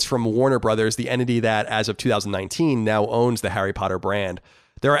complaints from Warner Brothers, the entity that, as of 2019, now owns the Harry Potter brand.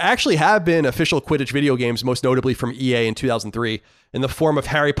 There actually have been official Quidditch video games, most notably from EA in 2003, in the form of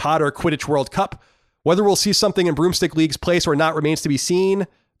Harry Potter Quidditch World Cup. Whether we'll see something in Broomstick League's place or not remains to be seen,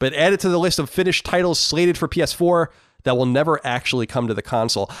 but added to the list of finished titles slated for PS4 that will never actually come to the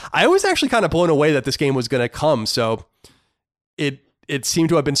console. I was actually kind of blown away that this game was going to come, so it seemed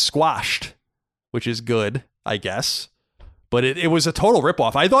to have been squashed, which is good, I guess. But it was a total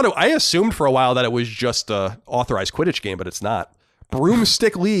ripoff. I assumed for a while that it was just a authorized Quidditch game, but it's not.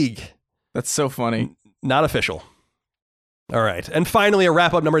 Broomstick League. That's so funny. Not official. All right. And finally, a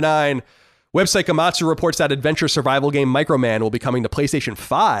wrap up number 9. Website Gamatsu reports that adventure survival game Microman will be coming to PlayStation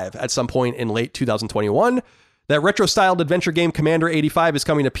 5 at some point in late 2021. That retro-styled adventure game Commander 85 is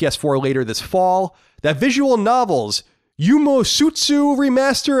coming to PS4 later this fall. That visual novels Yumusutsu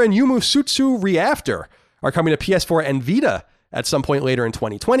Remaster and Yumusutsu Reafter are coming to PS4 and Vita at some point later in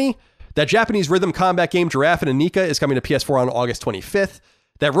 2020. That Japanese rhythm combat game Giraffe and Anika is coming to PS4 on August 25th.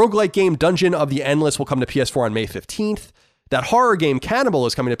 That roguelike game Dungeon of the Endless will come to PS4 on May 15th. That horror game Cannibal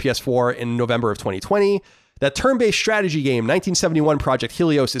is coming to PS4 in November of 2020. That turn-based strategy game 1971 Project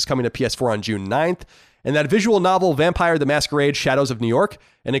Helios is coming to PS4 on June 9th. And that visual novel Vampire the Masquerade Shadows of New York,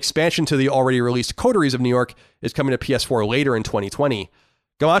 an expansion to the already released Coteries of New York, is coming to PS4 later in 2020.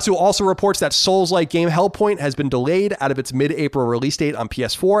 Gamatsu also reports that Souls-like game Hellpoint has been delayed out of its mid-April release date on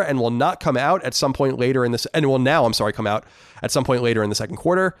PS4 and will not come out at some point later in this, and will now, come out at some point later in the second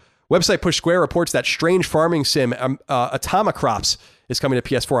quarter. Website Push Square reports that strange farming sim Atomicrops is coming to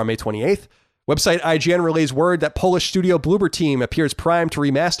PS4 on May 28th. Website IGN relays word that Polish studio Bloober Team appears primed to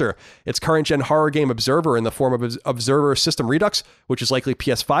remaster its current-gen horror game Observer in the form of Observer System Redux, which is likely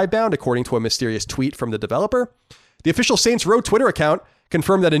PS5 bound, according to a mysterious tweet from the developer. The official Saints Row Twitter account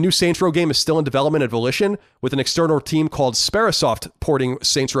confirmed that a new Saints Row game is still in development at Volition, with an external team called Sparasoft porting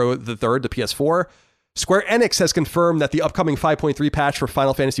Saints Row the Third to PS4. Square Enix has confirmed that the upcoming 5.3 patch for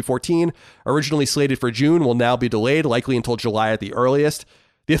Final Fantasy XIV, originally slated for June, will now be delayed, likely until July at the earliest.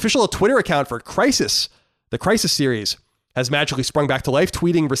 The official Twitter account for Crysis, the Crysis series, has magically sprung back to life,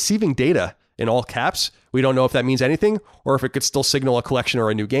 tweeting receiving data in all caps. We don't know if that means anything or if it could still signal a collection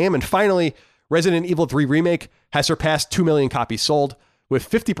or a new game. And finally, Resident Evil 3 Remake has surpassed 2 million copies sold, with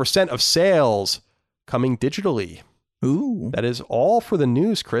 50% of sales coming digitally. Ooh. That is all for the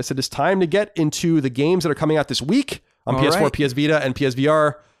news, Chris. It is time to get into the games that are coming out this week on All PS4, right. PS Vita, and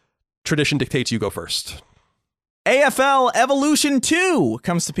PSVR. Tradition dictates you go first. AFL Evolution 2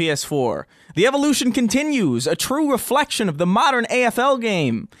 comes to PS4. The evolution continues, a true reflection of the modern AFL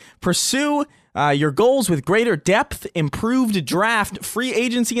game. Pursue your goals with greater depth, improved draft, free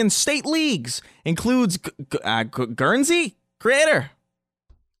agency, and state leagues. Includes Guernsey? Creator.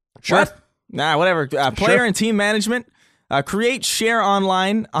 Sure. What? Nah, whatever. Player Sure. and team management. Create, share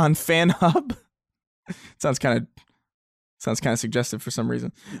online on FanHub. Sounds kind of suggestive for some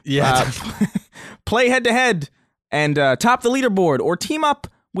reason. Yeah. Play head-to-head and top the leaderboard or team up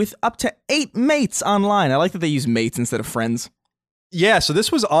with up to 8 mates online. I like that they use mates instead of friends. Yeah, so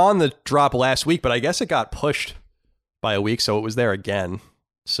this was on the drop last week, but I guess it got pushed by a week, so it was there again.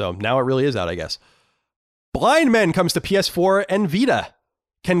 So now it really is out, I guess. Blind Men comes to PS4 and Vita.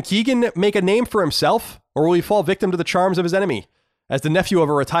 Can Keegan make a name for himself, or will he fall victim to the charms of his enemy? As the nephew of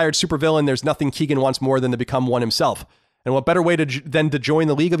a retired supervillain, there's nothing Keegan wants more than to become one himself. And what better way than to join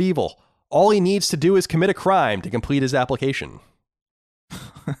the League of Evil? All he needs to do is commit a crime to complete his application.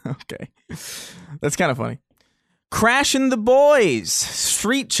 Okay. That's kind of funny. Crashin' the Boys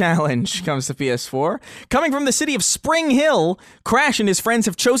Street Challenge comes to PS4. Coming from the city of Spring Hill, Crash and his friends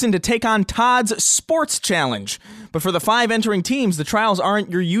have chosen to take on Todd's Sports Challenge. But for the 5 entering teams, the trials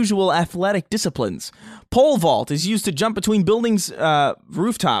aren't your usual athletic disciplines. Pole vault is used to jump between buildings'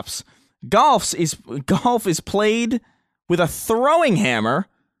 rooftops. Golf is played with a throwing hammer.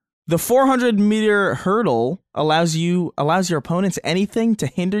 The 400-meter hurdle allows your opponents anything to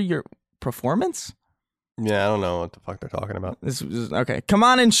hinder your performance? Yeah, I don't know what the fuck they're talking about. Okay. Come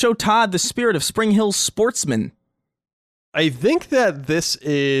on and show Todd the spirit of Spring Hill sportsman. I think that this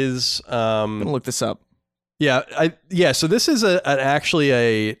is I'm gonna look this up. Yeah, so this is actually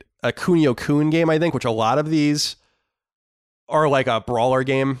a Kunio-kun game, I think, which a lot of these are like a brawler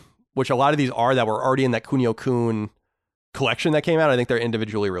game, which a lot of these are that were already in that Kunio-kun collection that came out. I think they're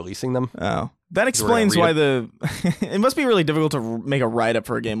individually releasing them. Oh, that explains why it must be really difficult to make a write-up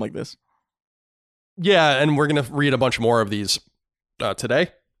for a game like this. Yeah, and we're going to read a bunch more of these today.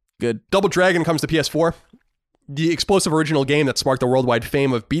 Good. Double Dragon comes to PS4. The explosive original game that sparked the worldwide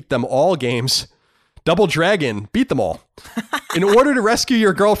fame of Beat Them All games. Double Dragon, beat them all. In order to rescue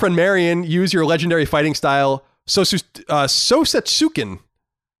your girlfriend Marion, use your legendary fighting style, Sosetsuken,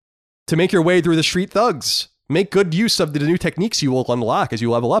 to make your way through the street thugs. Make good use of the new techniques you will unlock as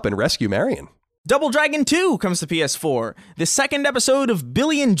you level up and rescue Marion. Double Dragon 2 comes to PS4. The second episode of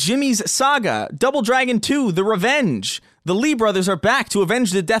Billy and Jimmy's saga, Double Dragon 2, The Revenge. The Lee brothers are back to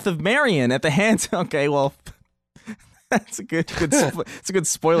avenge the death of Marion at the hands... Okay, well... That's a good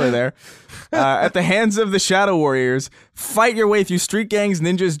spoiler there. At the hands of the Shadow Warriors, fight your way through street gangs,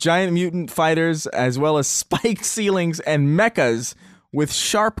 ninjas, giant mutant fighters, as well as spiked ceilings and mechas with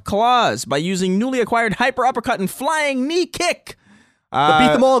sharp claws by using newly acquired hyper uppercut and flying knee kick. The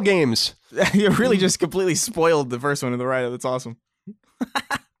Beat Them All games. You really just completely spoiled the first one in the write-up. That's awesome.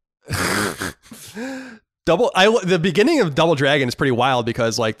 The beginning of Double Dragon is pretty wild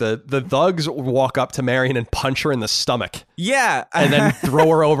because like the thugs walk up to Marion and punch her in the stomach. Yeah. And then throw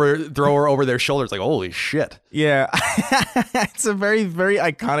her over their shoulders like, holy shit. Yeah. It's a very, very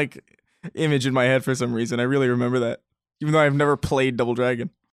iconic image in my head for some reason. I really remember that, even though I've never played Double Dragon.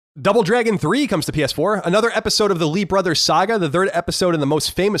 Double Dragon 3 comes to PS4. Another episode of the Lee Brothers saga, the third episode and the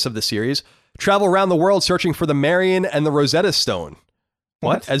most famous of the series. Travel around the world searching for the Marion and the Rosetta Stone.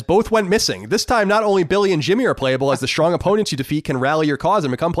 What? As both went missing. This time, not only Billy and Jimmy are playable, as the strong opponents you defeat can rally your cause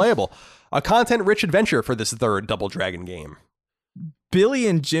and become playable. A content-rich adventure for this third Double Dragon game. Billy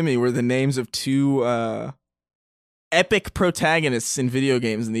and Jimmy were the names of two epic protagonists in video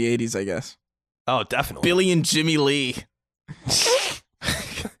games in the 80s, I guess. Oh, definitely. Billy and Jimmy Lee.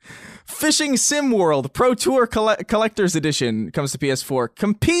 Fishing Sim World Pro Tour Collector's Edition comes to PS4.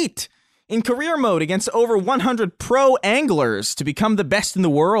 Compete in career mode against over 100 pro anglers to become the best in the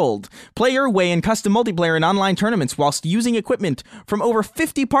world. Play your way in custom multiplayer and online tournaments whilst using equipment from over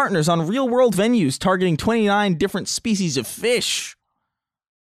 50 partners on real-world venues targeting 29 different species of fish.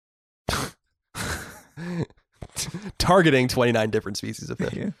 Targeting 29 different species of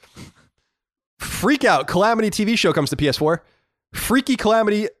fish. Yeah. Freak Out Calamity TV show comes to PS4. Freak Out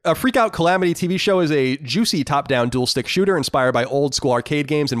Calamity TV show is a juicy top-down dual-stick shooter inspired by old-school arcade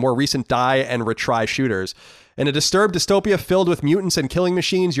games and more recent die and retry shooters. In a disturbed dystopia filled with mutants and killing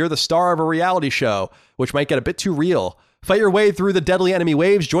machines, you're the star of a reality show, which might get a bit too real. Fight your way through the deadly enemy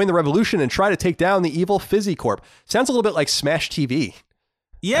waves, join the revolution, and try to take down the evil Fizzy Corp. Sounds a little bit like Smash TV.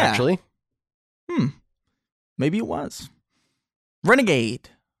 Yeah. Actually. Maybe it was. Renegade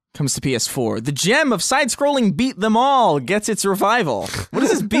comes to PS4. The gem of side-scrolling Beat Them All gets its revival. What is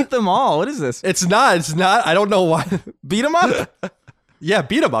this Beat Them All? What is this? It's not. I don't know why. Beat 'em up? Yeah,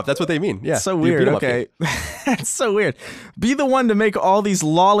 beat 'em up. That's what they mean. Yeah. It's so weird. Okay. That's so weird. Be the one to make all these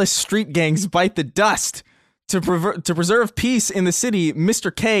lawless street gangs bite the dust. To preserve peace in the city,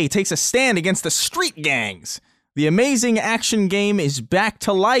 Mr. K takes a stand against the street gangs. The amazing action game is back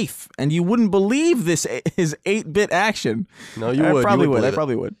to life, and you wouldn't believe this is 8-bit action. No, you would. I probably would.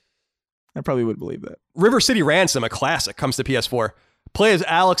 I probably would believe that. River City Ransom, a classic, comes to PS4. Play as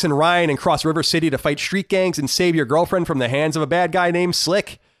Alex and Ryan and cross River City to fight street gangs and save your girlfriend from the hands of a bad guy named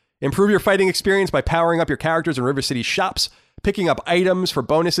Slick. Improve your fighting experience by powering up your characters in River City shops, picking up items for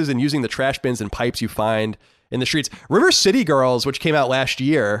bonuses, and using the trash bins and pipes you find in the streets. River City Girls, which came out last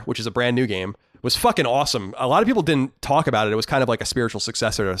year, which is a brand new game, was fucking awesome. A lot of people didn't talk about it. It was kind of like a spiritual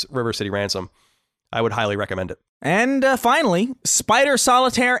successor to River City Ransom. I would highly recommend it. And finally, Spider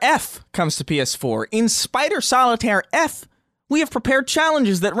Solitaire F comes to PS4. In Spider Solitaire F, we have prepared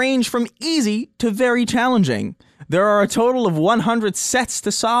challenges that range from easy to very challenging. There are a total of 100 sets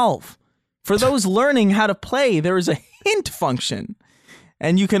to solve. For those learning how to play, there is a hint function.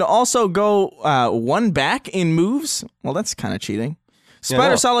 And you can also go one back in moves. Well, that's kind of cheating.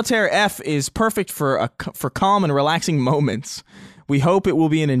 Spider Solitaire F is perfect for calm and relaxing moments. We hope it will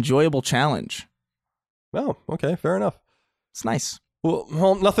be an enjoyable challenge. Oh, okay, fair enough. It's nice.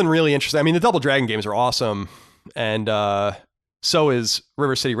 Well, nothing really interesting. I mean, the Double Dragon games are awesome, and so is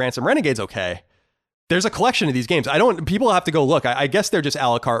River City Ransom. Renegade's okay. There's a collection of these games. People have to go look. I guess they're just a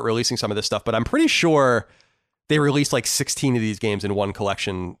la carte releasing some of this stuff, but I'm pretty sure they released like 16 of these games in one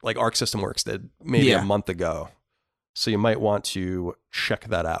collection, like Arc System Works did maybe a month ago. So you might want to check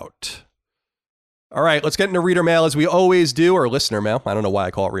that out. All right, let's get into reader mail as we always do, or listener mail. I don't know why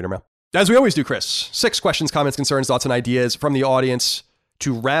I call it reader mail. As we always do, Chris, 6 questions, comments, concerns, thoughts, and ideas from the audience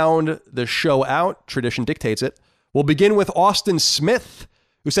to round the show out. Tradition dictates it. We'll begin with Austin Smith,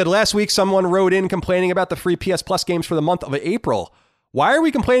 who said last week someone wrote in complaining about the free PS Plus games for the month of April. Why are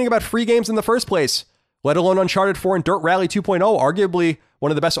we complaining about free games in the first place? Let alone Uncharted 4 and Dirt Rally 2.0, arguably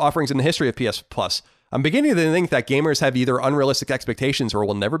one of the best offerings in the history of PS Plus. I'm beginning to think that gamers have either unrealistic expectations or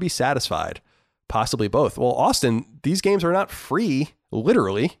will never be satisfied. Possibly both. Well, Austin, these games are not free,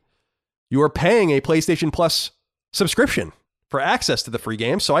 literally. You are paying a PlayStation Plus subscription for access to the free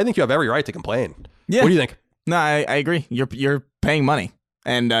games, so I think you have every right to complain. Yeah. What do you think? No, I agree. You're paying money,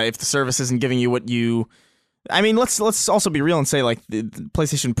 and if the service isn't giving you what you, I mean, let's also be real and say like the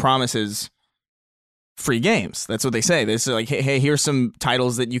PlayStation promises free games. That's what they say. They say like, hey, here's some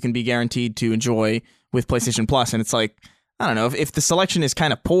titles that you can be guaranteed to enjoy with PlayStation Plus, and it's like, I don't know, if the selection is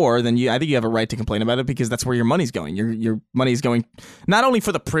kind of poor, then I think you have a right to complain about it because that's where your money's going. Your money's going not only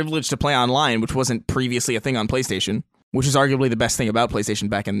for the privilege to play online, which wasn't previously a thing on PlayStation, which is arguably the best thing about PlayStation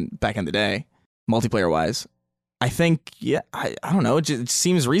back in the day, multiplayer wise. I think, I don't know, it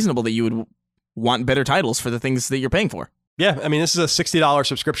seems reasonable that you would want better titles for the things that you're paying for. Yeah, I mean, this is a $60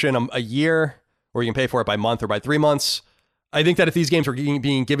 subscription a year, or you can pay for it by month or by 3 months. I think that if these games are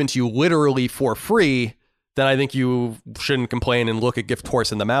being given to you literally for free, then I think you shouldn't complain and look a gift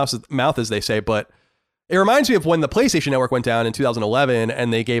horse in the mouth, as they say. But it reminds me of when the PlayStation Network went down in 2011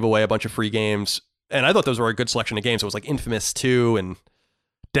 and they gave away a bunch of free games. And I thought those were a good selection of games. It was like Infamous 2 and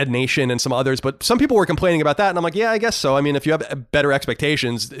Dead Nation and some others. But some people were complaining about that. And I'm like, yeah, I guess so. I mean, if you have better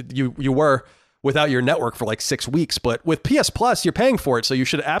expectations, you were without your network for like 6 weeks. But with PS Plus, you're paying for it. So you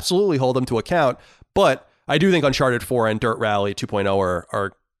should absolutely hold them to account. But I do think Uncharted 4 and Dirt Rally 2.0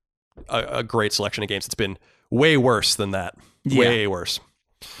 are a great selection of games. It's been way worse than that. Way worse.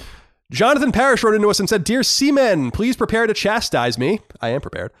 Jonathan Parrish wrote into us and said, Dear Seamen, please prepare to chastise me. I am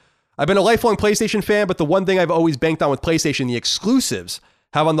prepared. I've been a lifelong PlayStation fan, but the one thing I've always banked on with PlayStation, the exclusives,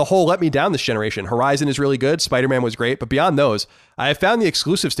 have on the whole let me down this generation. Horizon is really good. Spider-Man was great. But beyond those, I have found the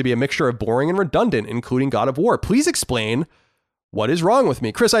exclusives to be a mixture of boring and redundant, including God of War. Please explain what is wrong with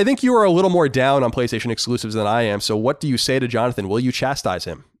me. Chris, I think you are a little more down on PlayStation exclusives than I am. So what do you say to Jonathan? Will you chastise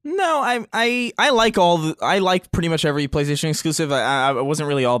him? No, I like I like pretty much every PlayStation exclusive. I wasn't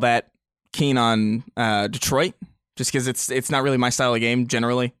really all that keen on Detroit, just because it's not really my style of game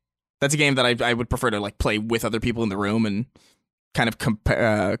generally. That's a game that I would prefer to like play with other people in the room and kind of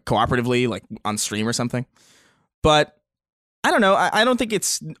cooperatively, like on stream or something. But I don't know. I don't think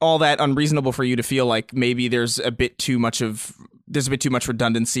it's all that unreasonable for you to feel like maybe there's a bit too much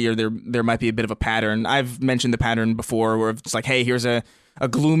redundancy, or there might be a bit of a pattern. I've mentioned the pattern before, where it's like, hey, here's a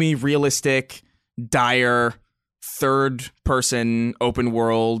gloomy, realistic, dire, third-person, open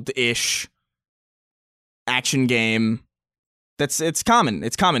world-ish action game. It's common.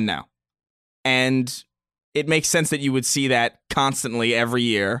 It's common now, and it makes sense that you would see that constantly every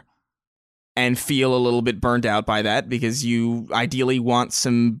year and feel a little bit burned out by that, because you ideally want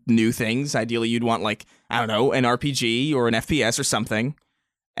some new things. Ideally, you'd want, like, I don't know, an RPG or an FPS or something.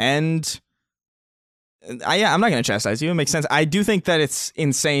 And I'm not going to chastise you. It makes sense. I do think that it's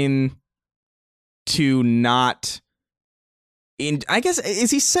insane to not... I guess,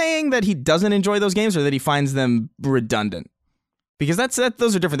 is he saying that he doesn't enjoy those games, or that he finds them redundant? Because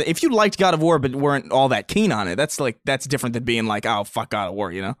those are different. If you liked God of War but weren't all that keen on it, that's different than being like, oh, fuck God of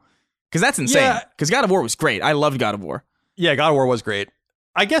War, you know? Because that's insane. Because God of War was great. I loved God of War. Yeah, God of War was great.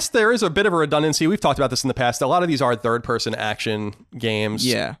 I guess there is a bit of a redundancy. We've talked about this in the past. A lot of these are third-person action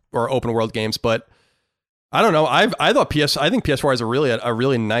games, or open-world games. But I don't know. I think PS4 has a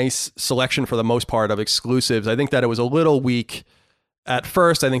really nice selection for the most part of exclusives. I think that it was a little weak at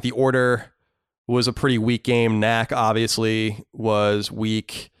first. I think The Order was a pretty weak game. Knack obviously was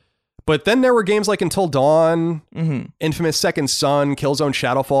weak. But then there were games like Until Dawn, Infamous Second Son, Killzone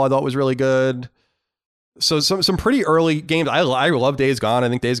Shadowfall I thought was really good. So some pretty early games. I love Days Gone. I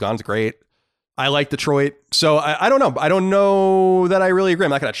think Days Gone's great. I like Detroit. So I don't know. I don't know that I really agree.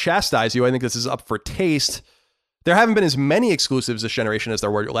 I'm not going to chastise you. I think this is up for taste. There haven't been as many exclusives this generation as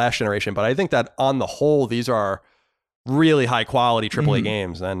there were last generation, but I think that on the whole, these are really high quality AAA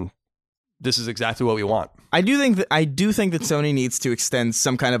games, and this is exactly what we want. I do think that Sony needs to extend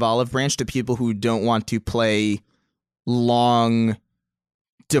some kind of olive branch to people who don't want to play long,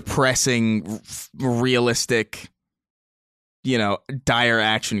 depressing, realistic, dire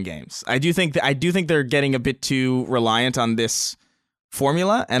action games. I do think they're getting a bit too reliant on this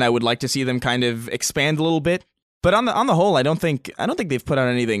formula, and I would like to see them kind of expand a little bit. But on the whole, I don't think they've put out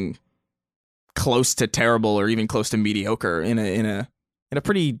anything close to terrible or even close to mediocre in a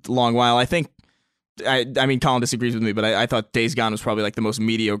pretty long while. I think I mean, Colin disagrees with me, but I thought Days Gone was probably like the most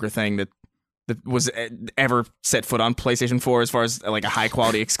mediocre thing that was ever set foot on PlayStation 4 as far as like a high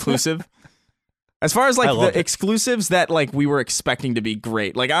quality exclusive. As far as like the exclusives that like we were expecting to be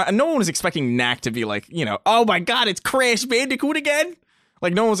great, like no one was expecting Knack to be like, you know, oh my god, it's Crash Bandicoot again.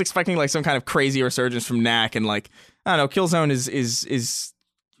 Like no one was expecting like some kind of crazy resurgence from Knack, and like I don't know, Killzone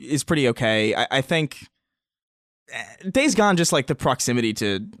is pretty okay. I think Days Gone, just like the proximity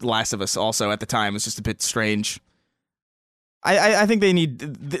to Last of Us also at the time was just a bit strange. I think they need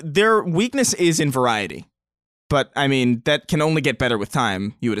their weakness is in variety, but I mean that can only get better with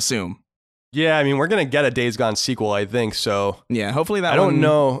time, you would assume. Yeah, I mean, we're going to get a Days Gone sequel, I think, so. Yeah, hopefully that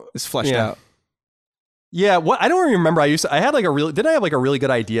is fleshed out. Yeah, what I don't really remember. Didn't I have like a really good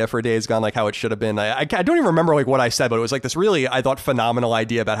idea for Days Gone, like how it should have been? I don't even remember like what I said, but it was like this really, I thought, phenomenal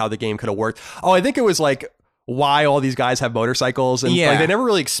idea about how the game could have worked. Oh, I think it was like why all these guys have motorcycles, and like they never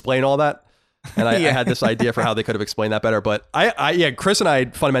really explain all that. And I had this idea for how they could have explained that better, but Chris and I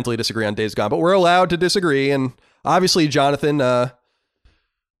fundamentally disagree on Days Gone, but we're allowed to disagree, and obviously, Jonathan,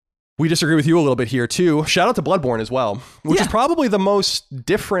 we disagree with you a little bit here too. Shout out to Bloodborne as well, which is probably the most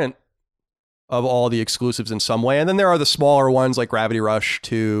different of all the exclusives in some way. And then there are the smaller ones like Gravity Rush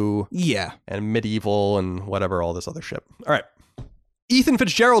 2 and Medieval and whatever, all this other shit. All right. Ethan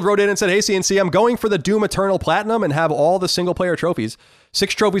Fitzgerald wrote in and said, hey, CNC, I'm going for the Doom Eternal Platinum and have all the single player trophies.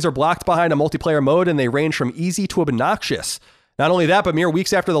 6 trophies are blocked behind a multiplayer mode and they range from easy to obnoxious. Not only that, but mere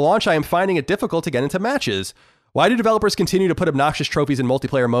weeks after the launch, I am finding it difficult to get into matches. Why do developers continue to put obnoxious trophies in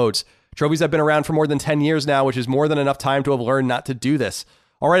multiplayer modes? Trophies have been around for more than 10 years now, which is more than enough time to have learned not to do this.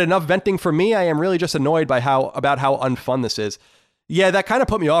 All right, enough venting for me. I am really just annoyed by about how unfun this is. Yeah, that kind of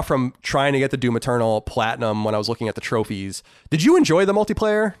put me off from trying to get the Doom Eternal Platinum when I was looking at the trophies. Did you enjoy the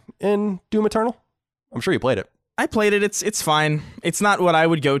multiplayer in Doom Eternal? I'm sure you played it. I played it. It's fine. It's not what I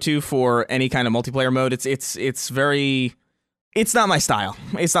would go to for any kind of multiplayer mode. It's very... It's not my style.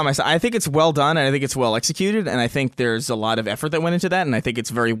 I think it's well done, and I think it's well executed, and I think there's a lot of effort that went into that, and I think it's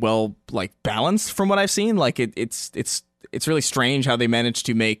very well like balanced from what I've seen. Like it's really strange how they managed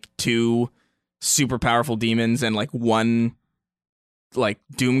to make 2 super powerful demons and like 1 like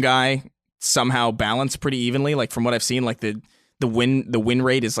Doom guy somehow balance pretty evenly. Like from what I've seen, like the win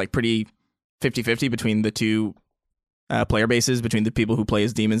rate is like pretty 50-50 between the 2 player bases, between the people who play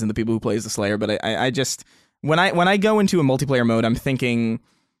as demons and the people who play as the Slayer. But I just when I go into a multiplayer mode, I'm thinking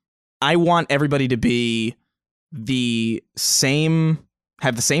I want everybody to be have the same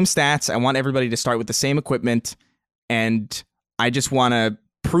stats. I want everybody to start with the same equipment, and I just want to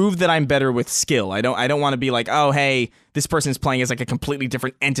prove that I'm better with skill. I don't want to be like, oh hey, this person's playing as like a completely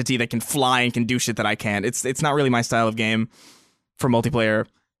different entity that can fly and can do shit that I can't. It's not really my style of game for multiplayer,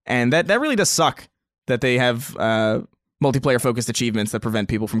 and that really does suck that they have multiplayer focused achievements that prevent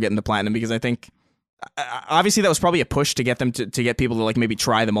people from getting to platinum, because I think obviously that was probably a push to get them to get people to like maybe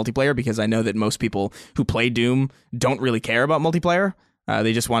try the multiplayer, because I know that most people who play Doom don't really care about multiplayer.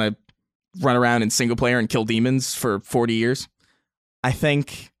 They just want to run around in single player and kill demons for 40 years. I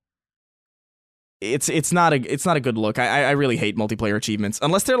think it's not a good look. I really hate multiplayer achievements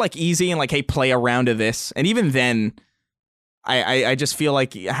unless they're like easy and like, hey, play a round of this. And even then, I just feel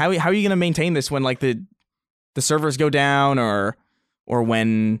like how are you going to maintain this when like the servers go down or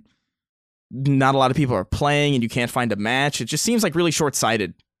when not a lot of people are playing and you can't find a match? It just seems like really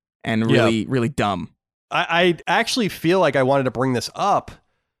short-sighted and really dumb. I actually feel like I wanted to bring this up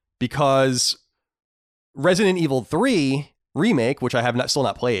because Resident Evil 3 Remake, which I have still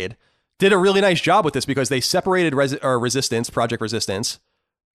not played, did a really nice job with this, because they separated Project Resistance,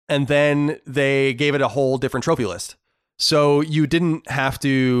 and then they gave it a whole different trophy list. So you didn't have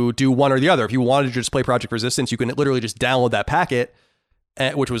to do one or the other. If you wanted to just play Project Resistance, you can literally just download that packet,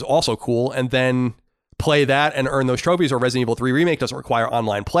 which was also cool, and then play that and earn those trophies. Or Resident Evil 3 Remake doesn't require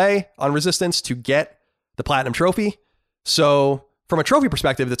online play on Resistance to get the Platinum Trophy. So from a trophy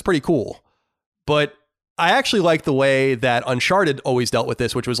perspective, that's pretty cool. But I actually like the way that Uncharted always dealt with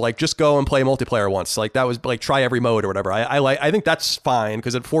this, which was like, just go and play multiplayer once. Like that was like, try every mode or whatever. I think that's fine,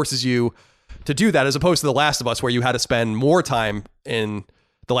 because it forces you to do that, as opposed to The Last of Us, where you had to spend more time in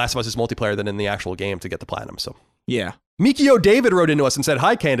The Last of Us's multiplayer than in the actual game to get the platinum. So yeah. Mikio David wrote into us and said,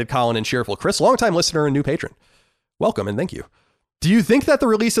 hi, Candid, Colin, and Cheerful Chris, longtime listener and new patron. Welcome and thank you. Do you think that the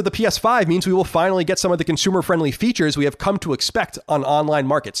release of the PS5 means we will finally get some of the consumer-friendly features we have come to expect on online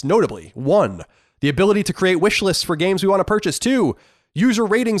markets? Notably, 1, the ability to create wish lists for games we want to purchase. 2, user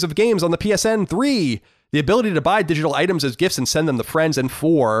ratings of games on the PSN. 3, the ability to buy digital items as gifts and send them to friends. And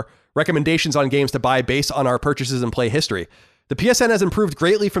 4, recommendations on games to buy based on our purchases and play history. The PSN has improved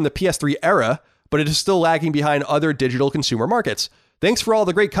greatly from the PS3 era, but it is still lagging behind other digital consumer markets. Thanks for all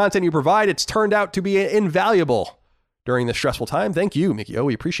the great content you provide. It's turned out to be invaluable during this stressful time. Thank you, Mikio.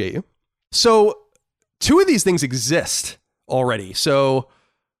 We appreciate you. So 2 of these things exist already. So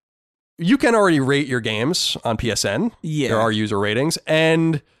you can already rate your games on PSN. Yeah. There are user ratings.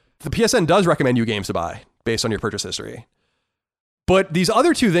 And the PSN does recommend you games to buy based on your purchase history. But these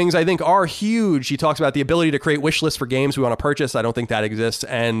other 2 things I think are huge. He talks about the ability to create wish lists for games we want to purchase. I don't think that exists.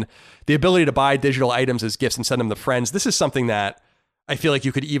 And the ability to buy digital items as gifts and send them to friends. This is something that I feel like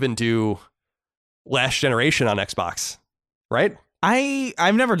you could even do last generation on Xbox, right?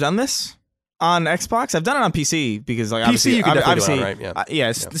 I've never done this on Xbox. I've done it on PC because like PC you can definitely do it on, right?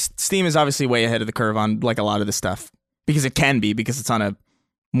 Yeah. Steam is obviously way ahead of the curve on like a lot of this stuff because it can be because it's on a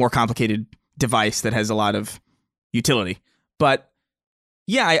more complicated device that has a lot of utility. But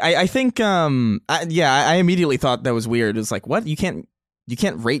yeah, I think I immediately thought that was weird. It was like, what? You can't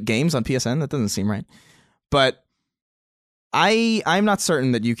rate games on PSN? That doesn't seem right. But I'm not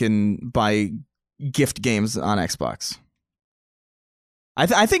certain that you can buy gift games on Xbox.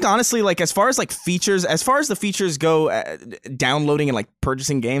 I think honestly, like as far as the features go, downloading and like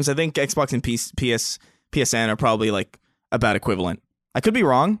purchasing games, I think Xbox and PSN are probably like about equivalent. I could be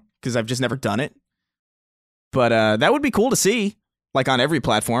wrong because I've just never done it, but that would be cool to see. Like on every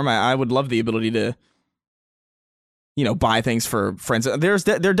platform, I would love the ability to, buy things for friends. There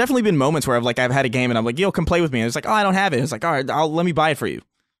definitely been moments where I've had a game and I'm like, yo, come play with me. And it's like, oh, I don't have it. It's like, all right, let me buy it for you.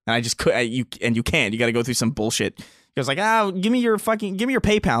 And I just could, you can't. You got to go through some bullshit. It was like, give me your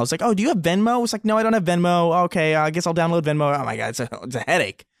PayPal. It's like, oh, do you have Venmo? It's like, no, I don't have Venmo. Okay, I guess I'll download Venmo. Oh my God, it's a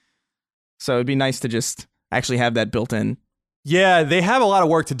headache. So it'd be nice to just actually have that built in. Yeah, they have a lot of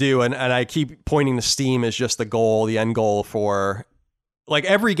work to do, and I keep pointing to Steam as just the end goal for, like,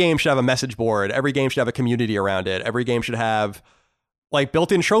 every game should have a message board. Every game should have a community around it. Every game should have, like,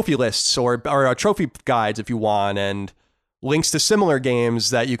 built-in trophy lists or trophy guides if you want, and links to similar games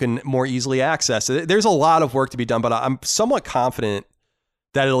that you can more easily access. There's a lot of work to be done, but I'm somewhat confident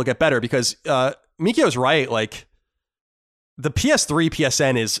that it'll get better because Mikio's right. Like, the PS3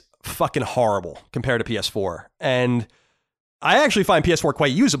 PSN is fucking horrible compared to PS4, and I actually find PS4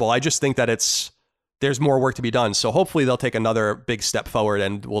 quite usable. I just think that there's more work to be done. So hopefully they'll take another big step forward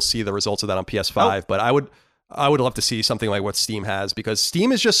and we'll see the results of that on PS5. But I would love to see something like what Steam has, because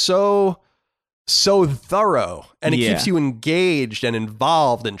Steam is just so thorough, and it keeps you engaged and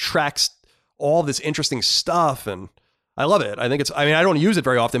involved and tracks all this interesting stuff. And I love it. I don't use it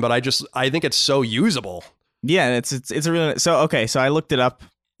very often, but I think it's so usable. Yeah. It's a really, so I looked it up.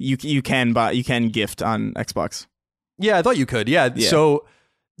 You can gift on Xbox. Yeah, I thought you could. Yeah. So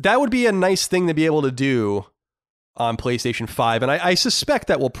that would be a nice thing to be able to do on PlayStation 5. And I suspect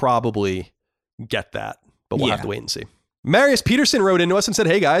that we'll probably get that, but we'll have to wait and see. Marius Peterson wrote into us and said,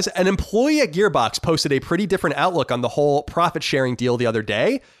 hey guys, an employee at Gearbox posted a pretty different outlook on the whole profit sharing deal the other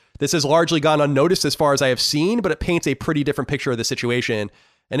day. This has largely gone unnoticed as far as I have seen, but it paints a pretty different picture of the situation.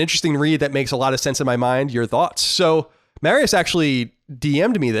 An interesting read that makes a lot of sense in my mind. Your thoughts? So Marius actually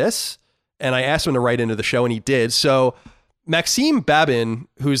DM'd me this, and I asked him to write into the show, and he did. So Maxime Babin,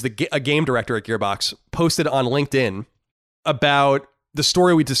 who's a game director at Gearbox, posted on LinkedIn about the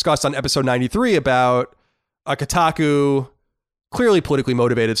story we discussed on episode 93 about a Kotaku, clearly politically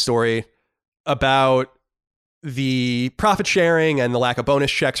motivated story about the profit sharing and the lack of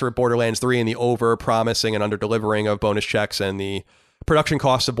bonus checks for Borderlands 3 and the over promising and under delivering of bonus checks and the production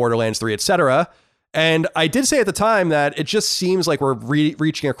costs of Borderlands 3, etc. And I did say at the time that it just seems like we're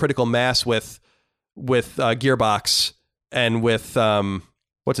reaching a critical mass with Gearbox and with,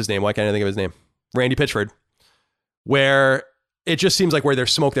 what's his name? Why can't I think of his name? Randy Pitchford, where it just seems like where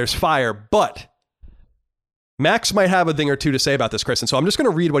there's smoke, there's fire. But Max might have a thing or two to say about this, Chris. And so I'm just going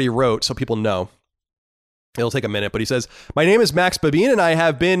to read what he wrote so people know. It'll take a minute, but he says, my name is Max Babin, and I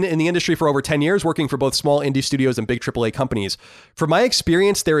have been in the industry for over 10 years, working for both small indie studios and big AAA companies. From my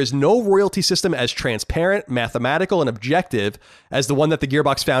experience, there is no royalty system as transparent, mathematical, and objective as the one that the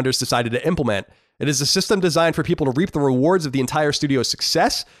Gearbox founders decided to implement. It is a system designed for people to reap the rewards of the entire studio's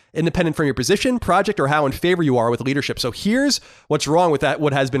success, independent from your position, project, or how in favor you are with leadership. So here's what's wrong with that,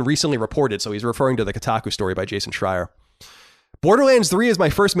 what has been recently reported. So he's referring to the Kotaku story by Jason Schreier. Borderlands 3 is my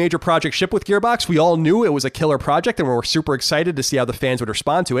first major project shipped with Gearbox. We all knew it was a killer project, and we were super excited to see how the fans would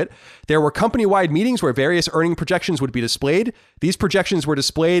respond to it. There were company-wide meetings where various earning projections would be displayed. These projections were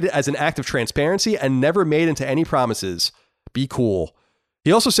displayed as an act of transparency and never made into any promises. Be cool.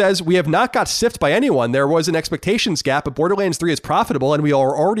 He also says, we have not got stiffed by anyone. There was an expectations gap, but Borderlands 3 is profitable, and we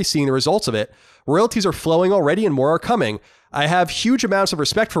are already seeing the results of it. Royalties are flowing already, and more are coming. I have huge amounts of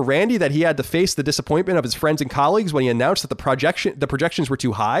respect for Randy that he had to face the disappointment of his friends and colleagues when he announced that the projections were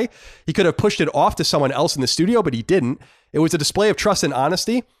too high. He could have pushed it off to someone else in the studio, but he didn't. It was a display of trust and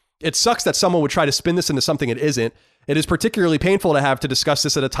honesty. It sucks that someone would try to spin this into something it isn't. It is particularly painful to have to discuss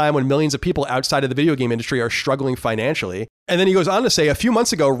this at a time when millions of people outside of the video game industry are struggling financially. And then he goes on to say, a few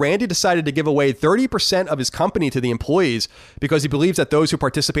months ago, Randy decided to give away 30% of his company to the employees because he believes that those who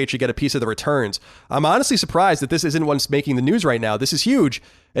participate should get a piece of the returns. I'm honestly surprised that this isn't what's making the news right now. This is huge.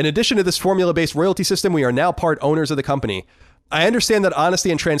 In addition to this formula-based royalty system, we are now part owners of the company. I understand that honesty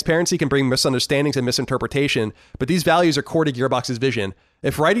and transparency can bring misunderstandings and misinterpretation, but these values are core to Gearbox's vision.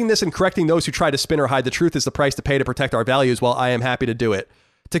 If writing this and correcting those who try to spin or hide the truth is the price to pay to protect our values, well, I am happy to do it.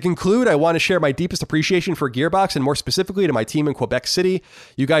 To conclude, I want to share my deepest appreciation for Gearbox and more specifically to my team in Quebec City.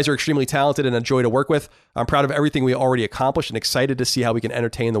 You guys are extremely talented and a joy to work with. I'm proud of everything we already accomplished and excited to see how we can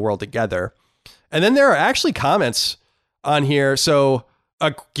entertain the world together. And then there are actually comments on here. So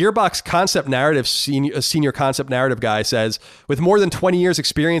a Gearbox concept narrative, senior concept narrative guy says, with more than 20 years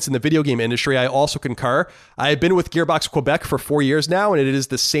experience in the video game industry, I also concur. I have been with Gearbox Quebec for 4 years now, and it is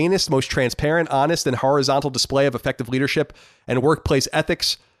the sanest, most transparent, honest, and horizontal display of effective leadership and workplace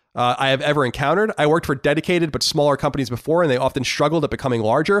ethics I have ever encountered. I worked for dedicated but smaller companies before, and they often struggled at becoming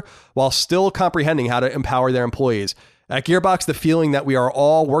larger while still comprehending how to empower their employees. At Gearbox, the feeling that we are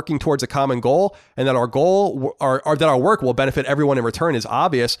all working towards a common goal and that that our work will benefit everyone in return is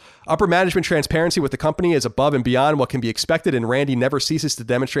obvious. Upper management transparency with the company is above and beyond what can be expected, and Randy never ceases to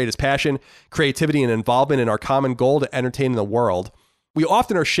demonstrate his passion, creativity, and involvement in our common goal to entertain the world. We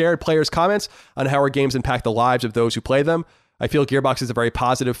often are shared players' comments on how our games impact the lives of those who play them. I feel Gearbox is a very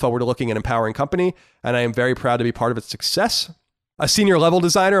positive, forward-looking, and empowering company, and I am very proud to be part of its success. A senior level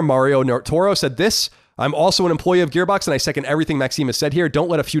designer, Mario Toro, said this: I'm also an employee of Gearbox, and I second everything Maxime has said here. Don't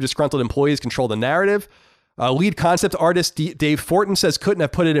let a few disgruntled employees control the narrative. Lead concept artist Dave Fortin says, couldn't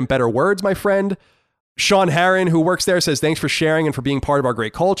have put it in better words, my friend. Sean Harron, who works there, says, thanks for sharing and for being part of our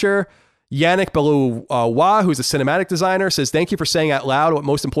great culture. Yannick Belouwa, who's a cinematic designer, says, thank you for saying out loud what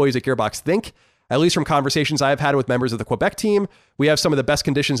most employees at Gearbox think. At least from conversations I've had with members of the Quebec team, we have some of the best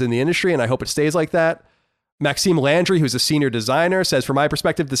conditions in the industry, and I hope it stays like that. Maxime Landry, who's a senior designer, says, from my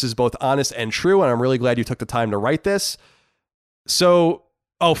perspective, this is both honest and true, and I'm really glad you took the time to write this. So,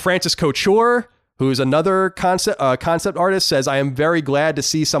 Francis Couture, who's another concept artist, says, I am very glad to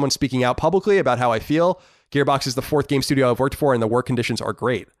see someone speaking out publicly about how I feel. Gearbox is the 4th game studio I've worked for, and the work conditions are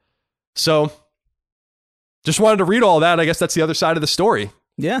great. So, just wanted to read all that. I guess that's the other side of the story.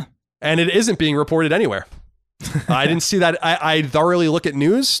 Yeah. And it isn't being reported anywhere. I didn't see that. I thoroughly look at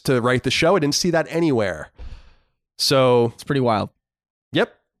news to write the show. I didn't see that anywhere. So it's pretty wild.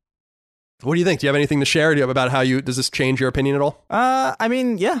 Yep. What do you think? Do you have anything to share? About how does this change your opinion at all? I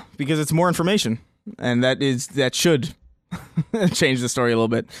mean, yeah, because it's more information, and that should change the story a little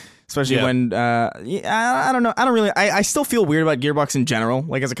bit, especially when I don't know. I still feel weird about Gearbox in general,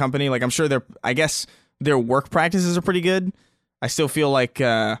 like as a company. Like I'm sure their work practices are pretty good. I still feel like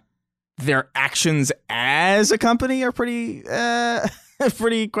their actions as a company are pretty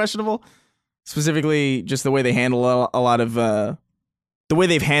questionable. Specifically, just the way they handle a lot of the way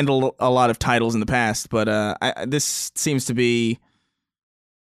they've handled a lot of titles in the past. But this seems to be.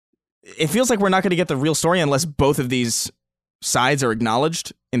 It feels like we're not going to get the real story unless both of these sides are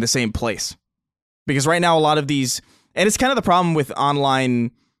acknowledged in the same place. Because right now, a lot of these, and it's kind of the problem with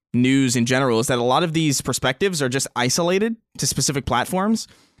online news in general, is that a lot of these perspectives are just isolated to specific platforms.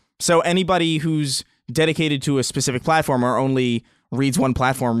 So anybody who's dedicated to a specific platform or only reads one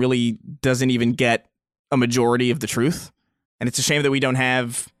platform really doesn't even get a majority of the truth. And it's a shame that we don't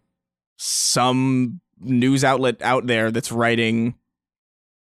have some news outlet out there that's writing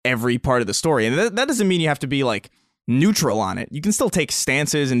every part of the story. And that doesn't mean you have to be like neutral on it. You can still take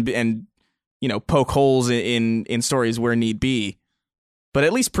stances and poke holes in stories where need be. But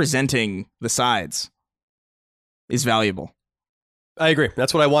at least presenting the sides is valuable. I agree.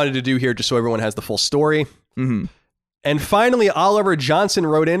 That's what I wanted to do here, just so everyone has the full story. Mm-hmm. And finally, Oliver Johnson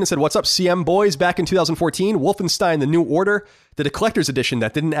wrote in and said, what's up, CM boys? Back in 2014, Wolfenstein: The New Order did a collector's edition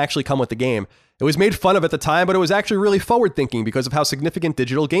that didn't actually come with the game. It was made fun of at the time, but it was actually really forward-thinking because of how significant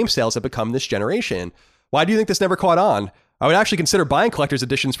digital game sales have become this generation. Why do you think this never caught on? I would actually consider buying collector's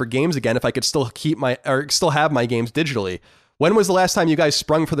editions for games again if I could still have my games digitally. When was the last time you guys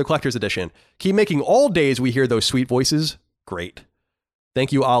sprung for the collector's edition? Keep making all days we hear those sweet voices. Great.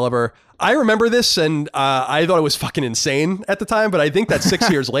 Thank you, Oliver. I remember this, and I thought it was fucking insane at the time, but I think that 6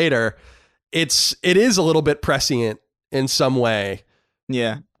 years later, it is a little bit prescient in some way.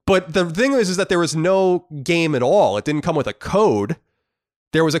 Yeah. But the thing is that there was no game at all. It didn't come with a code.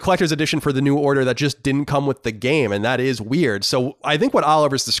 there was a collector's edition for the New Order that just didn't come with the game, and that is weird. So I think what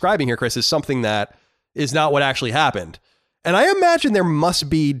Oliver's describing here, Chris, is something that is not what actually happened. And I imagine there must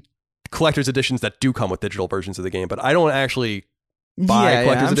be collector's editions that do come with digital versions of the game, but I don't actually buy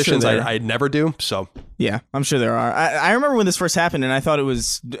collector's editions. Sure I never do. So yeah, I'm sure there are. I remember when this first happened, and I thought it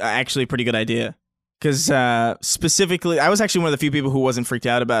was actually a pretty good idea. Because specifically, I was actually one of the few people who wasn't freaked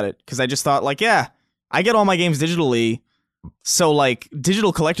out about it. Because I just thought, like, yeah, I get all my games digitally. So, like,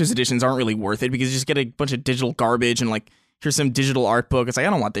 digital collector's editions aren't really worth it because you just get a bunch of digital garbage and, like, here's some digital art book. It's like,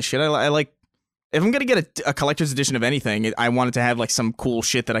 I don't want this shit. I like, if I'm going to get a collector's edition of anything, I want it to have, like, some cool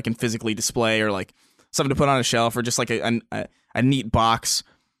shit that I can physically display or, like, something to put on a shelf or just, like, a neat box.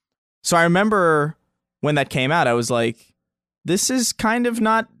 So I remember when that came out, I was like, this is kind of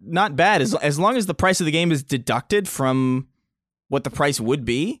not bad. As long as the price of the game is deducted from what the price would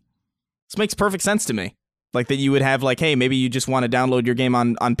be, this makes perfect sense to me. Like that you would have like, hey, maybe you just want to download your game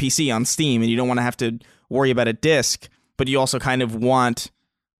on PC, on Steam, and you don't want to have to worry about a disc, but you also kind of want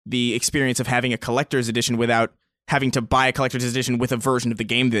the experience of having a collector's edition without having to buy a collector's edition with a version of the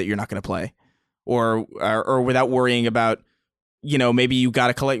game that you're not going to play. Or without worrying about, you know, maybe you got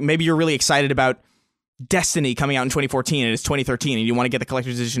to collect, maybe you're really excited about Destiny coming out in 2014 and it's 2013 and you want to get the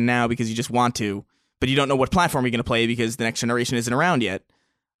collector's edition now because you just want to, but you don't know what platform you're going to play because the next generation isn't around yet.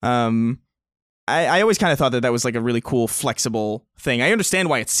 I always kind of thought that was like a really cool, flexible thing. I understand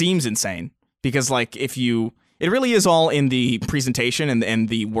why it seems insane because like it really is all in the presentation and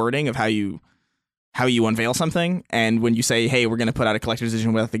the wording of how you unveil something. And when you say, hey, we're going to put out a collector's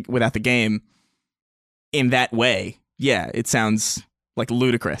edition without the game in that way, yeah, it sounds like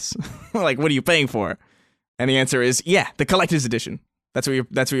ludicrous. Like, what are you paying for? And the answer is, yeah, the collector's edition. That's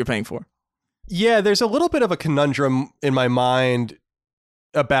what you're paying for. Yeah, there's a little bit of a conundrum in my mind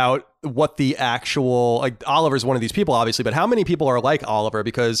about what the actual, like Oliver's one of these people, obviously, but how many people are like Oliver?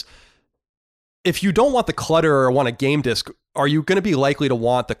 Because if you don't want the clutter or want a game disc, are you going to be likely to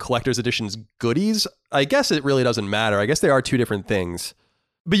want the collector's edition's goodies? I guess it really doesn't matter. I guess they are two different things.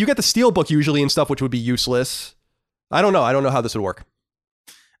 But you get the steelbook usually and stuff, which would be useless. I don't know. I don't know how this would work.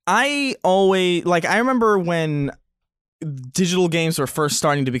 I remember when digital games were first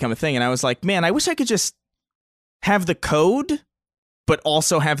starting to become a thing, and I was like, man, I wish I could just have the code, but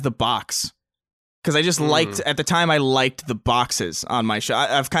also have the box. Because I just liked, at the time, I liked the boxes on my shelf.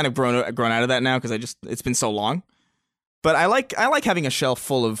 I've kind of grown out of that now because it's been so long. But I like having a shelf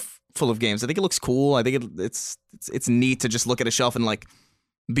full of games. I think it looks cool. I think it's neat to just look at a shelf and like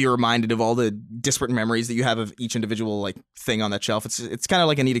be reminded of all the disparate memories that you have of each individual like thing on that shelf. It's kind of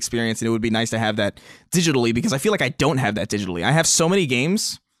like a neat experience, and it would be nice to have that digitally because I feel like I don't have that digitally. I have so many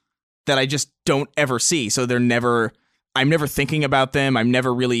games that I just don't ever see, so I'm never thinking about them. I'm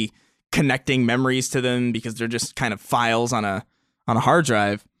never really connecting memories to them because they're just kind of files on a hard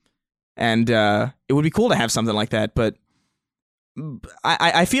drive. And it would be cool to have something like that, but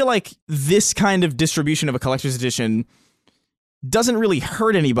I feel like this kind of distribution of a collector's edition doesn't really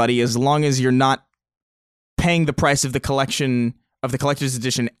hurt anybody as long as you're not paying the price of the collector's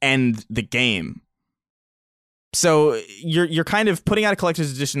edition and the game. So you're kind of putting out a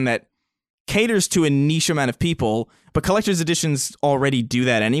collector's edition that caters to a niche amount of people, but collector's editions already do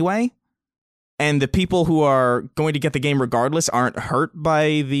that anyway. And the people who are going to get the game regardless aren't hurt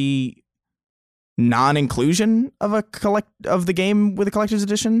by the non-inclusion of the game with a collector's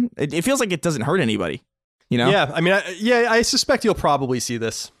edition. It feels like it doesn't hurt anybody. You know? Yeah, I mean, I suspect you'll probably see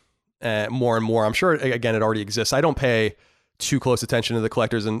this more and more. I'm sure, again, it already exists. I don't pay too close attention to the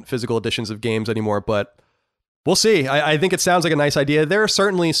collectors and physical editions of games anymore, but we'll see. I think it sounds like a nice idea. There are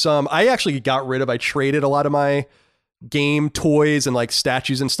certainly some, I traded a lot of my game toys and like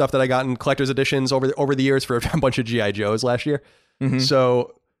statues and stuff that I got in collector's editions over the years for a bunch of G.I. Joes last year. Mm-hmm.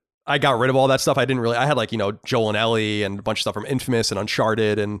 So I got rid of all that stuff. I had like, Joel and Ellie and a bunch of stuff from Infamous and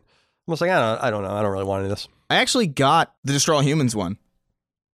Uncharted, and I was like, I don't know. I don't really want any of this. I actually got the Destroy All Humans one,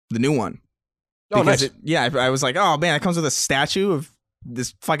 the new one. Oh, nice. I was like, oh man, it comes with a statue of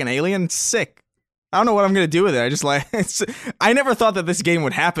this fucking alien. Sick. I don't know what I'm gonna do with it. I just like I never thought that this game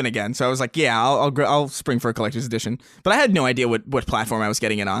would happen again. So I was like, yeah, I'll spring for a collector's edition. But I had no idea what platform I was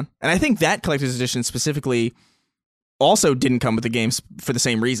getting it on. And I think that collector's edition specifically also didn't come with the games for the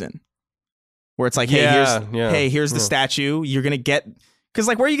same reason. Where it's like, here's the statue. You're gonna get. Because,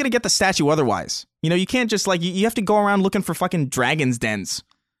 like, where are you going to get the statue otherwise? You can't just, like, you have to go around looking for fucking dragon's dens.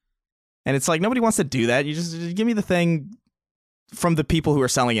 And it's like, nobody wants to do that. You just give me the thing from the people who are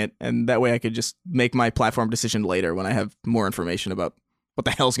selling it, and that way I could just make my platform decision later when I have more information about what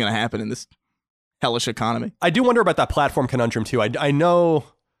the hell's going to happen in this hellish economy. I do wonder about that platform conundrum, too. I know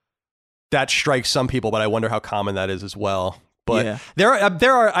that strikes some people, but I wonder how common that is as well. But there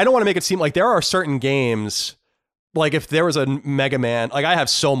are, I don't want to make it seem like there are certain games, like if there was a Mega Man, like I have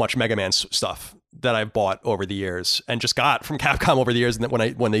so much Mega Man stuff that I've bought over the years and just got from Capcom over the years. And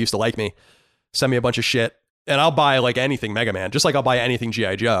when they used to like me, send me a bunch of shit and I'll buy like anything Mega Man, just like I'll buy anything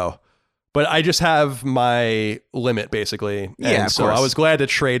G.I. Joe. But I just have my limit basically. And so I was glad to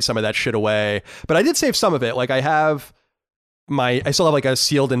trade some of that shit away, but I did save some of it. Like I still have like a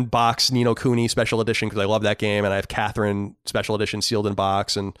sealed in box Ni no Kuni special edition because I love that game, and I have Catherine special edition sealed in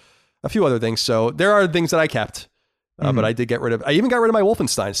box and a few other things. So there are things that I kept, but I even got rid of my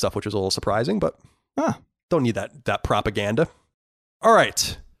Wolfenstein stuff, which was a little surprising, but don't need that propaganda. All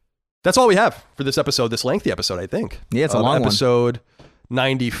right. That's all we have for this episode, this lengthy episode, I think. Yeah, it's a long episode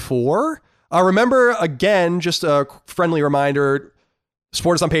 94. Remember, again, just a friendly reminder,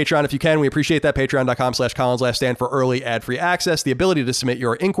 support us on Patreon if you can. We appreciate that. Patreon.com/ColinsLastStand for early ad-free access, the ability to submit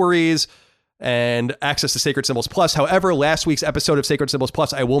your inquiries, and access to Sacred Symbols Plus. However, last week's episode of Sacred Symbols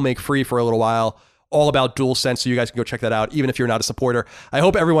Plus, I will make free for a little while, all about DualSense, so you guys can go check that out, even if you're not a supporter. I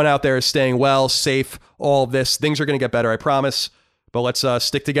hope everyone out there is staying well, safe, all of this. Things are going to get better, I promise. But let's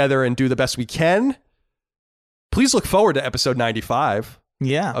stick together and do the best we can. Please look forward to episode 95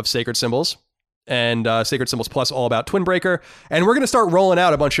 of Sacred Symbols. And Sacred Symbols Plus, all about Twin Breaker. And we're going to start rolling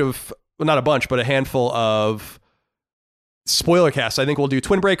out a handful of spoiler casts. I think we'll do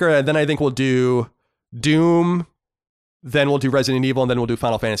Twin Breaker, and then I think we'll do Doom, then we'll do Resident Evil, and then we'll do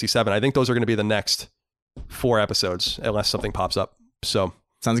Final Fantasy VII. I think those are going to be the next 4 episodes, unless something pops up. So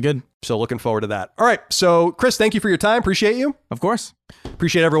sounds good. So looking forward to that. All right. So Chris, thank you for your time. Appreciate you. Of course.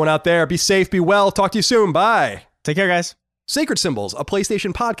 Appreciate everyone out there. Be safe, be well. Talk to you soon. Bye. Take care, guys. Sacred Symbols, a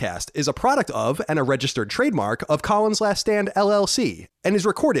PlayStation podcast, is a product of and a registered trademark of Colin's Last Stand, LLC, and is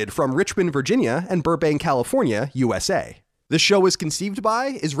recorded from Richmond, Virginia, and Burbank, California, USA. This show is conceived by,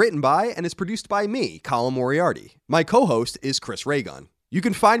 is written by, and is produced by me, Colin Moriarty. My co-host is Chris Raygun. You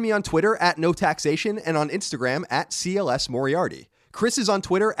can find me on Twitter at NoTaxation and on Instagram at CLS Moriarty. Chris is on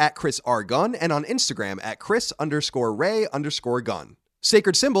Twitter at Chris R. Gunn and on Instagram at Chris_Ray_Gun.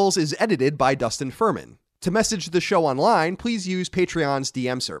 Sacred Symbols is edited by Dustin Furman. To message the show online, please use Patreon's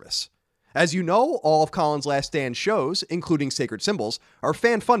DM service. As you know, all of Colin's Last Stand shows, including Sacred Symbols, are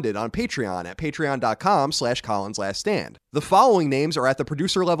fan-funded on Patreon at patreon.com/ColinsLastStand. The following names are at the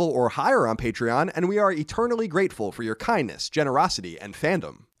producer level or higher on Patreon, and we are eternally grateful for your kindness, generosity, and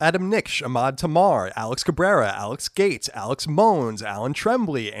fandom. Adam Nix, Ahmad Tamar, Alex Cabrera, Alex Gates, Alex Mones, Alan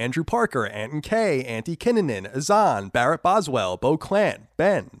Tremblay, Andrew Parker, Anton K, Auntie Kinnanen, Azan, Barrett Boswell, Bo Clant,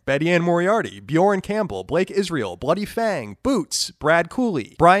 Ben, Betty Ann Moriarty, Bjorn Campbell, Blake Israel, Bloody Fang, Boots, Brad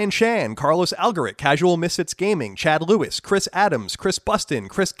Cooley, Brian Chan, Carlos Algaric, Casual Misfits Gaming, Chad Lewis, Chris Adams, Chris Bustin,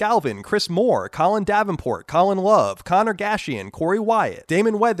 Chris Galvin, Chris Moore, Colin Davenport, Colin Love, Connor Gashian, Corey Wyatt,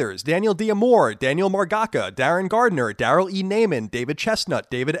 Damon Weathers, Daniel Diamore, Daniel Margaka, Darren Gardner, Daryl E. Naiman, David Chestnut,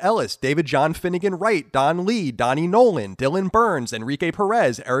 David Ellis, David John Finnegan Wright, Don Lee, Donnie Nolan, Dylan Burns, Enrique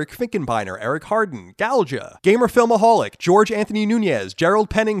Perez, Eric Finkenbeiner, Eric Harden, Galja, Gamer Filmaholic, George Anthony Nunez, Gerald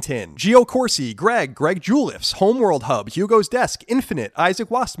Pennington, Gio Corsi, Greg Juliffs, Homeworld Hub, Hugo's Desk, Infinite,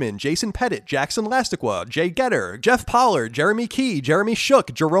 Isaac Wastman, Jason Pettit, Jackson Lastiqua, Jay Getter, Jeff Pollard, Jeremy Key, Jeremy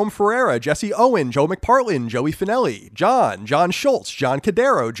Shook, Jerome Ferreira, Jesse Owen, Joe McPartlin, Joey Finelli, John Schultz, John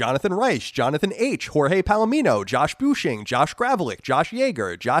Cadero, Jonathan Rice, Jonathan H, Jorge Palomino, Josh Bushing, Josh Gravelick, Josh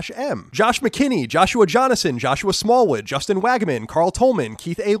Yeager, Josh M, Josh McKinney, Joshua Jonathan, Joshua Smallwood, Justin Wagaman, Carl Tolman,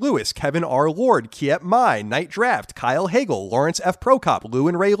 Keith A. Lewis, Kevin R. Lord, Kiet Mai, Night Draft, Kyle Hagel, Lawrence F. Prokop, Lou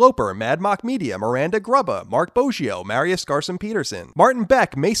and Ray Loper, Mad Mock Media, Miranda Grubba, Mark Boggio, Marius Garson Peterson, Martin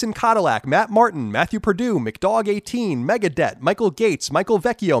Beck, Mason Cadillac, Matt Martin, Matthew Purdue, McDog 18, Megadet, Michael Gates, Michael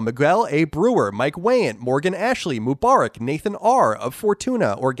Vecchio, Miguel A. Brewer, Mike Wayant, Morgan Ashley, Mubarak, Nathan R. of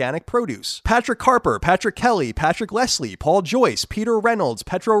Fortuna Organic Produce, Patrick Harper, Patrick Kelly, Patrick Leslie, Paul Joyce, Peter Reynolds,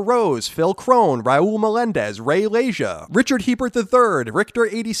 Petro Rose, Phil Crone, Raul Melendez, Ray Leja, Richard Hebert III, Richter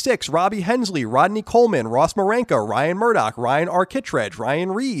 86, Robbie Hensley, Rodney Coleman, Ross Marenka, Ryan Murdoch, Ryan R. Kittredge,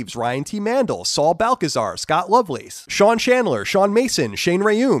 Ryan Reeves, Ryan T. Mandel, Saul Balcazar, Scott Lovelace, Sean Chandler, Sean Mason, Shane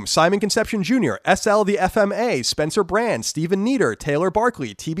Rayum, Simon Conception Jr., SL the FMA, Spencer Brand, Stephen Nieder, Taylor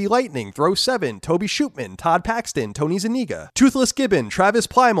Barkley, TB Lightning, Throw 7, Toby Shootman, Todd Paxton, Tony Zaniga, Toothless Gibbon, Travis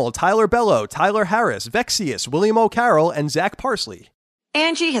Plymel, Tyler Bello, Tyler Harris, Vexius, William O'Carroll, and Zach Parsley.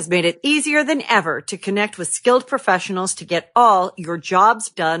 Angie has made it easier than ever to connect with skilled professionals to get all your jobs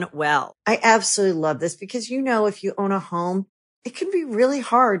done well. I absolutely love this because, you know, if you own a home, it can be really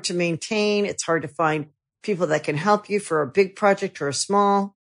hard to maintain. It's hard to find people that can help you for a big project or a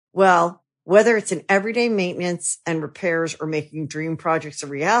small. Well, whether it's in everyday maintenance and repairs or making dream projects a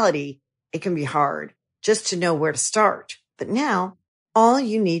reality, it can be hard just to know where to start. But now all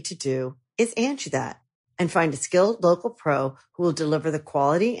you need to do is Angie that. and find a skilled local pro who will deliver the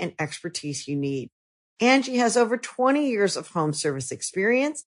quality and expertise you need. Angie has over 20 years of home service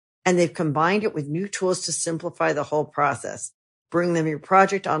experience, and they've combined it with new tools to simplify the whole process. Bring them your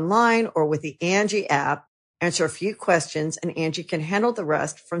project online or with the Angie app, answer a few questions, and Angie can handle the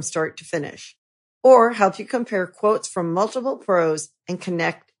rest from start to finish. Or help you compare quotes from multiple pros and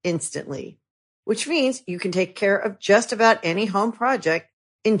connect instantly, which means you can take care of just about any home project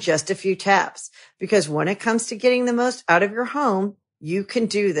in just a few taps. Because when it comes to getting the most out of your home, you can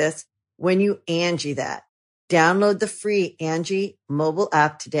do this when you Angie that. Download the free Angie mobile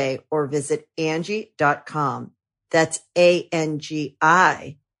app today or visit Angie.com. That's ANGI.com.